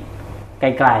วิ่งไ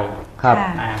กลๆครับ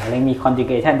เลยมีคอนจูเ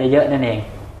กชันเยอะๆนั่นเอง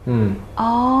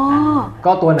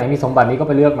ก็ตัวไหนมีสมบัตินี้ก็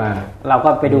ไปเลือกมาเราก็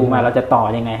ไปดูมาเราจะต่อ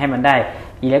ยังไงให้มันได้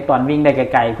อิเล็กตรอนวิ่งได้ไ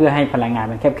กลๆเพื่อให้พลังงาน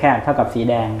มันแคบๆเท่ากับสี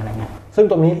แดงอะไรเงี้ยซึ่ง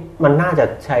ตรงนี้มันน่าจะ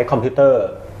ใช้คอมพิวเตอร์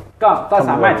ก็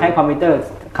สามารถใช้คอมพิวเตอร์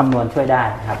คำนวณช่วยได้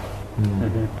ครับ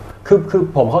คือ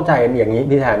ผมเข้าใจอย่างนี้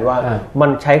พี่แทนว่ามัน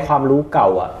ใช้ความรู้เก่า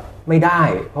ไม่ได้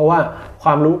เพราะว่าคว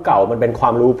ามรู้เก่ามันเป็นควา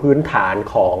มรู้พื้นฐาน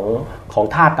ของ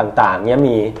ธาตุต่างๆเนี้ย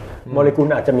มีโมเลกุล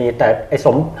อาจจะมีแ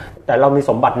ต่เรามี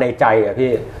สมบัติในใจ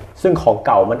พี่ซึ่งของเ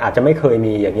ก่ามันอาจจะไม่เคย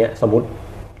มีอย่างเงี้ยสมมุติ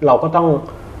เราก็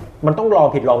มันต้องลอง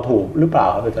ผิดลองถูกหรือเปล่า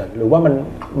ครับอาจารย์หรือว่า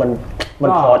มัน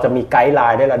พอจะมีไกด์ไล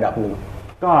น์ได้ระดับหนึ่ง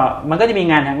ก็มันก็จะมี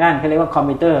งานทางด้านเขาเรียกว่าคอม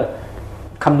พิวเตอร์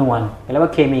คำนวณเรียกว่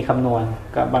าเคมีคำนวณ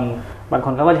กับบางค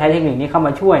นเขาก็ใช้เทคนิคนี้เข้าม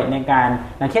าช่วยในการ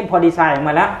อย่างเช่นพอดีไซน์ออก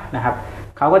มาแล้วนะครับ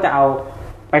เขาก็จะเอา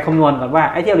ไปคำนวณก่อนว่า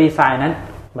ไอ้ที่เราดีไซน์นั้น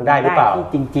มันได้หรือเปล่า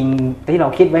จริงๆที่เรา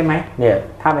คิดไว้ไหมเนี่ย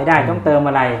ถ้าไม่ได้ต้องเติม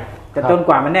อะไรแต่จนก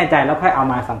ว่ามันแน่ใจแล้วค่อยเอา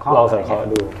มาสังเคราะห์ลองสังเคราะห์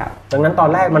ดูดังนั้นตอน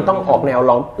แรกมันต้องออกแนว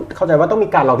ลองเข้าใจว่าต้องมี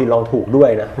การลองผิดลองถูกด้วย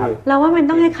นะเราว่ามัน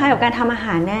ต้องคล้ายๆกับการทำอาห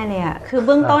ารแน่เลยอ่ะคือเ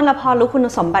บื้องต้นเราพอรู้คุณ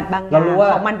สมบัติบางอย่าง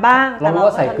ของมันบ้างเรารู้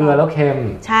ว่าใส่เกลือแล้วเค็ม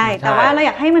ใช่แต่ว่าเราอ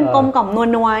ยากให้มันกลมกล่อม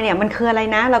นัวๆเนี่ยมันคืออะไร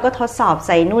นะเราก็ทดสอบใ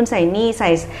ส่นู่นใส่นี่ใ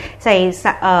ส่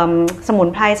สมุน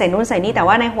ไพรใส่นู่นใส่นี่แต่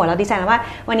ว่าในหัวเราดีไซน์ว่า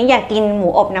วันนี้อยากกินหมู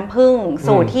อบน้ำผึ้ง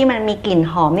สูตรที่มันมีกลิ่น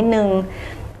หอมนิดนึง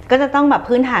ก็จะต้องแบบ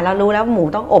พื้นฐานเรารู้แล้วหมู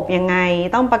ต้องอบยังไง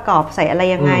ต้องประกอบใส่อะไร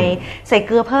ยังไงใส่เ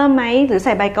กลือเพิ่มไหมหรือใ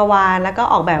ส่ใบกะวานแล้วก็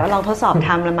ออกแบบว่าลองทดสอบท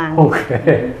ำละมั้ง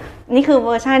นี่คือเว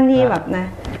อร์ชั่นที่แบบนะ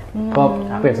ก็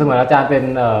เปรียบเสมือนอาจารย์เ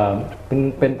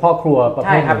ป็นพ่อครัวประเภทใ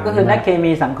ช่ครับก็คือนักเค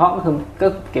มีสังเคราะห์ก็คือก็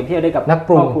เก็บเทียบได้กับนักป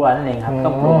รุงพ่อครัวนั่นเองครับต้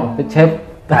องปรุงเป็นเชฟ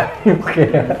โอเค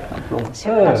เช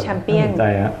ฟกับแชมเปี้ยนใจ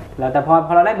ฮะแล้วแต่พ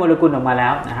อเราได้โมเลกุลออกมาแล้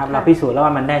วนะครับเราพิสูจน์แล้วว่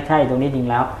ามันได้ใช่ตรงนี้จริง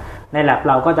แล้วใน lab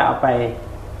เราก็จะเอาไป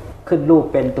ขึ้นรูป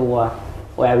เป็นตัว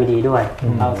OLED ด้วย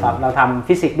เราทำ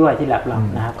ฟิสิกส์ด้วยที่ lab เรา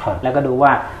นะครับแล้วก็ดูว่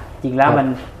าจริงแล้วมัน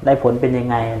ได้ผลเป็นยัง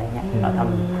ไงอะไรเงี้ยเราท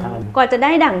ำกว่าจะไ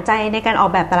ด้ดั่งใจในการออ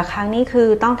กแบบแต่ละครั้งนี่คือ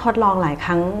ต้องทดลองหลายค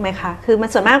รั้งไหมคะคือมัน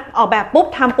ส่วนมากออกแบบปุ๊บ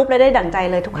ทำปุ๊บแล้วได้ดั่งใจ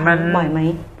เลยทุกครั้งบ่อยไหม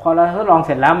พอเราทดลองเส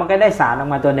ร็จแล้วมันก็ได้สารออก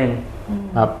มาตัวหนึ่ง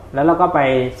แล้วเราก็ไป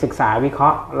ศึกษาวิเครา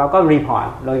ะห์เราก็รีพอร์ต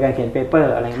โดยการเขียนเปเปอ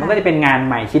ร์อะไรมันก็จะเป็นงานใ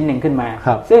หม่ชิ้นหนึ่งขึ้นมา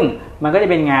ซึ่งมันก็จะ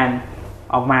เป็นงาน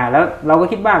ออกมาแล้วเราก็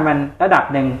คิดว่ามันระดับ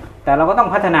หนึ่งแต่เราก็ต้อง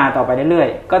พัฒนาต่อไปเรื่อย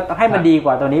ๆก็ให้มันดีก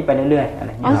ว่าตัวนี้ไปเรื่อยๆอะไร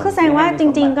อย่างเงี้ยก็แสดงว่าจ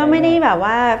ริงๆก็ไม่ได้แบบ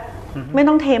ว่าไม่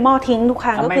ต้องเทหม้อทิ้งทุกค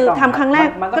รั้งก็คือทำครั้งแรก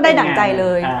ก็ได้ดั่งใจเล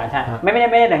ยใช่ไม่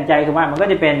ได้ดั่งใจคือว่ามันก็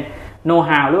จะเป็นโน้ตฮ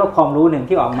าวหรือว่าความรู้หนึ่ง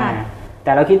ที่ออกมาแ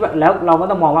ต่เราคิดว่าแล้วเราก็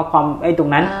ต้องมองว่าความตรง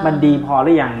นั้นมันดีพอห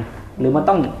รือยังหรือมัน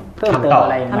ต้องเพิ่มเติมอะ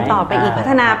ไรไหมทำต่อไปอีกพั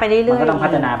ฒนาไปเรื่อยๆมันก็ต้องพั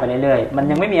ฒนาไปเรื่อยๆมัน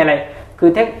ยังไม่มีอะไรคื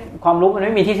อความรู้มันไ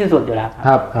ม่มีที่สิ้นสุดอยู่แล้วค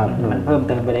รับมันเพิ่ม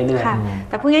เติมไปเรื่อยๆ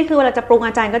แต่พูดง่ายๆคือเวลาจะปรุงอ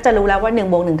าจารย์ก็จะรู้แล้วว่า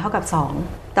1 บวก 1เท่ากับ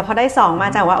2แต่พอได้2มา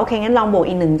จากว่าโอเคงั้นลองบวก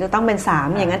อีก1จะต้องเป็น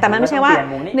3อย่างนั้นแต่มันไม่ใช่ว่า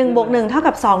1 บวก 1เท่า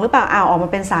กับ2หรือเปล่าออกมา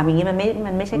เป็น3อย่างนี้มันไ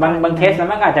ม่ใช่บางเคสมัน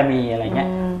ก็อาจจะมีอะไรเงี้ย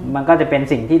มันก็จะเป็น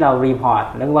สิ่งที่เรารีพอร์ต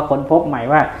แล้วว่าค้นพบใหม่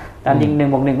ว่าตามจริง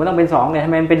1 บวก 1ไม่ต้องเป็น2เนี่ยทำ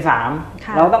ไมมันเป็น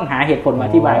3เราต้องหาเหตุผลมาอ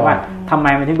ธิบายว่าทำไม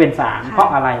มันถึงเป็น3เพราะ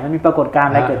อะไรมันมีปรากฏการณ์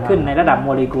อะไรเกิดขึ้นในระดับโม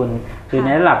เลกุลหรือใน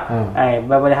ระดับ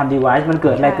เวลาทำ device มันเ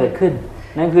กิดอะไรเกิดขึ้น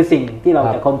นั่นคือสิ่งที่เรา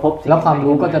จะค้นพบแล้วความ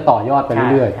รู้ก็จะต่อยอดไป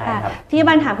เรื่อยๆที่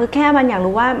บันถามคือแค่มันอยาก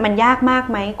รู้ว่ามันยากมาก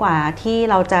ไหมกว่าที่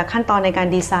เราจะขั้นตอนในการ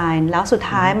ดีไซน์แล้วสุด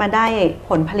ท้ายมาได้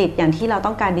ผลผลิตอย่างที่เรา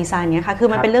ต้องการดีไซน์เนี้ยค่ะคือ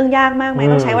มันเป็นเรื่องยากมากไหม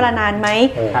ต้องใช้เวลานานไหม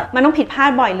มันต้องผิดพลา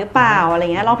ดบ่อยหรือเปล่าอะไร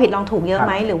เงี้ยลองผิดลองถูกเยอะไห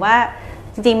มหรือว่า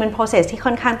จริงๆมัน process ที่ค่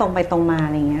อนข้างตรงไปตรงมาอ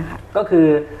ะไรเงี้ยค่ะก็คือ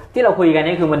ที่เราคุยกัน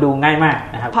นี่คือมันดูง่ายมาก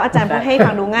นะครับเพราะอาจารย์พูดให้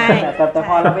ฟังดูง่ายแต่พ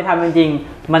อเราไปทำจริง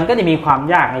ๆมันก็จะมีความ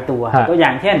ยากในตัวตัวอย่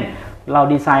างเช่นเรา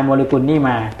ดีไซน์โมเลกุลนี่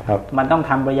มามันต้อง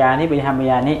ทำปฏิกิริยานี้ไปทำปฏิกิริ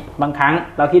ยานี้บางครั้ง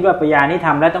เราคิดว่าปฏิกิริยานี้ท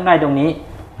ำแล้วต้องได้ตรงนี้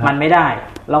มันไม่ได้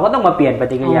เราก็ต้องมาเปลี่ยนป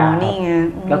ฏิกิริยา นี่ไง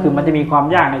ก็คือมันจะมีความ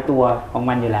ยากในตัวของ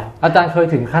มันอยู่แล้วอาจารย์เคย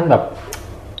ถึงขั้นแบบ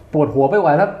ปวดหัวไม่ไหว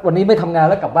แล้ววันนี้ไม่ทำงาน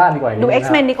แล้วกลับบ้านดีกว่าดู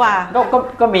X-Men ดีกว่า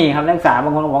ก็มีครับนักศึกษาบา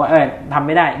งคนบอกว่าทำไ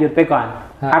ม่ได้หยุดไปก่อน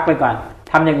พักไปก่อน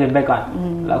ทำอย่างอื่นไปก่อน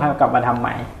แล้วค่อยกลับมาทำให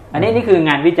ม่อันนี้คือ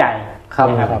งานวิจัย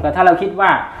นะครับก็ถ้าเราคิดว่า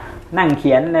นั่งเ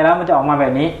ขียนแล้วมันจะออกมาแบ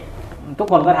บนี้ทุก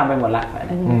คนก็ทำไปหมดละ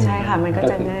ใช่ค่ะมันก็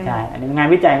จะง่ายใช่อันนี้งาน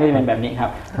วิจัยก็จะเป็นแบบนี้ครับ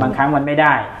บางครั้งมันไม่ไ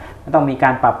ด้ต้องมีกา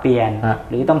รปรับเปลี่ยน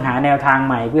หรือต้องหาแนวทางใ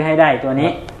หม่เพื่อให้ได้ตัวนี้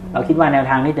เราคิดว่าแนว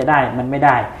ทางนี้จะได้มันไม่ไ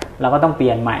ด้เราก็ต้องเป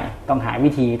ลี่ยนใหม่ต้องหาวิ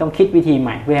ธีต้องคิดวิธีให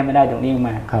ม่เพื่อให้มันได้ตรงนี้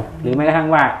มาหรือแม้กระทั่ง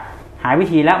ว่าหาวิ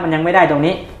ธีแล้วมันยังไม่ได้ตรง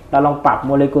นี้เราลองปรับโ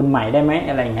มเลกุลใหม่ได้ไหม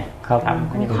อะไรเงี้ย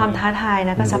มีความท้าทาย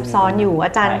นะก็ซับซ้อนอยู่อ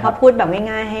าจารย์เขาพูดแบบ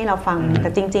ง่ายๆให้เราฟังแต่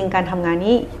จริงๆการทำงาน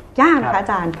นี้ยากนะคะอา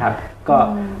จารย์ครับ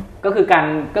ก็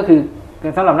คือ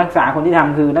สำหรับนักศึกษาคนที่ท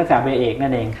ำคือนักศึกษาปริญญาเอกนั่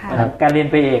นเองการเรียน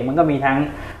ปริญญาเอกมันก็มีทั้ง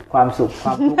ความสุขคว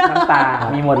ามทุกข์น้ำตา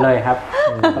มีหมดเลยครับ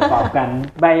ประกอบกัน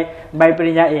ใบป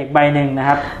ริญญาเอกใบหนึ่งนะค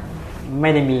รับไม่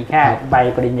ได้มีแค่ใบ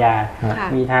ปริญญา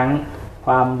มีทั้งค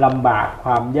วามลำบากค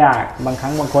วามยากบางครั้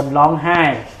งบางคนร้องไห้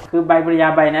คือใบปริญญา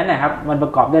ใบนั้นนะครับมันปร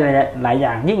ะกอบด้วยหลายอ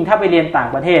ย่างยิ่งถ้าไปเรียนต่าง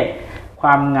ประเทศคว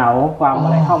ามเหงาความอะ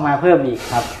ไรเข้ามาเพิ่มอีก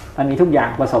ครับมันมีทุกอย่าง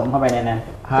ผสมเข้าไปในนั้น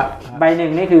ใบหนึ่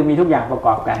งนี่คือมีทุกอย่างประก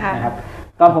อบกันนะครับ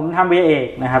ตอนผมทำปริญญาเอก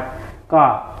นะครับก็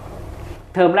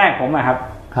เทอมแรกผมอะครับ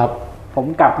ผ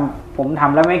มท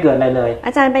ำแล้วไม่เกิดอะไรเลยอ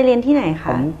าจารย์ไปเรียนที่ไหนคะ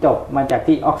ผมจบมาจาก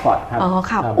ที่ออกฟอร์ดครับอ๋อ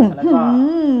ครับ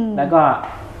แล้วก็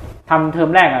ทำเทอม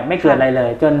แรกไม่เกิดอะไรเลย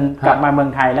จนกลับมาเมือง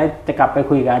ไทยแล้วจะกลับไป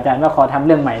คุยกับอาจารย์ว่าขอทำเ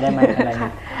รื่องใหม่ได้ไหมอะไรเ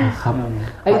งี้ยครับ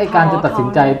ไอ้การจะตัดสิน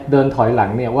ใจเดินถอยหลั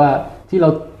งเนี่ยว่าที่เรา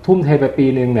ทุ่มเทไปปี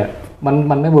นึงเนี่ย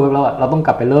มันไม่เวิร์กแล้วเราต้องก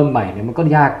ลับไปเริ่มใหม่เนี่ยมันก็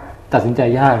ยากตัดสินใจ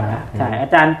ยากนะใช่อา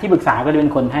จารย์ที่ปรึกษาก็จะเป็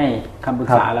นคนให้คำปรึก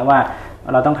ษาแล้วว่า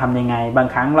เราต้องทำยังไงบาง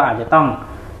ครั้งเราอาจจะต้อง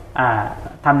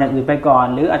ทำอย่างอื่นไปก่อน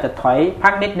หรืออาจจะถอยพั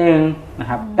กนิดนึงนะ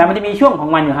ครับแต่มันจะมีช่วงของ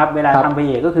มันอยู่ครับเวลาทำปริญญา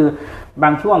เอกก็คือบา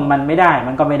งช่วงมันไม่ได้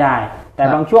มันก็ไม่ได้แต่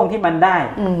บางช่วงที่มันได้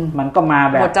มันก็มา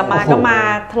แบบหมดจะมาก็มา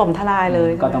ถล่มทลายเล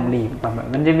ยก็ต้องรีบ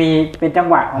มันจะมีเป็นจัง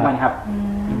หวะของมันครับ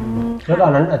แล้วตอ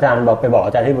นนั้นอาจารย์ไปบอกอ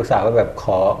าจารย์ที่ปรึกษาว่าแบบ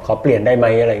ขอเปลี่ยนได้ไหม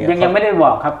อะไรเงี้ยยังไม่ได้บ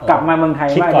อกครับกลับมาเมืองไทย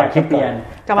ว่าอยากจะเปลี่ยน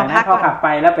กลับมาพักพอกลับไป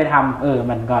แล้วไปทำ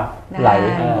มันก็ไหล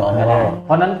เพ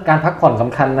ราะนั้นการพักผ่อนส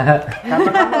ำคัญนะฮะ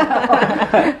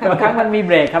บางครั้งมันมีเ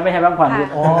บรกครับไม่ใช่พักผ่อน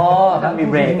มันมี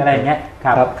เบรกอะไรอย่างเงี้ยค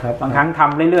รับบางครั้งท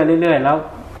ำเรื่อยๆแล้ว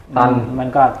มัน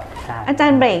ก็อาจา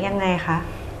รย์เบรกยังไงคะ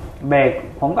เบรก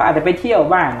ผมก็อาจจะไปเที่ยว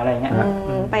บ้างอะไรเงี้ย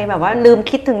ไปแบบว่าลืม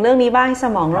คิดถึงเรื่องนี้บ้างส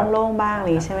มองโล่งๆบ้างอะไร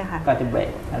ใช่ไหมคะก็จะเบร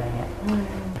กอะไรเงี้ย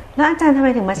แล้วอาจารย์ทำไม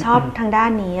ถึงมาชอบทางด้า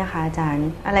นนี้อะคะอาจารย์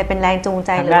อะไรเป็นแรงจูงใ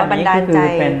จหรือว่าบันดาลใจ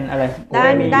เป็นอะไร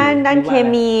ด้านเค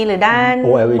มีหรือด้าน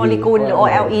โมเลกุลหรือ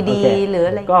OLED หรือ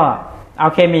อะไรก็เอา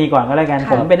เคมีก่อนก็แล้วกัน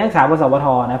ผมเป็นนักศึกษาปสวท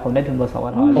นะผมได้ทุนปสว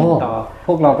ทเรียนต่อพ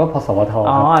วกเราก็ปสวท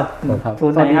ครับทุ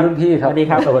นไหนครับรุ่นพี่ครับสวัสดี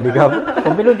ครับสวัสดีครับผ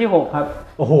มเป็นรุ่นที่6ครับ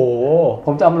โอ้โหผ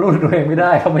มจำรุ่นตัวเองไม่ไ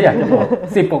ด้ครับไม่อยากจะบอก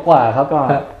10 กว่าครับก็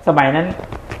สมัยนั้น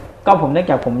ก็ผมเนื่อง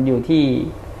จากผมอยู่ที่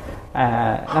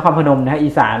นครพนมนะอี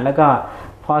สานแล้วก็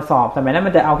พอสอบสมัยนั้น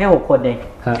มันจะเอาแค่6 คนเอง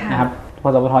นะครับป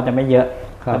สวทจะไม่เยอะ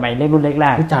สมัยเล่นรุ่นแร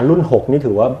กๆอาจารย์รุ่น6นี่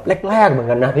ถือว่าแรกๆเหมือน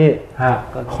กันนะพี่ค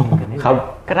รับ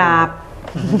กราบ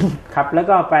ครับแล้ว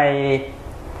ก็ไ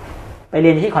ปเรี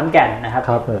ยนที่ขอนแก่นนะครับ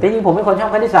จริงๆผมเป็นคนชอ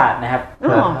บคณิตศาสตร์นะครับ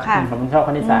ผมชอบค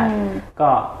ณิตศาสตร์ก็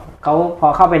เขาพอ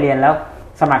เข้าไปเรียนแล้ว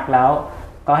สมัครแล้ว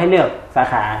ก็ให้เลือกสา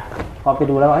ขาพอไป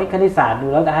ดูแล้วว่าคณิตศาสตร์ดู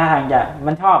แล้วท่าทางจะ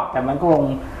มันชอบแต่มันก็คง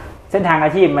เส้นทางอ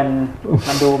าชีพ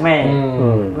มันดูไม่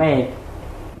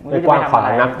กว้างขวาง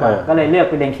นักก็เลยเลือก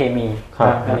ไปเรียนเคมี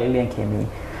ก็เลยเรียนเคมี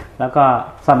แล้วก็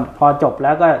พอจบแ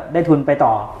ล้วก็ได้ทุนไป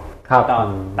ต่อ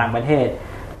ต่างประเทศ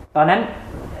ตอนนั้น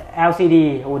LCD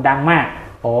ดังมาก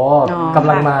กำ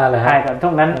ลังมาเลยใช่ครับช่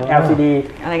วงนั้น LCD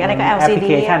อะไรก็ได้ก็ LCD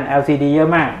application LCD เยอะ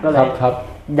มากก็เลย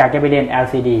อยากจะไปเรียน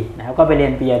LCD นะครับก็ไปเรีย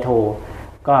นปริญญาโท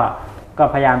ก็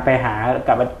พยายามไปหา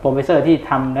กับโปรเฟสเซอร์ที่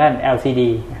ทำด้าน LCD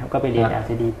นะครับก็ไปเรียน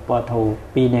LCD ปโท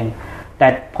ปีนึงแต่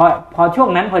พอช่วง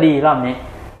นั้นพอดีรอบนี้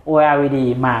OLED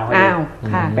มาพอดี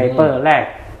เปเปอร์แรก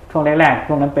ช่วงแรก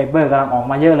ช่วงนั้นเปเปอร์กำลังออก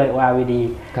มาเยอะเลย OLED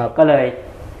ก็เลย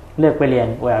เลือกไปเรียน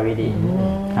OLED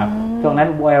ครับช่วงนั้น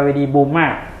OLED บูมมา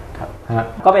กครับ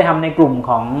ก็ไปทำในกลุ่ม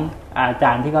ของอาจ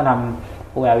ารย์ที่เขาท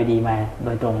ำ OLED มาโด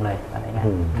ยตรงเลยอะไรเงี้ย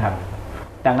ครับ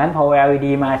ดังนั้นพอ OLED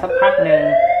มาสักพักนึง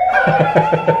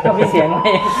ก็มีเสียงไหม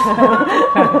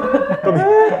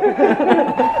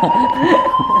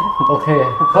โอเค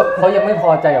เขายังไม่พ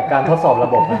อใจกับการทดสอบระ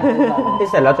บบที่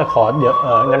เสร็จแล้วจะขอเดี๋ยว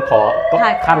งั้นขอก็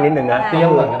ข้ามนิดนึงนะเตรียม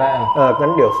ก่อนก็ได้งั้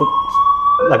นเดี๋ยว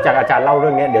หลังจากอาจารย์เล่าเรื่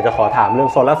องนี้เดี๋ยวจะขอถามเรื่อง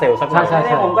โซลาร์เซลล์สักหน่อยใช่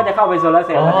ผมก็จะเข้าไปโซลาร์เ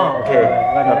ซลล์โอเค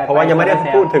เพราะว่ายังไม่ได้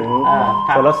พูดถึง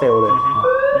โซลาร์เซลล์เลย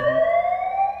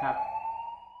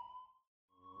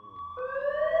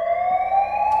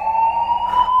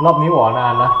รอบนี้หวอนา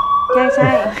นนะ ใช่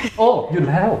โอ้หยุด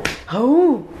แล้ว เฮ้ย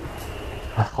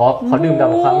ขอดื่มด่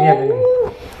ำความเงียบนิดนึง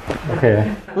โอเค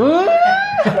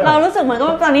เรารู้สึกเหมือนกับ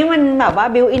ตอนนี้มันแบบว่า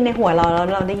บิวอินในหัวเราแล้ว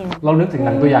เราได้ยิน เรานึกถึงห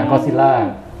นังตัวอย่างก็ซิลล่า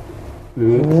หรื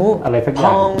ออะไรสักอย่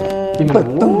างที่มัน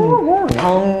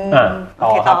ต่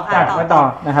อครับต่อ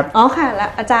นะครับอ๋อค่ะแล้ว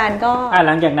อาจารย์ก็ห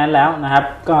ลังจากนั้นแล้วนะครับ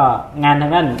ก็งานทา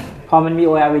งด้านพอมันมี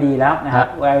OLED แล้วนะครับ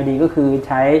OLED ก็คือใ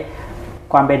ช้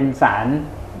ความเป็นสาร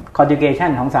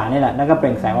conjugation ของสารนี่แหละแล้วก็เป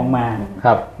ล่งแสงออกมาค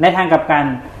รับในทางกลับกัน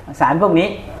สารพวกนี้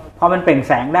พอมันเปล่งแ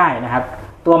สงได้นะครับ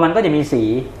ตัวมันก็จะมีสี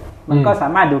มันก็สา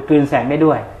มารถดูดกลืนแสงได้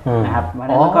ด้วยนะครับเพราะฉะ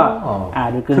นั้นมันก็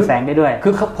ดูดกลืนแสงได้ด้วยคื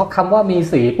อพอคำว่ามี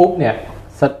สีปุ๊บเนี่ย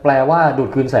แปลว่าดูด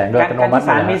กลืนแสงโดยอัตโนมัติส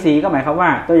ารมีสีก็หมายความว่า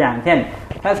ตัวอย่างเช่น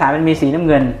ถ้าสารมันมีสีน้ำ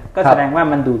เงินก็แสดงว่า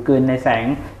มันดูดกลืนในแสง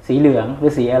สีเหลืองหรื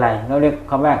อสีอะไรเราเรียก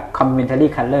คำว่า complementary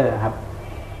color ครับ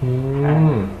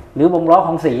หรือวงล้อข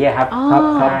องสีครับค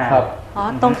รับอ๋อ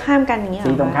ตรงข้ามกันอย่างเงี้ย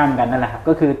สีตรงข้ามกันนั่นแหละครับ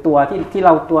ก็คือตัวที่เร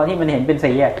าตัวที่มันเห็นเป็น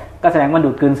สีก็แสดงว่าดู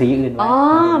ดกลืนสีอื่นไว้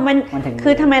มันคื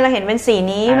อทำไมเราเห็นเป็นสี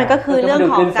นี้มันก็คือเรื่อง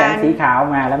ของการสีขาว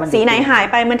มาแล้วมันสีไหนหาย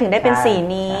ไปมันถึงได้เป็นสี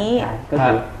นี้ก็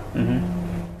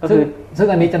คือซึ่ง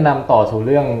อันนี้จะนำต่อสู่เ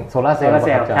รื่องโซลาร์เซลล์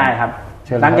ใช่ครับ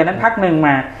หลังจากนั้นพักหนึ่งม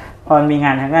าพอมีง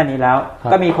านทางด้านนี้แล้ว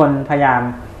ก็มีคนพยายาม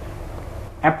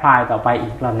แอพพลายต่อไปอี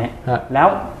กรอบนี้แล้ว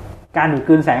การดูดก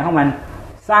ลืนแสงของมัน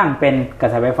สร้างเป็นกระ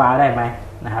แสไฟฟ้าได้ไหม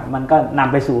นะครับมันก็น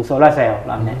ำไปสู่โซลาร์เซลล์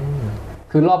รอบนี้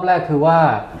คือรอบแรกคือว่า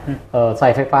ใส่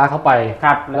ไฟฟ้าเข้าไป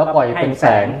แล้วปล่อยเป็นแส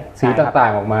งสีต่า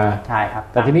งๆออกมาใช่ครับ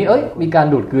แต่ทีนี้มีการ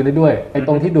ดูดกลืนได้ด้วยไอ้ต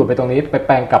รงที่ดูดไปตรงนี้ไปแ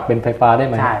ปลงกลับเป็นไฟฟ้าได้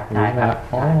ไหมใช่ครับ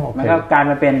มันก็กลาย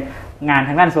มาเป็นงานท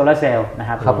างด้านโซลาร์เซลล์นะ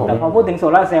ครับแล้วพอพูดถึงโซ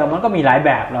ลาร์เซลล์มันก็มีหลายแบ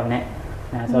บรอบนี้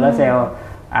โซลาร์เซลล์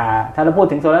ถ้าเราพูด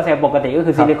ถึงโซลาร์เซลล์ปกติก็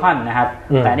คือซิลิคอนนะครับ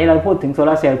แต่นี่เราพูดถึงโซล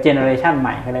าร์เซลล์เจเนอเรชันให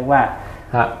ม่เขาเรียกว่า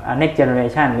next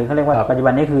generation หรือเขาเรียกว่าปัจจุบั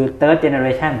นนี้คือ third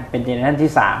generation เป็นเจเนอเรชัน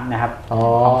ที่3นะครับ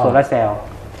ของโซลาร์เซลล์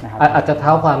นะครับอาจจะเท้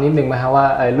าความนิดนึงไหมครับว่า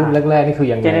รุ่นแรกๆนี่คือ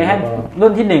อย่างไรเจเนอเรชันรุ่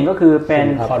นที่1ก็คือเป็น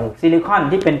ซิลิคอน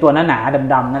ที่เป็นตัวหนา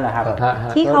ๆดำๆนั่นแหละครับ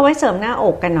ที่เขาไว้เสริมหน้าอ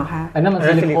กกันเหรอคะอันนั้นมัน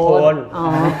ซิลิโคนอ๋อ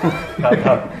ค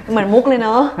รับเหมือนมุกเลยเน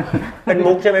าะเป็น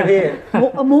มุกใช่ไหมพี่มุ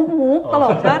กตล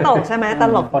กก็ตลกใช่ไหมต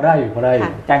ลกพอได้อยู่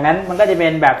จากนั้นมันก็จะเป็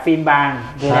นแบบฟิล์มบาง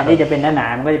แทนที่จะเป็นหนา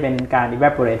ๆมันก็จะเป็นการ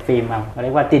evaporate ฟิล์มเขาเรี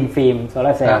ยกว่า thin film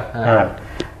solar cell นะครับ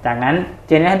จากนั้นเ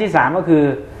จเนอเรชันที่3ก็คือ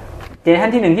เจเนอเรชั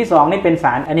นที่1ที่2นี่เป็นส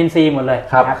ารอะนินซีหมดเลย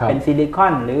ครับเป็นซิลิคอ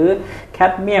นหรือแค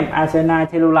ดเมียมอาร์เซไนด์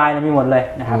เทลูไรด์มีหมดเลย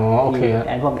นะครับที่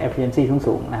พวก efficiency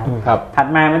สูงๆนะครับถัด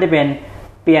มามันจะเป็น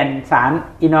เปลี่ยนสาร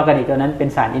อินออร์แกนิกตัวนั้นเป็น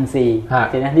สารอินทรีย์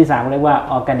เจเนอเรชันที่3เรียกว่า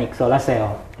ออร์แกนิกโซลาร์เซล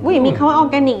ล์มีคำว่าออ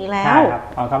ร์แกนิกแล้วใช่ครับ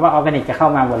คำว่าออร์แกนิกจะเข้า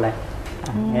มาหมดเลย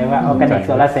เรียกว่าออร์แกนิกโ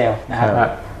ซลาร์เซลล์นะครับ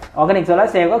ออร์แกนิกโซลา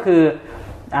ร์เซลล์ก็คือ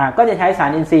ก็จะใช้สา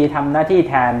รอินทรีย์ทำหน้าที่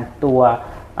แทนตัว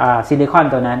ซิลิคอน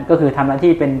ตัวนั้นก็คือทำหน้า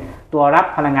ที่เป็นตัวรับ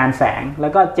พลังงานแสงแล้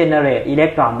วก็ generate อิเล็ก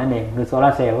ตรอนนั่นเองคือโซลา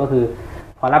ร์เซลล์ก็คือ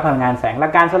พอรับพลังงานแสงหลั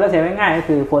กการโซลาร์เซลล์ง่ายๆก็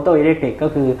คือโฟโตอิเล็กทริกก็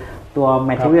คือตัว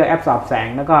material absorb แสง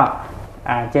แล้วก็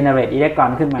generate อิเล็กตรอ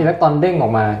นขึ้นมาอิเล็กตรอนเด้งออ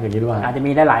กมาอย่างนี้ด้วยอาจจะ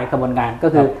มีได้หลายกระบวนการก็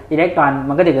คืออิเล็กตรอน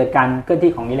มันก็จะเกิดการเคลื่อน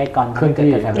ที่ของอิเล็กตรอนเคลื่อน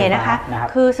ที่เนี่ยนะคะ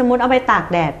คือสมมุติเอาไปตาก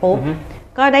แดดปุ๊บ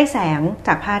ก็ได้แสงจ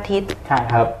ากพระอาทิตย์ใช่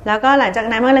ครับแล้วก็หลังจาก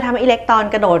นั้นมันเลยทำให้อิเล็กตรอน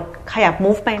กระโดดขยับ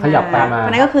move ไปมาเพรา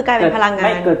ะนั้นก็คือกลายเป็นพลังงานไ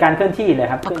ม่เกิดการเคลื่อนที่เลย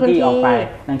ครับเคลื่อนที่ออกไป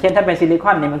อย่างเช่นถ้าเป็นซิลิค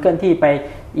อนเนี่ยมันเคลื่อนที่ไป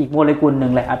อีกโมเลกุลหนึ่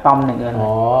งเลยอะตอมหนึ่ง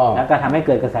แล้วก็ทำให้เ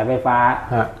กิดกระแสไฟฟ้า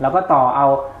แล้วก็ต่อเอ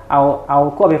า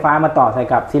ขั้วไฟฟ้ามาต่อใส่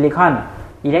กับซิลิคอน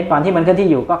อิเล็กตรอนที่มันเคลื่อนที่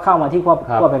อยู่ก็เข้ามาที่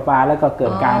ขั้วไฟฟ้าแล้วก็เกิ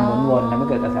ดการหมุนวนทำให้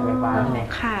เกิดกระแสไฟฟ้านั่นเอง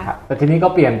แต่ทีนี้ก็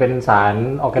เปลี่ยนเป็นสาร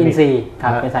ออร์แกนิกครั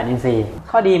บเป็นสารอินทรีย์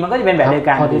ข้อดีมันก็จะเป็นแบบเดียว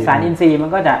กันคือสารอินทรีย์มัน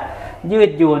ก็จะยื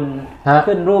ดหยุ่น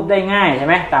ขึ้นรูปได้ง่ายใช่ไ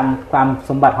หมตามความ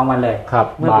สมบัติของมันเลย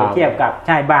เมื่อเปรียบเทียบกับ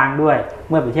บางด้วย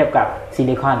เมื่อเปรียบเทียบกับซิ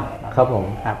ลิคอนครับผม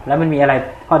ครับแล้วมันมีอะไร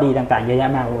ข้อดีต่างๆเยอะแย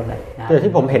ะมากเลยแต่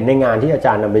ที่ผมเห็นในงานที่อาจ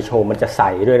ารย์นำไปโชว์มันจะใส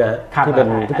ด้วยนะที่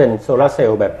เป็นโซลาร์เซล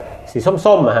ล์แบบสี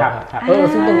ส้มๆอะฮะ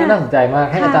ซึ่งตรงนี้น่าสนใจมาก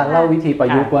ให้อาจารย์เล่าวิธีประ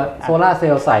ยุกต์ว่าโซลาร์เซ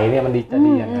ลล์ใสเนี่ยมันจะ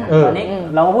ดียังไงตอนนี้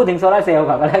เรามาพูดถึงโซลาร์เซลล์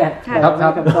ก่อนก็แล้วกันครั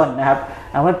บต้นนะครับ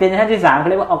มันเป็นชั้นที่3เขา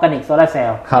เรียกว่าออร์แกนิกโซลาร์เซล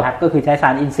ล์ก็คือใช้สา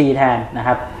รอินทรีย์แทนนะค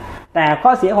รับแต่ข้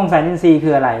อเสียของสารอินทรีย์คื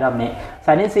ออะไรรอบนี้ส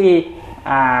ารอินทรีย์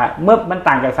เมื่อมัน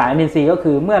ต่างจากสารอินทรีย์ก็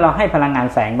คือเมื่อเราให้พลังงาน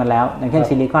แสงมันแล้วอย่างเช่น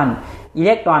ซิลิคอนอิเ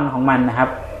ล็กตรอนของมันนะครับ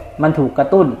มันถูกกระ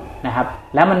ตุ้นนะครับ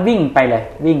แล้วมันวิ่งไปเลย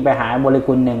วิ่งไปหาโมเล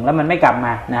กุลหนึ่งแล้วมันไม่กลับม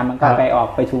านะมันก็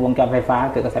ไปสู่วงจรไฟฟ้า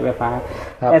เกิดกระแสไฟฟ้า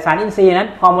แต่สารอินทรีย์นั้น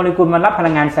พอโมเลกุลมันรับพลั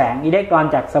งงานแสงอิเล็กตรอน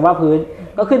จากสภาพพื้น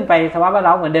ก็ขึ้นไปสภาพแวด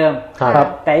ล้อมเหมือนเดิม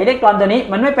แต่อิเล็กตรอนตัวนี้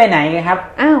มันไม่ไปไหนไงครับ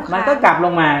มันก็กลับล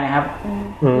งมานะครับ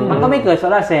มันก็ไม่เกิดโซ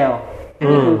ลาร์เซลล์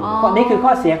นี่คือข้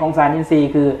อเสียของสารอินทรีย์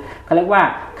คือเขาเรียกว่า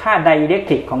ค่าไดอิเล็ก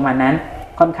ทริกของมันนั้น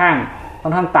ค่อนข้าง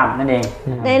ต่ำนั่นเอง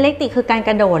ไดอิเล็กทริกคือการก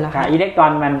ระโดดเหรอคะอิเล็กตรอ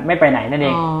นมันไม่ไปไหนนั่นเอ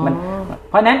งมัน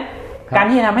เพราะนั้น การ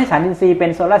ที่จะทำให้สารอินทรีย์เป็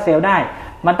นโซลาร์เซลล์ได้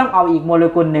มันต้องเอาอีกโมเล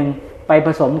กุลหนึ่งไปผ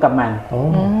สมกับมัน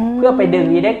เพื่อไปดึง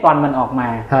อิเล็กตรอนมันออกมา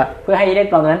เพื่อให้อิเล็ก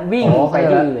ตรอนนั้นวิ่งไป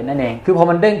ที่อื่นนั่นเองคือพอ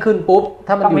มันเด้งขึ้นปุ๊บ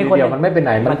ถ้ามันอยู่เดียวมันไม่ไปไห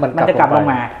นมันจะกลับลง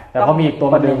มาแต่พอมีตัว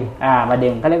มาดึง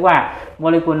เขาเรียกว่าโม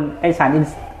เลกุลไอสาร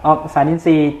อินท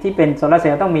รีย์ที่เป็นโซลาร์เซล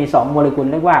ล์ต้องมี2โมเลกุล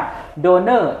เรียกว่า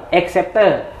donor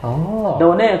acceptor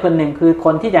donor คนหนึ่งคือค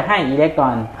นที่จะให้อิเล็กตรอ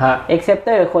น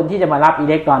acceptor คนที่จะมารับอิ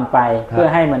เล็กตรอนไปเพื่อ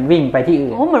ให้มันวิ่งไปที่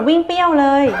อื่นเหมือนวิ่งเปี้ยวเล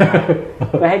ย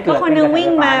เพื่อให้เกิดคนนึงวิ่ง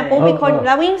มาปุ๊บอีกคนแ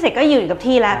ล้ววิ่งเสร็จก็อยู่กับ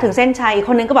ที่แล้วถึงเส้นชัยค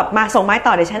นนึงก็แบบมาส่งไม้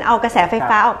ต่อเดี๋ยวฉันเอากระแสไฟ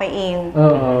ฟ้าออกไปเอง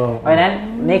เพราะฉะนั้น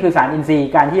นี่คือสารอินทรีย์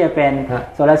การที่จะเป็น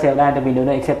โซลาร์เซลล์ได้จะมี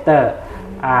donor acceptor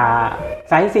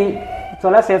สารอินทรีย์โซ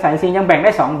ลาร์เซลล์สารอินทรีย์ยังแบ่งไ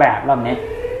ด้2แบบรอบนี้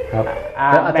ครับ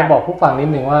แล้วอาจจะบอกผู้ฟังนิด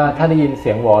นึงว่าถ้าได้ยินเ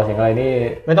สียงหวอเสียงอะไรนี่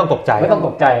ไม่ต้องตกใจ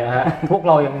นะฮะพวกเ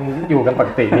รายังอยู่กันปก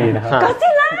ติดีนะครับก็ซิ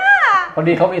ล่าพอ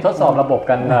ดีเขามีทดสอบระบบ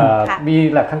กันมี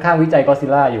แลบข้างๆวิจัยก็ซิ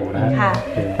ล่าอยู่นะ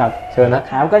ครับเชิญนะ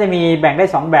ครับก็จะมีแบ่งได้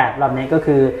2แบบรอบนี้ก็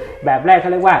คือแบบแรกเขา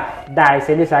เรียกว่า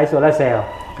Dye-sensitized solar cell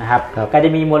นะครับก็จะ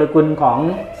มีโมเลกุลของ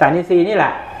สารอินทรีย์นี่แหล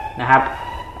ะนะครับ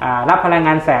รับพลังง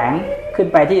านแสงขึ้น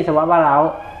ไปที่สภาวะเร้า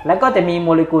แล้วก็จะมีโม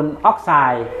เลกุลออกไซ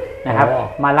ด์นะครับ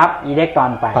มารับอิเล็กตรอ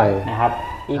นไปนะครับ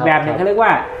อีกแบบหนึ่งเขาเรียกว่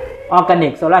าออร์แกนิ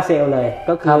กโซลาร์เซลล์เลย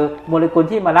ก็คือโมเลกุล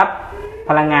ที่มารับ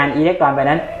พลังงานอิเล็กตรอนไป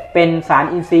นั้นเป็นสาร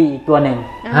อินทรีย์อีกตัวหนึ่ง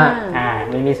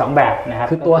มันมี2แบบนะครับ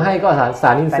คือตัวให้ก็ส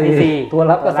ารอินทรีย์ตัว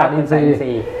รับก็สารอินทรี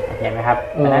ย์เห็นไหมครับ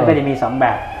เพราะนั้นก็จะมี2แบ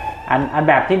บอัน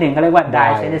แบบที่1เขาเรียกว่า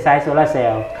Dye-sensitized solar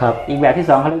cell อีกแบบที่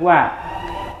2เขาเรียกว่า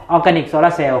ออร์แกนิกโซลา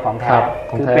ร์เซลล์ของแท้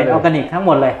คือเป็นออร์แกนิกทั้งห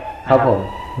มดเลยครับผม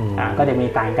ก็จะมี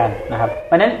ต่างกันนะครับเ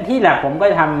พราะฉะนั้นที่แลบผมก็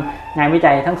จะทำงานวิ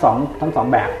จัยทั้งสอง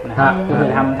แบบนะครับก็คือ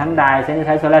ทำทั้ง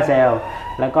Dye-sensitized solar cell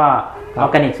แล้วก็ออ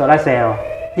ร์แกนิกโซลาร์เซลล์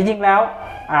จริงๆแล้ว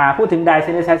พูดถึง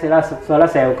Dye-sensitized solar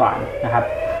cell ก่อนนะครับ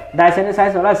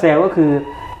Dye-sensitized solar cell ก็คือ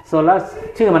โซลาร์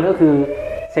ชื่อมันก็คือ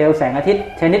เซลล์แสงอาทิตย์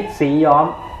ชนิดสีย้อม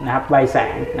นะครับไวแส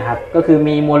งนะครับก็คือ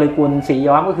มีโมเลกุลสี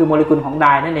ย้อมก็คือโมเลกุลของได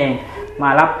นั่นเองมา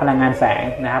รับพลังงานแสง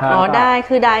นะครับได้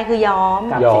คือย้อม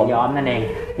กับสีย้อมนั่นเอง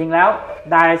จริงแล้ว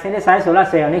Dye-sensitized solar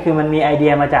cell นี่คือมันมีไอเดี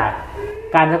ยมาจาก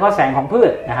การสะท้อนแสงของพื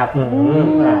ชนะครับ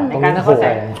ในการสะท้อนแส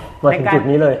งมาถึงจุด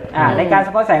นี้เลยในการส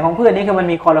ะท้อนแสงของพืชนี่คือมัน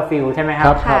มีคลอโรฟิลใช่ไหมครั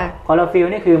บคลอโรฟิล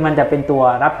นี่คือมันจะเป็นตัว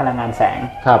รับพลังงานแสง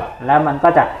แล้วมันก็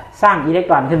จะสร้างอิเล็ก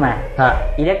ตรอนขึ้นมา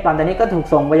อิเล็กตรอนตัวนี้ก็ถูก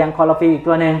ส่งไปยังคลอโรฟิลอีก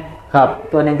ตัวนึง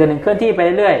ตัวหนึ่งเคลื่อนที่ไป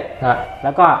เรื่อยๆแ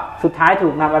ล้วก็สุดท้ายถู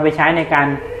กนำไปใช้ในการ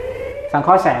สังเค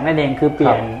ราะห์แสงนั่นเองคือเป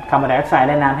ลี่ยนคาร์บอนไดออกไซด์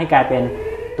และน้ำให้กลายเป็น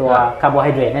ตัวคาร์โบไฮ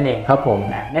เดรตนั่นเองครับผม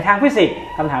ในทางฟิสิกส์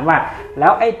คำถามว่าแล้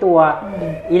วไอ้ตัว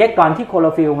อิเล็กตรอนที่โคล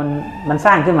อฟิลมันส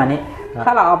ร้างขึ้นมานี้ถ้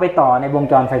าเราเอาไปต่อในวง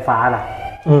จรไฟฟ้าล่ะ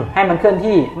ให้มันเคลื่อน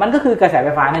ที่มันก็คือกระแสไฟ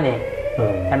ฟ้านั่นเอง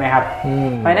ใช่ไหมครับ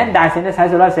เพราะฉะนั้น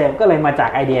Dye-sensitized solar cell ก็เลยมาจาก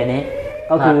ไอเดียนี้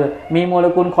ก็คือมีโมเล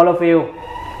กุลโคลอฟิล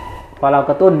พอเรา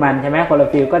กระตุ้นมันใช่ไหมโคลอ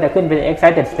ฟิลก็จะขึ้นเป็น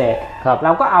excited state เร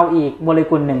าก็เอาอีกโมเล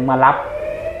กุลหนึ่งมารับ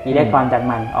อิเล็กตรอนจาก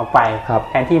มันออกไป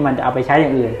แทนที่มันจะเอาไปใช้อย่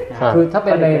างอื่นคือถ้าเป็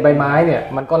นในใบไม้เนี่ย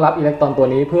มันก็รับอิเล็กตรอนตัว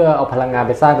นี้เพื่อเอาพลังงานไ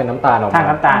ปสร้างเป็นน้ำตาลออกมาสร้าง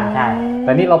น้ำตาลใช่แ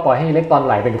ต่นี่เราปล่อยให้อิเล็กตรอนไ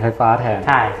หลเป็นไฟฟ้าแทนใ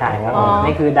ช่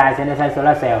นี่คือ Dye-sensitized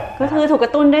solar cell ก็คือถูกกร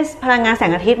ะตุ้นด้วยพลังงานแส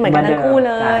งอาทิตย์เหมือนกันทั้งคู่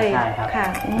เลยใช่ครับ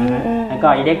แล้วก็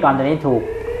อิเล็กตรอนตัวนี้ถูก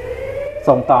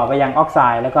ส่งต่อไปยังออกไซ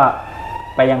ด์แล้วก็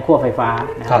ไปยังขั้วไฟฟ้า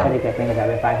ก็จะเกิดเป็นกระแส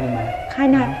ไฟฟ้าขึ้นมาค่าย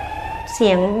นัดเสี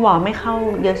ยงหวอไม่เข้า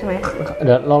เยอะใช่ไหมเ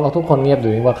ดี๋ยวลองทุกคนเงียบดู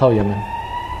ว่าเข้าเยอะไหม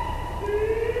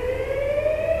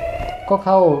ก็เ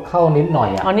ข้านิดหน่อย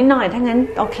นิดหน่อยถ้างั้น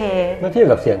โอเคเมื่อเทียบ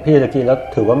กับเสียงพี่ตะกี้แล้ว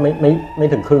ถือว่าไม่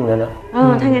ถึงครึ่งแล้วนะ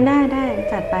ถ้างั้นได้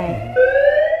จัดไป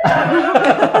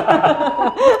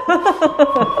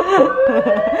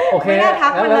โอเค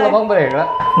งั้นเราต้องเบรกแล้ว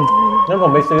งั้นผ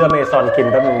มไปซื้ออเมซอนกิน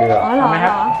แป๊บนึงดีกว่าทำไมค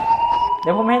รับเ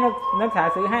ดี๋ยวผมให้นักศึกษา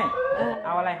ซื้อให้เอ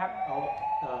าอะไรครับเอา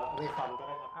อเมซอนก็ไ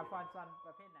ด้ครับฟอนซอนป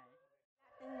ระเภทไหน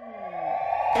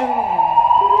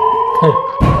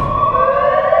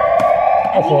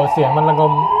โอ้โหเสียงมันระง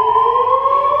ม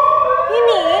พี่ห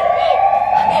มี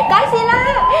ก็ซิล่า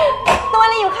ตัวอะ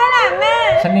ไรอยู่ข้างหลังน่ะ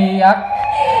ชะนียักษ์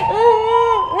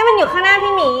นี่มันอยู่ข้างหน้า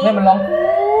พี่หมีนี่มันร้อง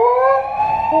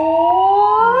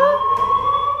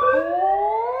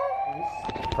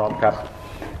พร้อมครับ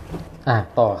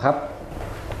ต่อครับ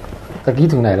ตะกี้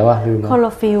ถึงไหนแล้ววะลืมคลอโร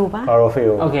ฟิลป่ะคลอโรฟิ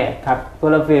ลโอเคครับคลอ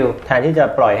โรฟิลแทนที่จะ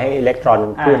ปล่อยให้อิเล็กตรอน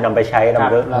พืชนำไปใช้แล้ว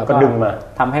ก็ดึงมา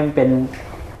ทำให้มันเป็น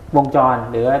วงจร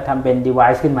หรือทำเป็น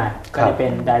device ขึ้นมาก็จะเป็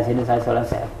น Dye-sensitized solar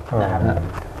cell นะครับ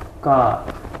ก็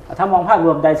ถ้ามองภาพร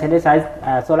วม Dye-sensitized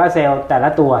solar cell แต่ละ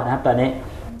ตัวนะครับตอนนี้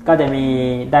ก็จะมี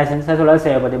Dye-sensitized solar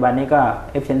cell ปัจจุบันนี้ก็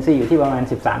efficiency อยู่ที่ประมาณ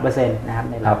 13% นะครับ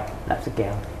ในระดับสเก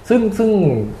ลซึ่ง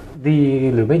ดี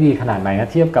หรือไม่ดีขนาดไหนนะ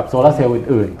เทียบกับโซลาร์เซลล์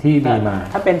อื่นๆที่มีมา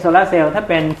ถ้าเป็นโซลาร์เซลล์ถ้า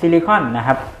เป็นซิลิคอนนะค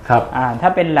รับถ้า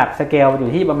เป็นหลักสเกลอ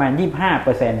ยู่ที่ประมาณ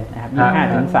 25% นะครับ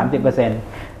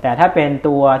 25-30%แต่ถ้าเป็น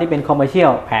ตัวที่เป็นคอมเมอร์เชีย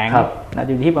ลแผง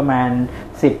อยู่ที่ประมาณ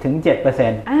 10-7%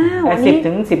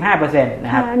 10-15% น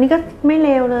ะครับอันนี้ก็ไม่เล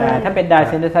วเลยแต่ถ้าเป็นได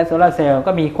เซนเทอร์ไซด์โซลาร์เซลล์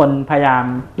ก็มีคนพยายาม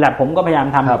แลบผมก็พยายาม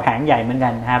ทำแผงใหญ่เหมือนกั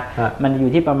นนะครับมันอยู่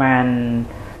ที่ประมาณ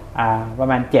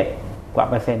7 กว่า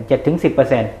เปอร์เซ็นต์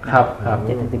 7-10% ครับ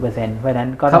 7-10% เพราะฉะนั้น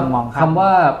ก็ต้องมองคำว่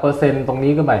าเปอร์เซ็นต์ตรง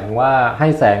นี้ก็หมายถึงว่าให้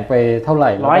แสงไปเท่าไหร่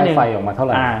แล้วได้ไฟออกมาเท่าไห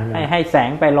ร่ให้แสง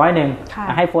ไป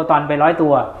100ให้โฟตอนไป100ตั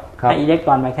วให้อิเล็กต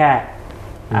รอนไปแค่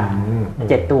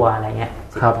7ตัวอะไรเงี้ย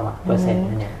10ตัวเปอร์เซ็นต์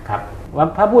นั่นเองครับว่า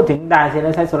ถ้าพูดถึงไดเซนเท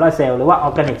อร์ไซด์โซลาร์เซลล์หรือว่าออ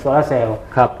ร์แกนิกโซลาร์เซลล์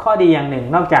ข้อดีอย่างหนึ่ง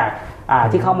นอกจาก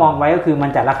ที่เขามองไว้ก็คือมั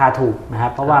นจะราคาถูกนะครั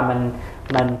บเพราะว่า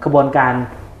มันกระบวนการ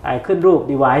ขึ้นรูป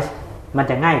device มัน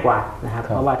จะง่ายกว่านะครับเ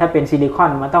พราะว่าถ้าเป็นซิลิคอ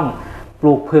นมันต้องป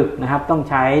ลูกผึกนะครับต้อง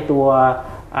ใช้ตัว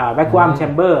vacuum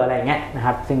chamber อะไรเงี้ยนะค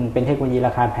รับซึ่งเป็นเทคโนโลยีร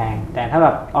าคาแพงแต่ถ้าแบ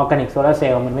บออร์แกนิกโซลาร์เซ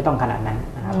ลล์มันไม่ต้องขนาดนั้น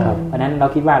นะครับเพราะฉะนั้นเรา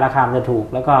คิดว่าราคาจะถูก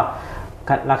แล้วก็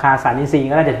ราคาสารอินทรีย์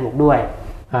ก็น่าจะถูกด้วย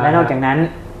และนอกจากนั้น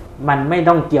มันไม่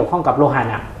ต้องเกี่ยวข้องกับโลหะ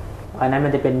หนักอันนั้นมั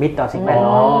นจะเป็นมิตรต่อสิ่งแวด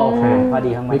ล้อมข้อ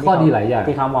ดีของมันมีข้อดีหลายอย่าง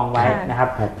ที่เขามองไว้นะครับ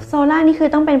โซล่านี่คือ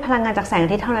ต้องเป็นพลังงานจากแสงอ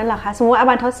าทิตย์เท่านั้นเหรอคะสมมติอา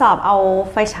บันทดสอบเอา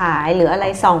ไฟฉายหรืออะไร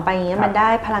ส่องไปอย่างเงี้ยมันได้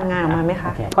พลังงานออกมาไหมค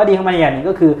ะข้อดีของมันอย่างนึง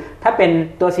ก็คือถ้าเป็น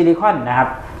ตัวซิลิคอนนะครับ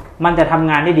มันจะทำ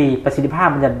งานได้ดีประสิทธิภาพ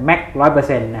มันจะแม็ก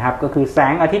 100% นะครับก็คือแส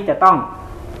งอาทิตย์จะต้อง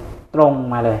ตรง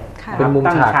มาเลยเป็นมุม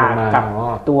ฉากกับ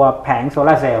ตัวแผงโซล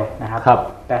าร์เซลล์นะครับ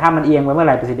แต่ถ้ามันเอียงไปเมื่อไ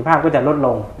หร่ประสิทธิภาพก็จะลดล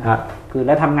งคือแ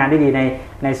ล้วทำงานได้ดี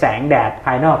ในแสงแดดภ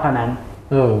ายนอกเท่านั้น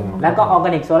แล้วก็ออร์แก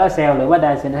นิกโซลาร์เซลล์หรือว่าได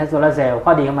เซนเทอร์โซลาร์เซลล์ข้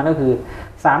อดีของมันก็คือ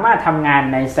สามารถทำงาน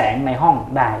ในแสงในห้อง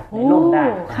ได้ในร่มได้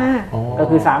ก็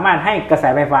คือสามารถให้กระแส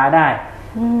ไฟฟ้าได้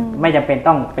ไม่จำเป็น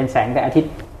ต้องเป็นแสงแดดอาทิต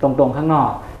ย์ตรงๆข้างนอก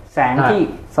แสงที่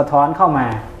สะท้อนเข้ามา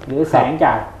หรือแสงจ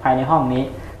ากภายในห้องนี้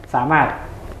สามารถ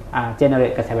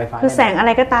generate กระแสไฟฟ้าคือแสงอะไ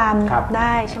รก็ตามไ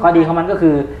ด้ใช่ไหมข้อดีของมันก็คื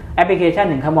อแอปพลิเคชัน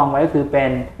หนึ่งเขามองไว้ก็คือเ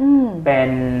ป็น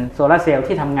โซลาร์เซลล์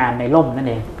ที่ทำงานในร่มนั่น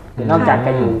เองคือนอกจากจ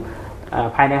ะอยู่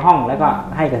ภายในห้องแล้วก็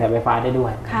ให้กระแสไฟฟ้าได้ด้ว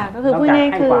ยก็คือนอกจาก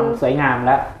ให้ความสวยงามแ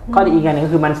ล้วข้อดีอีกอย่างหนึ่ง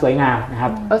ก็คือมันสวยงามนะครั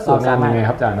บสวยงามยังไง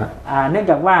ครับอาจารย์นะเนื่อง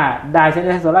จากว่าไดเซนเทอ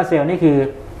ร์โซลาร์เซลล์นี่คือ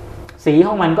สีข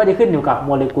องมันก็จะขึ้นอยู่กับโ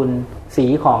มเลกุลสี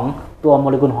ของตัวโม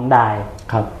เลกุลของได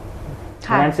ครับ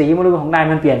ดังนั้นสีโมเลกุลของได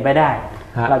มันเปลี่ยนไปได้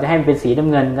เราจะให้มันเป็นสีน้ำ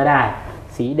เงินก็ได้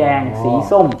สีแดงสี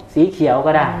ส้มสีเขียว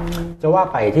ก็ได้จะว่า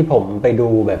ไปที่ผมไปดู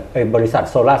แบบบริษัท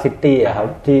โซลาร์ซิตี้ครับ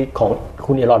ที่ของ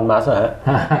คุณอีลอนมัสก์ฮะ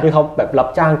ที่เขาแบบรับ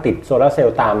จ้างติดโซลาร์เซล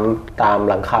ล์ตาม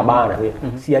หลังคาบ้านนะพี่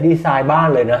เสียดีไซน์บ้าน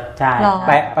เลยนะใช่แ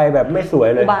ปะไปแบบไม่สวย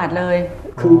เลยบาดเลย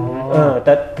คือแ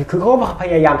ต่คือเขาพ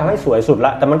ยายามทำให้สวยสุดล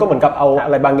ะแต่มันก็เหมือนกับเอาอะ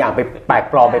ไรบางอย่างไปแปะ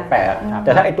ปลอมไปแปะแ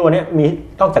ต่ถ้าไอตัวเนี้ยมี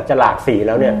ต้องจัดจลากสีแ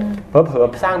ล้วเนี่ยเผลอ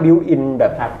ๆสร้างบิวอินแบ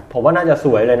บผมว่าน่าจะส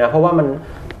วยเลยนะเพราะว่ามัน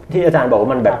ที่อาจารย์บอกว่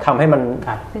ามันแบบทำให้มัน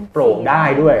โปร่งได้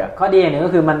ด้วยข้อดีอย่างหนึ่ง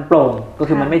ก็คือมันโปร่งก็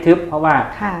คือมันไม่ทึบเพราะว่า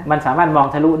มันสามารถมอง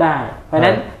ทะลุได้เพราะฉะ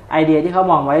นั้นไอเดียที่เขา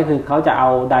มองไว้คือเขาจะเอา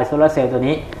ไดโซลาร์เซลล์ตัว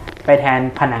นี้ไปแทน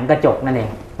ผนังกระจกนั่นเอง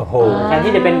แทน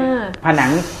ที่จะเป็นผนัง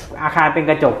อาคารเป็น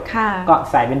กระจกก็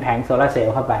ใส่เป็นแผงโซลาร์เซล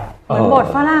ล์เข้าไปเหมือนบท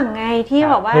ฝรั่งไงที่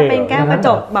บอกว่าเป็นแก้วกระจ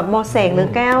กแบบโมเสกหรือ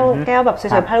แก้วแบบส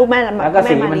วยๆพระรูปแม่แล้วก็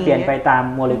สีมันเปลี่ยนไปตาม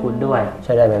โมเลกุลด้วยใ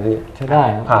ช่ได้ไหมพี่ใช่ได้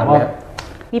ผ่านไหม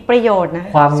มีประโยชน์นะ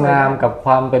ความงามกับค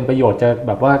วามเป็นประโยชน์จะแ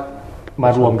บบว่ามา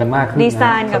รวมกันมากขึ้นดีไซ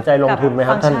น์กับใจลงทุนไหมค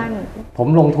รับท่านผม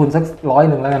ลงทุนสัก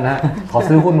100แล้วกันนะขอ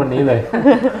ซื้อหุ้นวันนี้เลย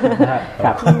ค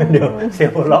รับเดี๋ยวเสีย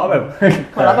หัวเราะแบบ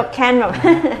แค้นแบบ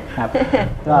ครับ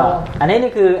ก็อันนี้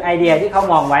นี่คือไอเดียที่เขา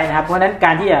มองไว้นะครับเพราะฉะนั้นก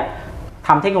ารที่จะท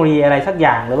ำเทคโนโลยีอะไรสักอ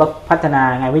ย่างหรือว่าพัฒนา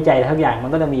งานวิจัยสักอย่างมั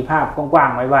นก็จะมีภาพกว้าง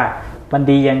ๆไว้ว่ามัน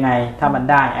ดียังไงถ้ามัน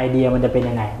ได้ไอเดียมันจะเป็น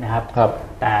ยังไงนะครับ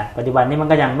แต่ปัจจุบันนี้มัน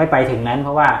ก็ยังไม่ไปถึงนั้นเพ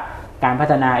ราะว่าการพั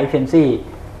ฒนา efficiency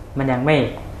มันยังไ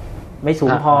ม่สู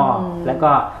งพอแล้ว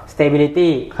ก็ stability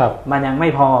มันยังไม่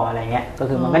พออะไรเงี้ยก็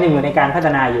คือมันก็ยังอยู่ในการพัฒ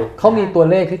นาอยู่เขามีตัว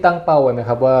เลขที่ตั้งเป้าไว้ไหม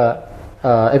ครับว่า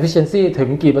efficiency ถึง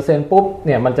กี่เปอร์เซ็นต์ปุ๊บเ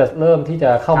นี่ยมันจะเริ่มที่จะ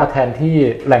เข้ามาแทนที่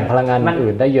แหล่งพลังงาน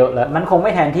อื่นได้เยอะแล้วมันคงไ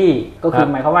ม่แทนที่ก็คือ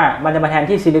หมายความว่ามันจะมาแทน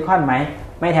ที่ซิลิคอนไหม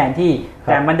ไม่แทนที่แ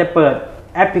ต่มันจะเปิด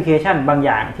แอปพลิเคชันบางอ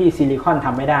ย่างที่ซิลิคอนท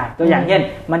ำไม่ได้ตัวอย่างเช่น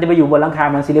มันจะไปอยู่บนหลังคา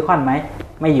เหมือนซิลิคอนไหม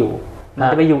ไม่อยู่มัน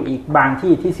จะไปอยู่อีกบาง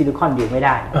ที่ที่ซิลิคอนอยู่ไม่ไ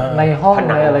ด้ในห้อง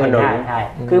อะไรอย่างเงี้ยใช่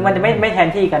คือมันจะไม่แทน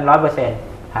ที่กัน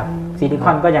 100% ครับซิลิค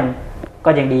อนก็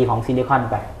ยังดีของซิลิคอน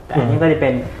ไปแต่อันนี้ก็จะเป็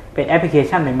นแอปพลิเค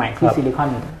ชันใหม่ๆที่ซิลิคอน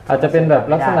อาจจะเป็นแบบ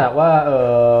ลักษณะว่า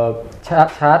ช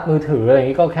าร์จมือถืออะไรอย่าง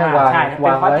นี้ก็แค่วางเป็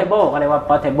น portable ก็เรียกว่า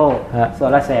portable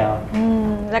solar cell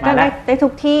แล้วก็ได้ทุ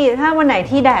กที่ถ้าวันไหน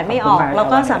ที่แดดไม่ออกเรา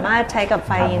ก็สามารถใช้กับไ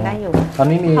ฟได้อยู่ตอน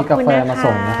นี้มีกาแฟมา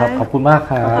ส่งนะครับขอบคุณมาก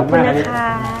ครับขอบคุณนะค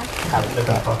ะ ครับ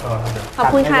ขอบ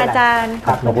คุณค่ะอาจารย์ ข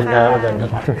อบคุณครับอาจารย์ค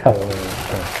รับ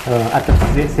อาจจะ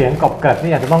เสียงกรอบเกิด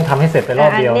นี่อาจจะต้องทำให้เสร็จไปรอ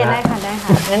บเดียวนะ ได้ค่ะได้ค่ะ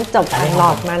งั้นจบหล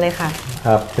อดมาเลยค่ะ ค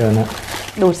รับเชิญนะ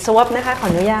ดูดซวบนะคะขอ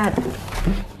อนุญาต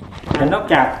นอก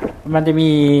จากมันจะมี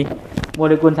โม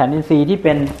เลกุลสารอินทรีย์ที่เ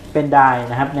ป็นได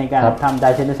นะครับในการทำได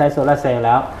เซนไซส์โซลาร์เซลล์แ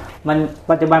ล้วมัน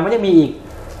ปัจจุบันมันจะมีอีก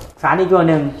สารอีกตัว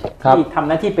หนึ่งที่ทำห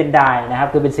น้าที่เป็นไดนะครับ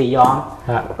คือเป็นสีย้อม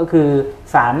ก็คือ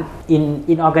สาร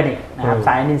อินออร์แกนิกนะครับส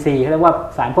ารอินทรีย์เขาเรียกว่า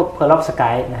สารพวกเพอร์ลอฟสกา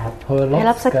ยนะครับ เพอร์ล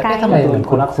อฟสกาย ทำไมเหมือนเ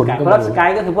พอร์ลอฟสกายเพอร์ลอฟสกาย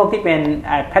ก็คือพวกที่เป็น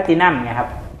แพลตินัมนะครับ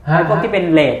พวกที่เป็น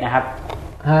เลดนะครับ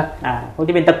พวก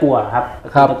ที่เป็นตะกั่วครับ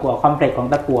ตะกั่วคอมเพล็กซ์ของ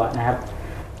ตะกั่วนะครับ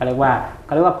เขาเรียกว่าเพ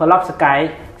อร์ลอฟสกาย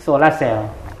โซลาร์เซลล์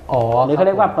หรือเขาเ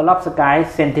รียกว่าเพอร์ลอฟสกาย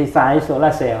เซนติไซส์โซลา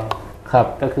ร์เซลล์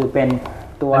ก็คือเป็น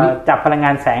ตัวจับพลังง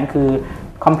านแสงคือ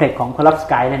คอมเพล็กซ์ของเพอร์ลอฟส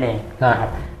กายนั่นเองนะครับ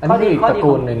อันนี้อีกตระ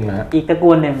กูลหนึ่งนะอีกตระ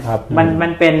กูลหนึ่งมั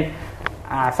นเป็น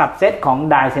สับเซตของ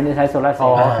ไดเซนติไซส์โซลาร์เซล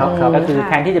ล์ก็คือแ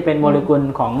ทนที่จะเป็นโมเลกุล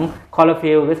ของคลอโร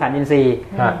ฟิลล์หรือสารอินทรีย์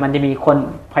มันจะมีคน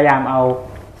พยายามเอา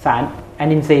สารแอน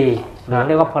อินทรีย์หรือเ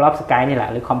รียกว่าเพอร์ลอฟสกายนี่แหละ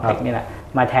หรือคอมเพล็กซ์นี่แหละ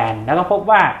มาแทนแล้วก็พบ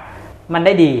ว่ามันไ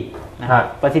ด้ดีนะครับ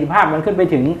ประสิทธิภาพมันขึ้นไป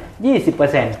ถึง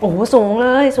 20% โอ้โหสูงเล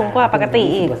ยสูงกว่าปกติ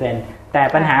อีก แต่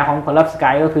ปัญหาของ Pearl of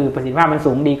Sky ก็คือประสิทธิภาพมัน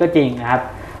สูงดีก็จริงนะครับ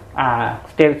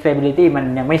stability มัน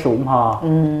ยังไม่สูงพอ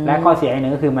และข้อเสียอีกห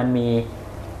นึ่งก็คือมันมี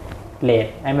เลด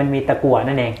มันมีตะกั่ว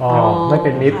นั่นเองไม่เ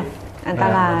ป็นมิตรอันต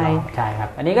รายใช่ครับ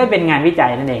อันนี้ก็เป็นงานวิจั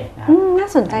ยนั่นเองนะครับน่า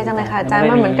สนใจจังเลยค่ะอาจารย์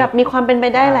มันเหมือนกับมีความเป็นไป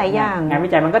ได้หลายอย่างงานวิ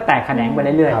จัยมันก็แตกแขนงไปเ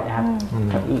รื่อยๆนะครับ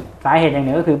สาเหตุอย่างห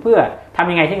นึ่งก็คือเพื่อท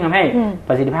ำยังไงที่ทำให้ป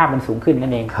ระสิทธิภาพมันสูงขึ้นนั่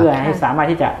นเองเพื่อให้สามารถ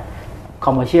ที่จะค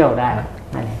อมเมอร์เชียลได้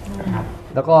นั่นเองนะครับ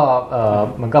แล้วก็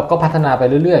เหมือนกับก็พัฒนาไป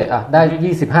เรื่อยๆได้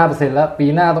 25% แล้วปี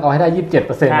หน้าต้องเอาให้ได้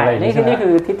 27% อะไรอย่างนี้นี่คื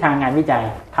อทิศทางงานวิจัย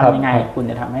ทำยังไงคุณ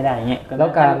จะทำให้ได้อย่างเงี้ยแล้ว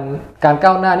การก้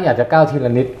าวหน้านี่อาจจะก้าวทีล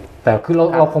ะนิดแต่คือ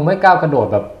เราคงไม่ก้าวกระโดด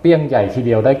แบบเปี้ยงใหญ่ทีเ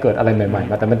ดียวได้เกิดอะไรใหม่ๆ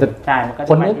มาแต่มันจะ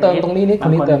คนนี้เติมตรงนี้นี่ค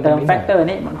นนี้เติมแฟกเตอร์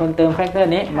นี้มันคนเติมแฟกเตอร์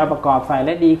นี้มาประกอบไฟแล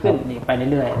ะดีขึ้นนี่ไป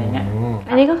เรื่อยๆอะไรเงี้ย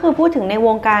อันนี้ก็คือพูดถึงในว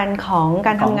งการของก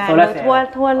ารทำงาน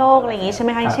ทั่วโลกอะไรอย่างนี้ใช่ไห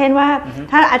มคะเช่นว่า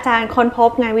ถ้าอาจารย์ค้นพบ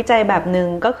งานวิจัยแบบหนึ่ง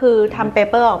ก็คือทำเป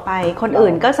เปอร์ออกไปคนอื่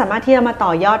นก็สามารถที่จะมาต่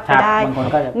อยอดไปได้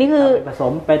นี่คือผส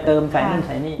มไปเติมใส่นั่นใ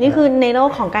ส่นี่นี่คือในโลก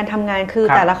ของการทำงานคือ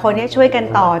แต่ละคนเนี่ยช่วยกัน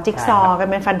ต่อจิ๊กซอว์กัน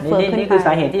เป็นฟันเฟืองขึ้นไปนี่คือส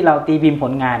าเหตุที่เราตีพิมพ์ผ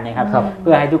ลงานนะครับเ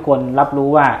พื่อให้ทุกคนรับรู้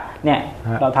ว่าเนี่ย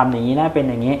เราทำอย่างนี้นะเป็น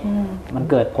อย่างนี้มัน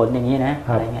เกิดผลอย่างนี้นะอ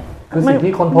ะไรเงี้ยคือสิ่ง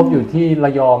ที่ค้นพบอยู่ที่ร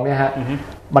ะยองเนี่ยฮะ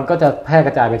มันก็จะแพร่ก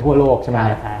ระจายไปทั่วโลกใช่ไหม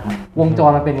วงจร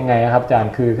มันเป็นยังไงครับอาจาร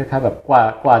ย์คือคล้ายๆแบบ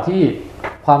กว่าที่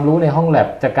ความรู้ในห้องแลบ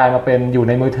จะกลายมาเป็นอยู่ใ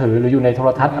นมือถือหรืออยู่ในโทร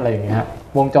ทัศน์อะไรอย่างเงี้ยฮะ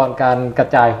วงจรการกระ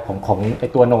จายของไอ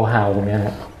ตัวโน้ตฮาวตรงนี้ฮ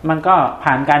ะมันก็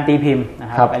ผ่านการตีพิมพ์นะ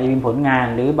ครับตีพิมพ์ผลงาน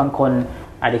หรือบางคน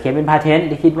อาจจะเขียนเป็นพาเทนต์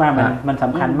ที่คิดว่ามันส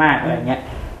ำคัญมากอะไรเงี้ย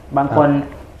บางคน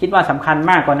คิดว่าสำคัญ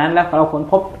มากกว่านั้นแล้วเราค้น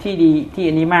พบที่ดีที่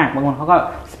อันนี้มากบางคนเขาก็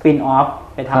สปินออฟ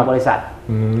ไปทำบริษัท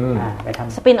ไปท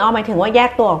ำสปินออฟหมายถึงว่าแย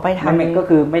กตัวออกไปทำก็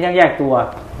คือไม่ต้องแยกตัว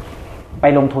ไป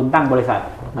ลงทุนตั้งบริษัท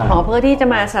เพื่อที่จะ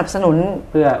มาสนับสนุน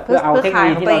เพื่อเอาเทคโนโล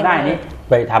ยีที่เราได้นี้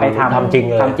ไปทำจริง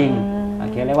เลยทำจริง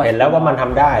เห็นแล้วว่ามันท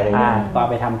ำได้เลยก็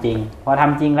ไปทำจริงพอท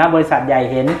ำจริงแล้วบริษัทใหญ่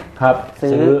เห็น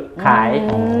ซื้อขาย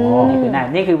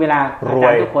นี่คือเวลาอาจา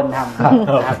รย์ทุกคนท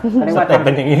ำเรียกว่า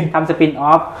ทำสปินอ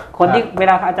อฟคนที่เว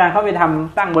ลาอาจารย์เขาไปท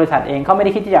ำตั้งบริษัทเองเขาไม่ไ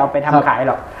ด้คิดที่จะเอาไปทำขาย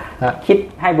หรอกคิด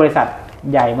ให้บริษัท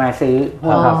ใหญ่มาซื้อ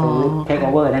เทคโอ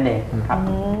เวอร์นั่นเองครับ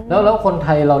แล้วคนไท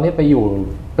ยเราเนี่ยไปอยู่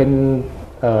เป็น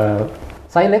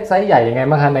ไซส์เล็กไซส์ใหญ่ยังไง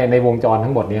บ้างคะในวงจร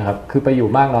ทั้งหมดนี้ครับคือไปอยู่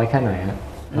มากน้อยแค่ไหนครับ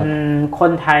ค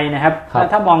นไทยนะครับ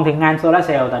ถ้ามองถึงงานโซลาร์เ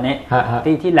ซลล์ตอนนี้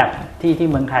ที่แลบที่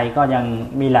เมืองไทยก็ยัง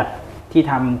มีแลบที่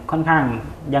ทำค่อนข้าง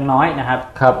ยังน้อยนะครับ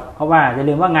เพราะว่าอย่า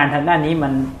ลืมว่างานทางด้านนี้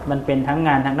มันเป็นทั้งง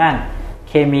านทางด้าน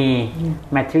เคมี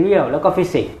แมทเทอเรียลแล้วก็ฟิ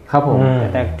สิกส์ครับผม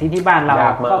แต่ที่บ้านเรา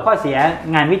ข้อเสีย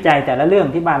งานวิจัยแต่ละเรื่อง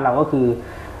ที่บ้านเราก็คือ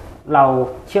เรา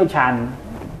เชี่ยวชาญ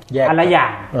อันละอย่า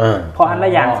งพออันละ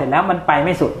อย่างเสร็จแล้วมันไปไ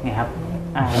ม่สุดไงครับ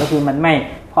ก็คือมันไม่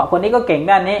เพราะคนนี้ก็เก่ง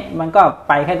ด้านนี้มันก็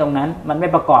ไปแค่ตรงนั้นมันไม่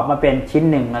ประกอบมาเป็นชิ้น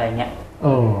หนึ่งอะไรเงี้ย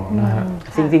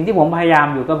สิ่งที่ผมพยายาม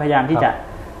อยู่ก็พยายามที่จะ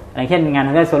อย่างเช่นงานท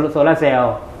างด้านโซลาร์เซล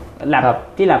ล์แลบ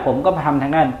ที่แลบผมก็ทำทา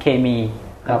งด้านเคมี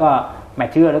แล้วก็แมท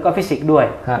เทอเรียลแล้วก็ฟิสิกส์ด้วย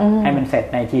ให้มันเสร็จ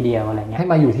ในทีเดียวอะไรเงี้ยให้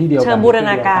มาอยู่ที่เดียวกันเชิงบูร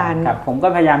ณาการครับผมก็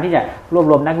พยายามที่จะรวบ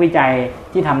รวมนักวิจัย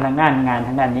ที่ทำทางด้านงานท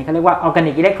างด้านนี้เขาเรียกว่าออร์แก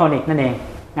นิกอิเล็กทรอนิกส์นั่นเอง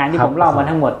งานที่ผมเล่ามา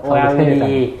ทั้งหมด OLED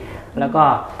แล้วก็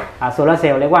โซลาร์เซ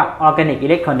ลล์เรียกว่าออร์แกนิกอิ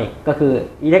เล็กทรอนิกส์ก็คือ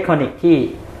อิเล็กทรอนิกส์ที่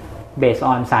based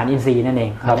on สารอินทรีย์นั่นเอ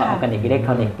งเรียกว่าออร์แกนิกอิเล็กท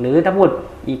รอนิกส์หรือถ้าพูด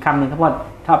อีกคำหนึ่งถ้าพูด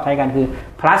ชอบใช้กันคือ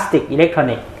พลาสติกอิเล็กทรอ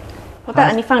นิกส์แต่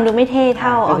อันนี้ฟังดูไม่เท่เ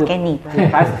ท่าออร์แกนิก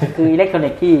คืออิเล็กทรอนิ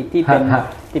กส์ที่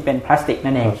เป็นพลาสติก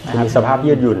นั่นเองมีสภาพ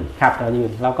ยืดหยุ่นครับยื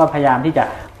ดเราก็พยายามที่จะ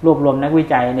รวบรวมนักวิ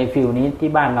จัยในฟิลนี้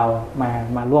ที่บ้านเรา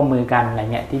มาร่วมมือกันอะไร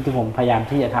เงี้ยที่ผมพยายาม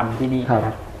ที่จะทำที่นี่นะค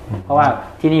รับเพราะว่า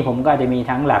ที่นี่ผมก็จะมี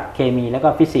ทั้งแลบเคมีแล้วก็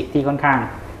ฟิสิกส์ที่ค่อนข้า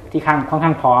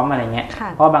งพร้อมอะไรเงี้ย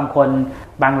เพราะบางคน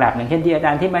บางแลบอย่างเช่นที่อาจ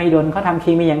ารย์ที่มหิดลเขาทำเค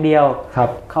มีอย่างเดียว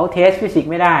เขาเทสฟิสิก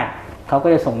ส์ไม่ได้เขาก็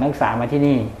จะส่งนักศึกษามาที่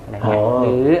นี่อะไรเงี้ยห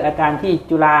รืออาจารย์ที่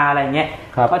จุฬาอะไรเงี้ย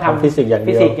เขาทำฟิสิกส์อย่างเ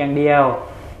ดียว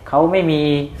เขาไม่มี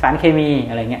สารเคมี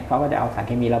อะไรเงี้ยเขาก็จะเอาสารเ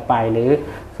คมีเราไปหรือ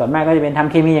ส่วนมากก็จะเป็นท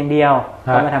ำเคมีอย่างเดียวเ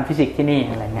ขามาทำฟิสิกส์ที่นี่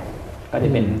อะไรเงี้ยก็จะ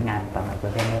เป็นงานประมาณปร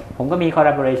ะเภทนี้ผมก็มี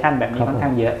collaboration แบบนี้ค่อนข้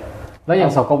างเยอะแล้วอย่า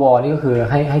งสกวนี่ก็คือ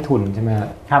ให้ทุนใช่ไหม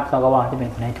ครับสกวที่เป็น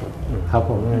คนให้ทุนครับ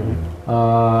ผม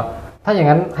ถ้าอย่าง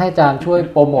นั้นให้อาจารย์ช่วย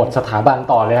โปรโมทสถาบัน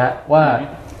ต่อเลยฮะว่า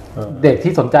เด็ก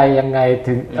ที่สนใจยังไง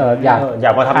ถึงอย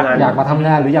ากมาทำง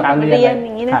านหรืออยากมาเรียน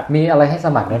มีอะไรให้ส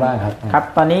มัครได้บ้างครับครับ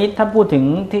ตอนนี้ถ้าพูดถึง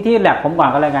ที่แลบผมก่อน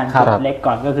ก็แล้วกันเล็ก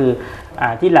ก่อนก็คือ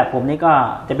ที่แลบผมนี่ก็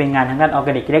จะเป็นงานทางด้านออร์แก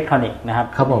นิกอิเล็กทรอนิกส์นะครับ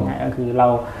ครับผมก็คือเ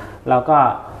ราก็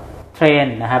เทรน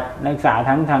นะครับนักศึกษา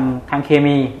ทั้งทางเค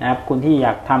มีนะครับคุณที่อย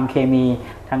ากทำเคมี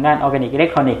ทางด้านออร์แกนิกอิเล็ก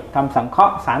ทรอนิกส์ทำสังเคราะ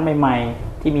ห์สารใหม่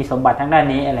ๆที่มีสมบัติทางด้าน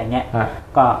นี้อะไรเงี้ย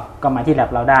ก็มาที่แลบ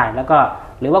เราได้แล้วก็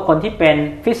หรือว่าคนที่เป็น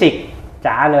ฟิสิกส์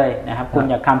จ๋าเลยนะครับคุณ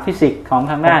อยากทำฟิสิกส์ของ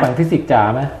ทางด้านฟิสิกส์จ๋า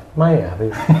ไหมไม่อะพี่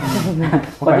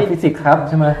คนที่ฟิสิกส์ครับ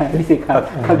ใช่ไหมฟิสิกส์ครับ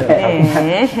โอเค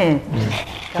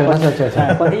เชิญ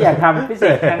คนที่อยากทำฟิสิ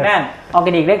กส์ทางด้านออร์แก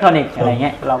นิกอิเล็กทรอนิกส์อะไรเ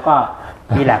งี้ยเราก็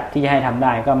มีแลบที่จะให้ทำไ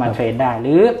ด้ก็มาเทรนได้ห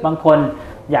รือบางคน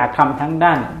อยากทำทั้ง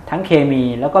ด้านทั้งเคมี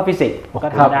แล้วก็ฟิสิกส์ก็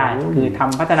ทำได้คือท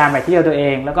ำพัฒนาแมททีเรียลตัวเอ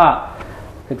งแล้วก็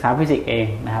ศึกษาฟิสิกส์เอง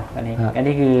นะครับอัน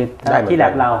นี้คือที่แล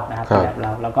บเรานะครับที่แลบเร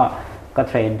าแล้วก็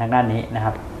เทรนทางด้านนี้นะค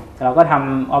รับเราก็ท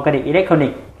ำออร์แกนิกอิเล็กทรอนิ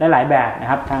กส์หลายแบบนะ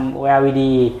ครับทาง OLED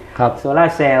โซลา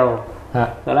ร์เซล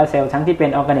ล์ทั้งที่เป็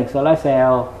นออร์แกนิกโซลาร์เซล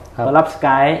ล์โซลาร์สก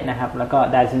ายนะครับแล้วก็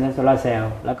ไดเซนเซอร์โซลาร์เซล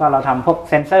ล์แล้วก็เราทำพวก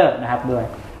เซนเซอร์นะครับด้วย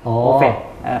โอเฟก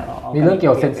มีเรื่องเกี่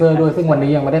ยวเซนเซอร์ด้วยซึ่งวัน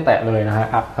นี้ยังไม่ได้แตะเลยนะฮะ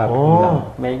ครับ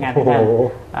มีงาน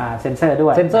เซนเซอร์ด้ว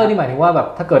ยเซนเซอร์ที่หมายถึงว่าแบบ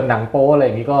ถ้าเกิดหนังโป๊อะไรอ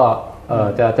ย่างนี้ก็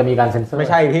จะมีการเซ็นเซอร์ไม่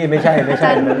ใช่พี่ไม่ใช่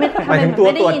หมายถึงตัว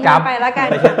ตรวจจับห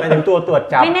มายถึงตัวตรวจ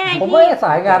จับผมว่าส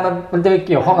ายงานมันจะไปเ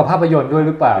กี่ยวข้องกับภาพยนตร์ด้วยห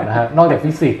รือเปล่านะฮะนอกจาก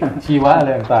ฟิสิกส์ชีวะอะไร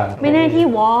ต่างๆไม่แน่ที่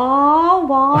วอ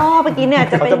เมื่อกี้เนี่ย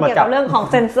จะเป็นเกี่ยวกับเรื่องของ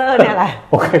เซ็นเซอร์เนี่ยแหละ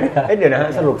โอเคเดี๋ยวนะฮะ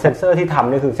สรุปเซ็นเซอร์ที่ทำ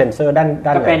นี่คือเซ็นเซอร์ด้าน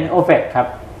ก็เป็นโอเฟกครับ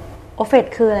โอเฟก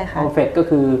คืออะไรคะโอเฟกก็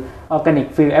คือOrganic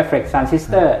Field Effect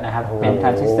Transistor นะครับเป็นทร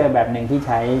านซิสเตอร์แบบหนึ่งที่ใ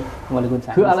ช้โมเลกุลส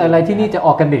ารคืออะไรที่นี่จะอ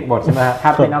อร์แกนิกหมดใช่ไหมค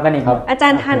รับเป็นออร์แกนิกอาจา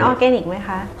รย์ทานออร์แกนิกไหมค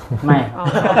ะไม่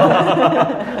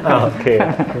โอเค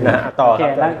นะต่อ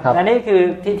ครับและนี่คือ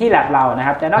ที่แลบเรานะค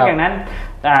รับแต่นอกจากนั้น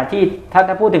ที่ถ้า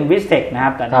พูดถึงวิสเทคนะค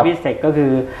รับแต่วิสเทคก็คื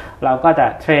อเราก็จะ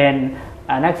เทรน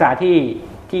นักศึกษา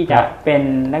ที่จะเป็น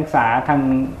นักศึกษาท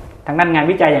างด้านงาน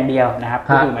วิจัยอย่างเดียวนะครับ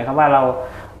ก็คือหมายความว่าเร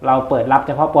าเปิดรับเ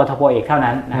ฉพาะปโทปเอกเท่า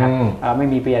นั้นนะครับเราไม่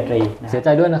มีปริญญาตรีเสียใจ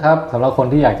ด้วยนะครับสำหรับคน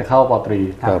ที่อยากจะเข้าปตรี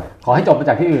ขอให้จบมา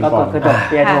จากที่อื่นก่อนก็คือจบ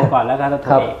ปริญญาโทก่อนแล้วก็โท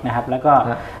เอกนะครับแล้วก็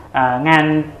งาน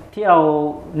ที่เรา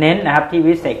เน้นนะครับที่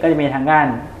วิสเทคก็จะมีทางด้าน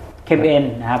KMN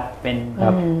นะครับเป็น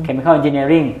Chemical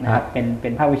Engineering นะครับเป็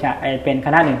นภาควิชาเป็นค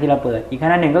ณะหนึ่งที่เราเปิดอีกค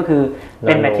ณะหนึ่งก็คือเ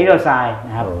ป็น Material Science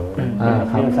นะครับ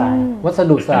Material Science วัส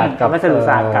ดุศาสตร์กับ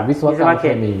วิศวเ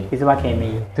ค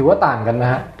มีถือว่าต่างกันนะ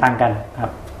ฮะต่างกันครั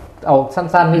บเอา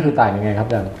สั้นๆนี่คือต่างยังไงครับ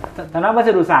อาจารย์ทางด้านวัส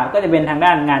ดุศาสตร์ก็จะเป็นทางด้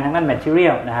านงานทางด้าน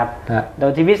material นะครับโด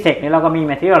ยที่วิสเทคนี่เราก็มี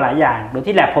material หลายอย่างโดย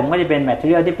ที่ lab ผมก็จะเป็น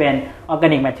material ที่เป็น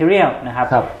organic material นะครับ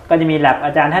ก็จะมี lab อ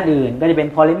าจารย์ท่านอื่นก็จะเป็น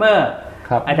polymer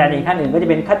อาจารย์อีกท่านอื่นก็จะ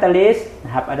เป็น catalyst น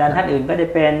ะครับอาจารย์ท่านอื่นก็จะ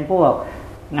เป็นพวก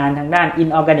งานทางด้าน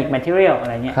inorganic material อะไ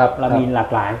รเงี้ยเรามีหลาก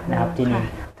หลายนะครับที่นี่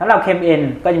สำหรับ KMN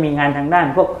ก็จะมีงานทางด้าน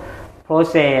พวก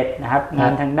process นะครับงา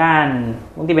นทางด้าน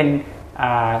พวกที่เป็น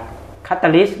คัตตา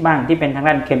ลิสต์บ้างที่เป็นทาง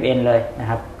ด้าน KMN เลยนะ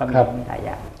ครับก็มีหลายอ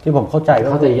ย่างที่ผมเข้าใจก็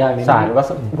คือศาสตร์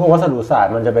พวกวัสดุศาสต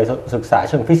ร์มันจะไปศึกษา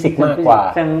เชิงฟิสิกส์มากกว่า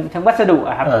เชิงวัสดุ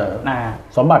ครับ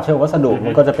สมบัติเชิงวัสดุมั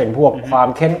นก็จะเป็นพวกความ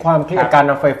เข้มความเครียดการ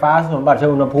นำไฟฟ้าสมบัติเชิ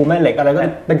งอุณหภูมิแม่เหล็กอะไรก็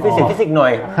เป็นฟิสิกส์หน่อ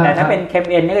ยแต่ถ้าเป็น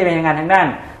KMN นี่ก็จะเป็นงานทางด้าน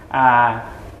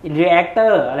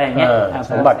reactor อะไรอย่างเงี้ย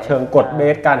สมบัติเชิงกฎเบ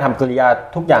สการทำกริยา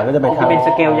ทุกอย่างก็จะเป็นส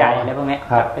เกลใหญ่อะไรพวกนี้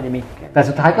ก็จะมีแต่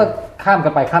สุดท้ายก็ข้ามกั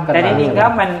นไปข้ามกันมาแต่จริงๆแล้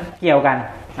วมันเกี่ยวกัน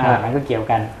มันก็เกี่ยว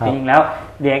กันจริงๆแล้ว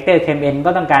reactor KMN ก็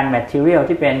ต้องการ material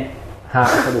ที่เป็น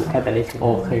วัสดุ catalyst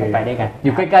ไปได้กันอ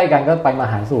ยู่ใกล้ๆกันก็ไปมา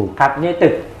หาสู่ครับนี่ตึ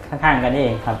กข้างๆกันนี่เอ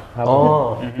งครับ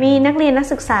มีนักเรียนนัก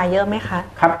ศึกษาเยอะไหมคะ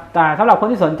ครับสำหรับคน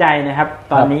ที่สนใจนะครับ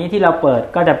ตอนนี้ที่เราเปิด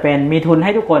ก็จะเป็นมีทุนใ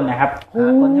ห้ทุกคนนะครับ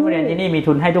คนที่มาเรียนที่นี่มี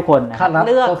ทุนให้ทุกคนคัดเ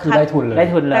ลือกก็คือได้ทุนเ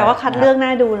ลยแต่ว่าคัดเลือกน่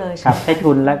าดูเลยครับได้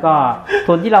ทุนแล้วก็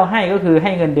ทุนที่เราให้ก็คือใ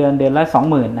ห้เงินเดือนละ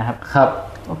 20,000 นะครับครับ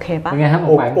โอเคป่ะเป็นไงครับ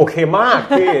โอเคมาก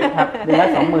พี่ครับเดือนละ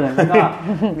 20,000 แล้วก็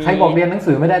ใครบอกเรียนหนัง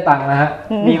สือไม่ได้ตังค์นะฮะ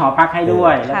มีหอพักให้ด้ว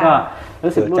ยแล้วก็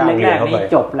รู้สึกรุ่นแรกๆนี่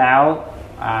จบแล้ว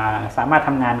สามารถท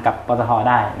ำงานกับปตท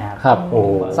ได้นะครับ ครับโอ้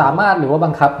สามารถหรือว่าบั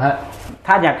งคับฮะ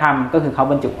ถ้าอยากทำก็คือเขา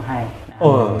บรรจุให้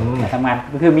ทำงาน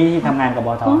ก็คือมีที่ทำงานกับป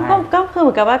ตทให้ก็คือเห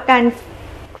มือนกับว่าการ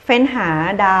เฟ้นหา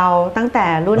ดาวตั้งแต่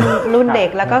รุ่นเด็ก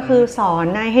แล้วก็คือสอน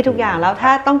ให้ทุกอย่างแล้วถ้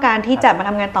าต้องการที่จะมาท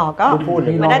ำงานต่อก็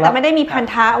ไม่ได้แต่ไม่ได้มีพัน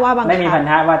ธะว่าบังคับไม่มีพัน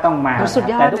ธะว่าต้องมา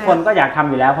แต่ทุกคนก็อยากทำ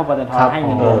อยู่แล้วเพราะปตทให้เ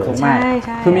งินเดือนสูงมาก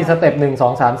คือมีสเต็ป1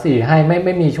 2 3 4ให้ไ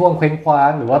ม่มีช่วงเคว้งคว้า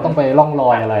งหรือว่าต้องไปล่องล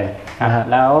อยอะไร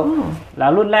แล้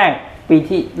วรุ่นแรกปี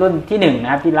ที่รุ่นที่1น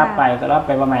ะครับที่รับไปก็รับไ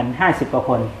ปประมาณ50กว่า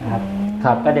คนนะครั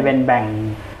บก็จะเป็นแบ่ง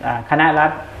คณะรั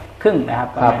ฐครึ่งนะครับ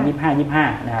ประมาณ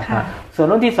25นะครับส่วน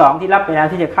รุ่นที่2ที่รับไปแล้ว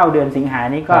ที่จะเข้าเดือนสิงหา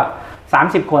นี้ก็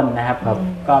30คนนะครับ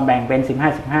ก็แบ่งเป็น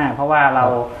15เพราะว่าเรา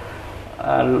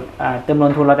จำนว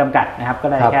นทุนเราจำกัดนะครับก็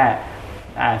ได้แค่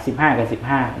15กับ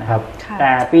15นะครับแต่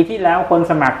ปีที่แล้วคน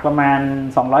สมัครประมาณ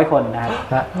200คนนะครับ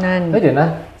นั่นเดี๋ยวนะ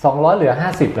200เหลือ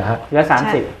50เหรอฮะเหลือ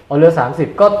30เหลือ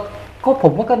30ก็ผ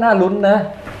มว่าก็น่าลุ้นนะ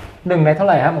1ในเท่าไ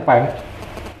หร่ครับหมอแปง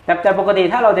แต่ปกติ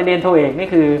ถ้าเราจะเรียนโทเอกนี่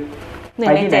คือไ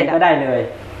ปที่ไหนก็ได้เลย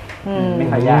ไม่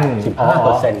ค่อยยาก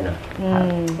 15% นะ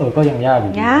ก็ยังยากอ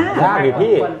ยู่ยากอยู่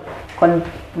พี่คน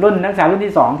รุ่นนักศึกษารุ่น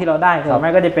ที่2ที่เราได้ส่วนมา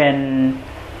กก็จะเป็น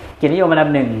เกียรตินิยมอันดับ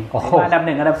1อันดับ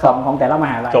1อันดับ2ของแต่ละม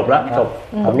หาลัยจบแล้ว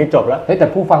ผมนี่จบแล้วแต่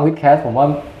ผู้ฟังวิดแคสผมว่า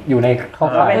อยู่ในเข้า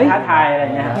ข่ายเป็นท้าทายอะไร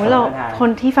เงี้ยเราคน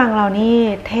ที่ฟังเรานี่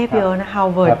เทพเยอะนะฮา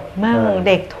ร์วาร์ดมั่ง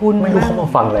เด็กทุนไม่รู้เขามา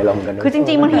ฟังอะไรเราเหมือนกันคือจ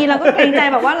ริงๆบางทีเราก็เกรงใจ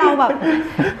แบบว่าเราแบบ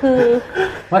คือ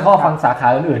ไม่เขาฟังสาขา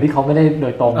อื่นๆที่เขาไม่ได้โด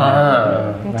ยตรง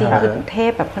จริงๆคือเท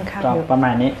พแบบค่อนข้างเยอะประมา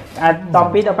ณนี้ต่อ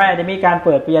ปีต่อไปอาจจะมีการเ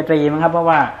ปิดปริญญาตรีมั้งครับเพราะ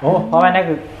ว่านั่น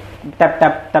คือแ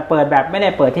ต่เปิดแบบไม่ได้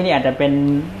เปิดที่นี่อาจจะเป็น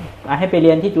ให้ไปเ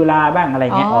รียนที่จุฬาบ้างอะไร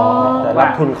เงี้ยรับ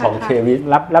ทุนของเควิส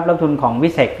รับทุนของวิ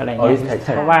เศษอะไรเงี้ย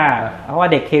เพราะว่า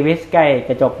เด็กเควิสใกล้จ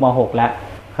ะจบม.6 แล้ว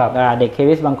เด็กเค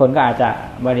วิสบางคนก็อาจจะ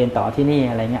มาเรียนต่อที่นี่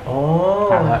อะไรเงี้ย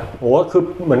โหคือ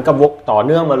เหมือนกับวกต่อเ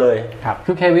นื่องมาเลยครับ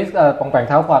คือเควิสปองแปงเ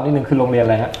ท้าความนิดนึงคือโรงเรียนอ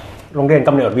ะไรฮะโรงเรียนก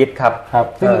ำเนิดวิทย์ครับ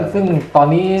ซึ่งตอน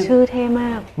นี้ชื่อเท่ม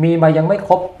ากมีมายังไม่ค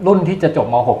รบรุ่นที่จะจบ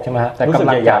ม.6 ใช่ไหมฮะแต่กำ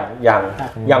ลัง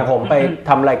อย่างผมไปท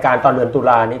ำรายการตอนเดือนตุ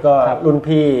ลานี่ก็รุ่น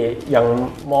พี่อย่าง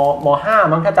ม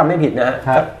.5 มั้งถ้าจำไม่ผิดนะ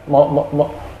ฮะ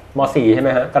ม.4 ใช่ไหม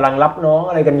ฮะกำลังรับน้อง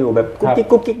อะไรกันอยู่แบบกุ๊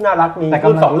กกิ๊กน่ารักมี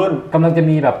รุ่น2รุ่นกำลังจะ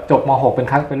มีแบบจบม.6 เ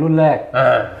ป็นรุ่นแรก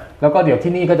แล้วก็เดี๋ยว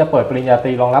ที่นี่ก็จะเปิดปริญญาต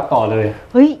รีรองรับต่อเลย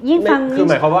เฮ้ยยิ่งฟังคือ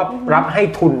หมายความว่ารับให้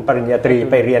ทุนปริญญาตรี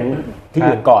ไปเรียนที่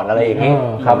อื่นก่อนอะไรอย่างนี้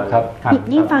ครับ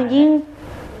ยิ่งฟัง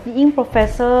ยิ่ง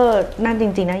professor นั่นจ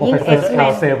ริงๆนะยิ่ง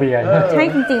excellent ใช่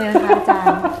จริงๆนะคะอาจาร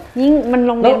ย์ยิ่งมัน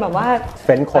โรงเรียนแบบว่า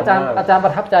อาจารย์ปร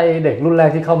ะทับใจเด็กรุ่นแรก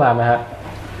ที่เข้ามาไหมฮะ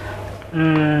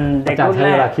อาจารย์ใช้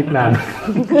เวลาคิดนาน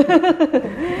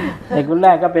เด็กรุ่นแร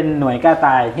กก็เป็นหน่วยกล้าต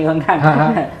ายที่ค่อนข้าง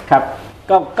ครับ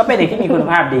ก็เป็นเด็กที่มีคุณ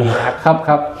ภาพดีค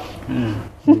รับ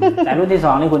แต่รุ่นที่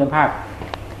2นี่คุณภาพ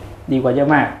ดีกว่าเยอะ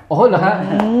มากโอ้โหเหรอฮะ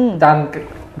อาจารย์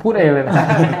พูดเองเลยนะ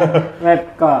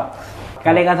ก็กา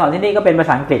รเรียนการสอนที่นี่ก็เป็นภา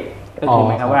ษาอังกฤษก็คือห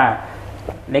มายความว่า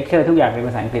เลคเชอร์ทุกอย่างเป็นภ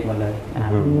าษาอังกฤษหมดเลยนะครั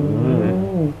บ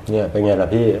เนี่ยเป็นไงล่ะ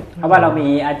พี่เพราะว่าเรามี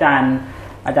อาจาร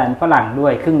ย์ฝรั่งด้ว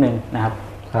ยครึ่งนึงนะครับ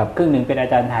ครึ่งนึงเป็นอา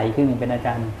จารย์ไทยครึ่งนึงเป็นอาจ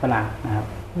ารย์ฝรั่งนะครับ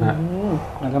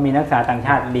แล้วก็มีนักศึกษาต่างช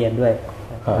าติเรียนด้วย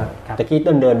ตะกี้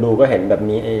เดินดูก็เห็นแบบ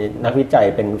นี้นักวิจัย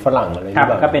เป็นฝรั่งอะไรนี่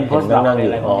แบบก็เป็นโพสต์ด็อกอ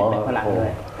ะไรเป็นฝรั่งด้ว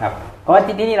ยครับเพราะว่า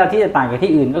ที่นี่เราที่จะต่างจาก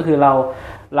ที่อื่นก็คือเ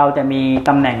ราจะมี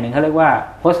ตำแหน่งหนึ่งเขาเรียกว่า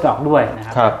โพสต์ด็อกด้วยนะค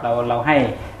รับเราให้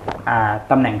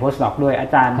ตำแหน่งโพสต์ด็อกด้วยอา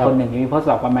จารย์คนหนึ่งมีโพสต์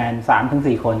ด็อกประมาณ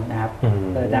 3-4 คนนะครับ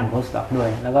เราจ้างโพสต์ด็อกด้วย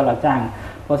แล้วก็เราจ้าง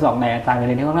โพสต์ด็อกในอัตราเงินเ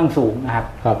ดือนที่ค่อนข้างสูงนะครับ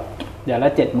เดี๋ยวละ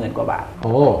 70,000 กว่าบาทโ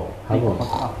อ้ครับผม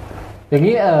อย่าง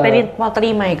นี้ไปเรียนป.ตรี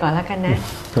ใหม่ก่อนแล้วกันนะ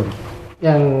อ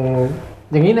ย่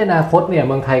างนี้ในอนาคตเนี่ย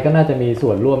เมืองไทยก็น่าจะมีส่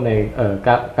วนร่วมใน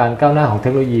การก้าวหน้าของเท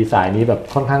คโนโลยีสายนี้แบบ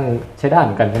ค่อนข้างใช้ได้เห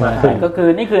มือนกันใช่ไหมก็คือ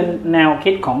นี่คือแนว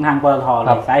คิดของทางปตทเล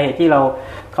ยสาเหตุที่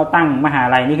เขาตั้งมหา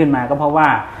ลัยนี้ขึ้นมาก็เพราะว่า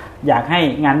อยากให้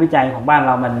งานวิจัยของบ้านเ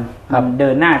รามันเดิ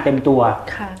นหน้าเต็มตัว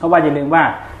เพราะว่าอย่าลืมว่า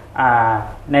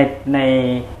ใน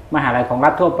มหาลัยของรั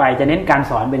ฐทั่วไปจะเน้นการ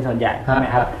สอนเป็นส่วนใหญ่ใช่ไหม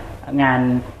ครับงาน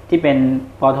ที่เป็น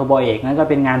ปทบ.เอกนั้นก็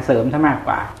เป็นงานเสริมซะมากก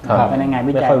ว่าเพราะงาน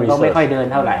วิจัยก็ไม่ค่อยเดิน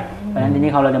เท่าไหร่เพราะฉะนั้นที่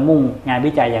นี่เราจะมุ่งงาน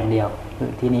วิจัยอย่างเดียวคื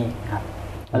อที่นี่ครับ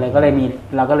เราก็เลย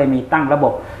มีตั้งระบ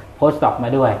บโพสต์ด็อกมา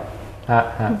ด้วย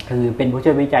คือเป็นผู้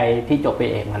ช่วยวิจัยที่จบไป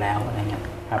เอกมาแล้วอะไรเงี้ย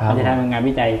ครับก็จะทำงาน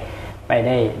วิจัยไปไ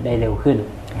ด้เร็วขึ้น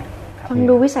ฟัง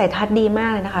ดูวิสัยทัศน์ดีมา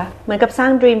กเลยนะคะเหมือนกับสร้า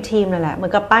ง Dream Team นั่นแหละเหมือ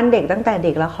นกับปั้นเด็กตั้งแต่เ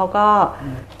ด็กแล้วเขาก็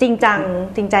จริง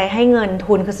ใจให้เงิน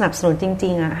ทุนคือสนับสนุนจริ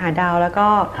งๆหาดาวแล้วก็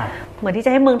เหมือนที่จ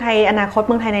ะให้เมืองไทยอนาคต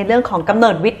เมืองไทยในเรื่องของกำเนิ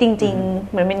ดวิทย์จริงๆ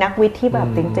เหมือนเป็นนักวิทย์ที่แบบ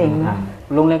จริง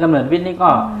ๆโรงเรียนกำเนิดวิทย์นี่ก็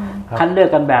คัดเลือก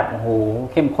กันแบบโอ้โห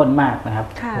เข้มข้นมากนะครับ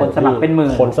คนสมัครเป็นหมื่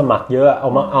นคนสมัครเยอะเอา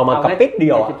มากระปิดเดี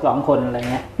ยว72คนอะไร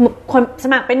เงี้ยคนส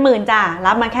มัครเป็นหมื่นจ้ะ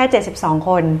รับมาแค่72ค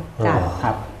นจ้ะค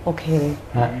รับโอเค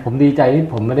ผมดีใจที่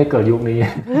ผมไม่ได้เกิดยุคนี้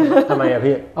ทำไมอะ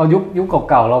พี่เอายุค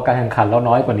เก่าๆเราการแข่งขันเรา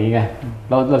น้อยกว่านี้ไง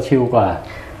เราชิลกว่า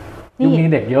ยุคนี้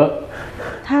เด็กเยอะ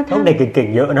ต้องเด็กเก่ง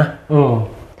ๆเยอะนะ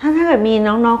ถ้าเกิดมี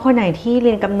น้องๆคนไหนที่เ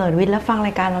รียนกำเนิดวิทย์แล้วฟังร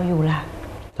ายการเราอยู่ล่ะ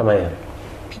ทำไมอะ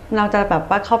เราจะแบบ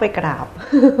ว่าเข้าไปกราบ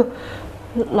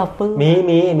เราปื้มมี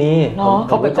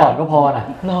เข้าไปก่อนก็พอนะ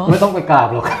ไม่ต้องไปกราบ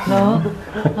หรอก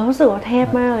เรารู้สึกว่าเทพ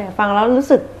มากเลยฟังแล้วรู้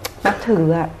สึกนับถือ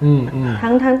อ่ะ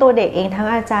ทั้งตัวเด็กเองทั้ง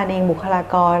อาจารย์เองบุคลา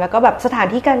กรแล้วก็แบบสถาน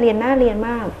ที่การเรียนน่าเรียนม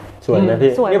ากสวยไหม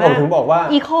พี่นี่ผมถึงบอกว่า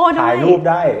ถ่ายรูป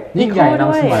ได้ยิ่งใหญ่น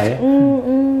ำสมัย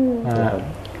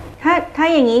ถ้า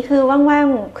อย่างนี้คือว่าง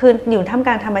ๆคืออยู่ท่ามก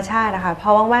ลางธรรมชาตินะคะพอ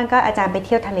ว่างๆก็อาจารย์ไปเ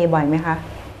ที่ยวทะเลบ่อยไหมคะ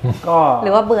ก็หรื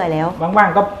อว่าเบื่อแล้วว่าง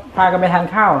ๆก็พากันไปทาน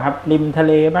ข้าวครับริมทะเ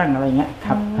ลบ้างอะไรเงี้ยค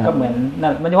รับก็เหมือน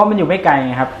มันเพราะมันอยู่ไม่ไกลไ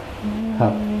งครับ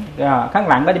ก็ข้าง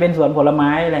หลังก็จะเป็นสวนผลไ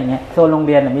ม้อะไรเงี้ยโซนโรงเ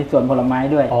รียนมีสวนผลไม้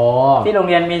ด้วยที่โรง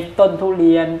เรียนมีต้นทุเ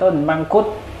รียนต้นมังคุด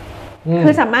คื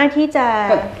อสามารถที่จะ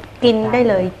กินได้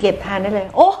เลยเก็บทานได้เลย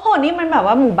โอ้โหนี่มันแบบ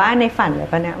ว่าหมู่บ้านในฝันเลย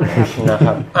ปะเนี่ยนะค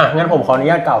รับงั้นผมขออนุ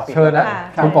ญาตกล่าวปิดเชิญนะ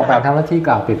คุณปองแปมทำหน้าที่ก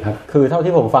ล่าวปิดครับคือเท่า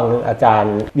ที่ผมฟังอาจาร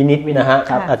ย์วินิตนะฮะ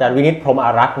อาจารย์วินิตพรหมอา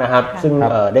รักษ์นะครับซึ่ง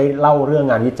ได้เล่าเรื่อง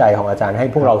งานวิจัยของอาจารย์ให้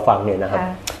พวกเราฟังเนี่ยนะครับ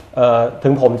ถึ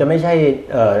งผมจะไม่ใช่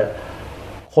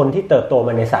คนที่เติบโตม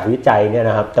าในสายวิจัยเนี่ย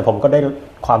นะครับแต่ผมก็ได้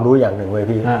ความรู้อย่างหนึ่งเว้ย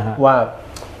พี่ว่า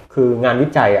คืองานวิ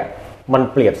จัยอ่ะมัน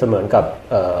เปรียบเสมือนกับ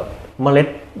เมล็ด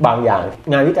บางอย่าง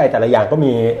งานวิจัยแต่ละอย่างก็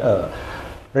มี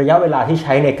ระยะเวลาที่ใ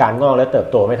ช้ในการงอกและเติบ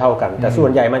โตไม่เท่ากันแต่ส่ว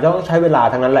นใหญ่มันจะต้องใช้เวลา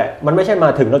ทั้งนั้นแหละมันไม่ใช่มา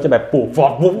ถึงเราจะแบบปลูกฟอร์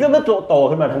ดปุ๊บแล้วมันโต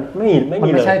ขึ้นมาไม่มีเลยมัน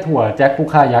ไม่ใช่ถั่วแจ็คผู้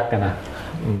ฆ่ายักษ์กันนะ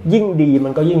ยิ่งดีมั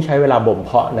นก็ยิ่งใช้เวลาบ่มเ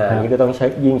พาะนานนี่ก็ต้อง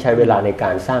ยิ่งใช้เวลาในกา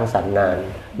รสร้างสรรค์นาน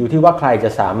อยู่ที่ว่าใครจะ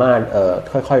สามารถ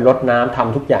ค่อยๆลดน้ำท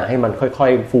ำทุกอย่างให้มันค่อ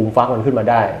ยๆฟูมฟักมันขึ้นมา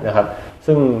ได้นะครับ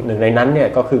ซึ่งหนึ่งในนั้นเนี่ย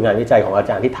ก็คืองานวิจัยของอา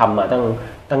จารย์ที่ทำมา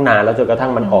ตั้งนานแล้วจนกระทั่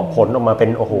งมันออกผลออกมาเป็น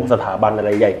โอ้โหสถาบันอะไร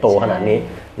ใหญ่โตขนาดนี้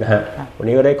นะฮะวัน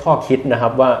นี้ก็ได้ข้อคิดนะครั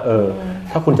บว่า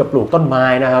ถ้าคุณจะปลูกต้นไม้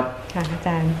นะครับอาจ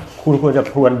ารย์คุณควรจะ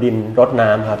พรวนดินรดน้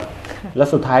ำครับแล้ว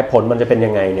สุดท้ายผลมันจะเป็น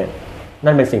ยังไงเนี่ย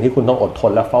นั่นเป็นสิ่งที่คุณต้องอดท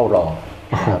นและเฝ้ารอ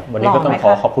วันนี้ก็ต้อง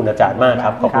ขอบคุณอาจารย์มากค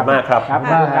รับขอบคุณมากครับขอบ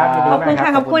คุณค่ะ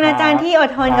ขอบคุณอาจารย์ที่อด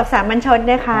ทนกับสามัญชน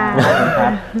ด้วยค่ะ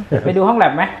ไปดูห้องแล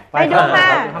บไหมไปดูค่ะ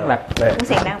ห้องแลบเ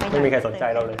สียงดังไม่มีใครสนใจ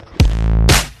เราเลย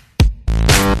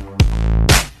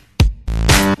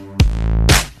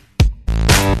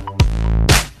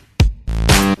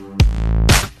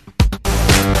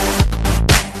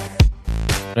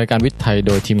รายการวิทย์ไทยโ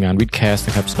ดยทีมงานวิทย์แคสน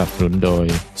ะครับสนับสนุนโดย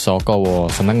สกว.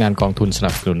สำนักงานกองทุนส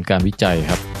นับสนุนการวิจัย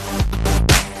ครับ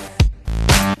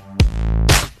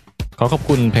ขอขอบ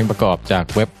คุณเพลงประกอบจาก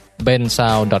เว็บ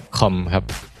bensound.com ครับ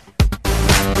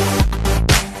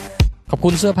ขอบคุ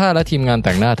ณเสื้อผ้าและทีมงานแ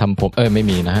ต่งหน้าทำผมไม่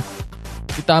มีนะฮะ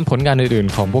ติดตามผลงานอื่น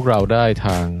ๆของพวกเราได้ท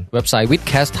างเว็บไซต์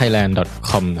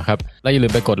withcastthailand.com นะครับและอย่าลื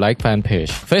มไปกดไลค์แฟนเพจ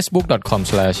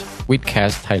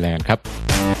facebook.com/withcastthailand ครับ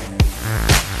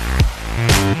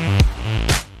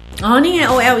อ๋อนี่ไง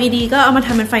OLED ก็เอามาท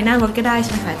ำเป็นไฟหน้ารถก็ได้ใ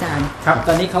ช่ไหมคะอาจารย์ครับต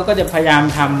อนนี้เขาก็จะพยายาม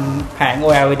ทำแผง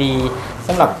OLED ส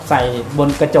ำหรับใส่บน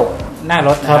กระจกหน้าร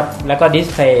ถนะครับแล้วก็ดิส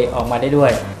เพลย์ออกมาได้ด้ว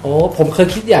ยโอ้ผมเคย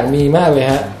คิดอยากมีมากเลย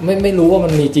ฮะไม่รู้ว่ามั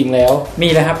นมีจริงแล้วมี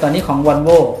แล้วครับตอนนี้ของ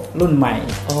Volvo รุ่นใหม่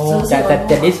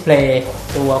จะดิสเพลย์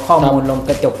ตัวข้อมูลลงก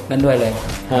ระจกนั้นด้วยเลย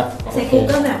ฮะใส่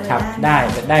Google แบบครับไ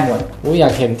ด้หมดอยา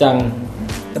กเห็นจัง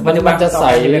ปัจจุบันจะใ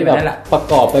ส่แบบประ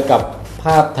กอบไปกับ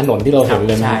ภาพถนนที่เราเห็น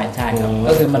เลยนะใช่ครับ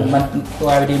ก็คือมันตัว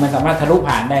LED มันสามารถทะลุ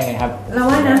ผ่านได้ไงครับเรา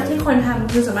ว่านะที่คนท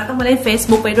ำคือสามารถต้องมาเล่น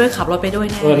Facebook ไปด้วยขับรถไปด้วย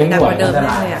เนี่ยหนักกว่าเดิมเ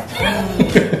ลยอ่ะ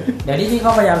เดี๋ยวนี้ที่เข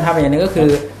าพยายามทำอย่างนึงก็คือ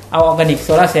เอาออร์แกนิกโซ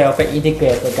ลาร์เซลล์ไปอินทิเกร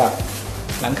ตไปกับ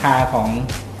หลังคาของ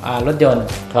รถยนต์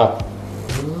ครับ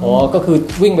ก็คือ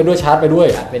วิ่งไปด้วยชาร์จไปด้วย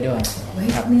ครับ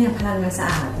นี่พลังงานสะ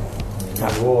อาด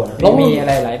แล้วมีอะไ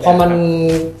รหลายแบบพอมัน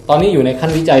ตอนนี้อยู่ในขั้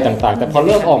นวิจัยต่างๆแต่พอเ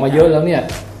ริ่มออกมาเยอะแล้วเนี่ย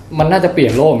มันน่าจะเปลี่ย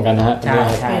นโลกเหมือนกันนะฮะ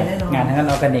ใช่งานทางด้าน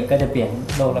ออร์แกนิกก็จะเปลี่ยน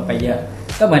โลกเราไปเยอะ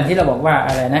ก็เหมือนที่เราบอกว่า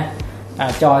อะไรนะ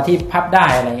จอที่พับได้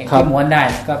อะไรเงี้ยที่ม้วนได้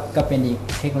ก็เป็นอีก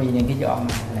เทคโนโลยีนึงที่จะออกม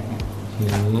าอะไรเงี้ย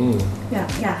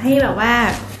อยากให้แบบว่า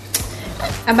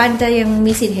อบันจะยัง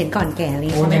มีสิทธิ์เห็นก่อนแก่เลย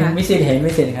ใช่ไหมคะมีสิทธิ์เห็น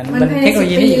ครับมันเทคโนโล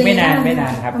ยีนี้อีกไม่นาน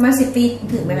ครับประมาณ10 ปี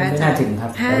ถึงไหมคะไม่น่าถึงครับ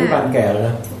ที่บันแก่แล้วน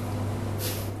ะ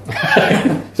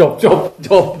จ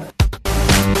บ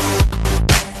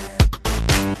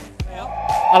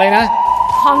อะไรนะ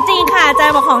ของจริงค่ะอาจาร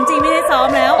ย์บอกของจริงไม่ได้ซ้อม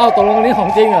แล้วตกลงอันนี้ของ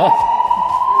จริงเหรอ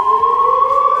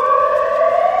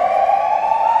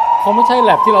เขาไม่ใช่แ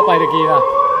ลบที่เราไปตะกี้นะ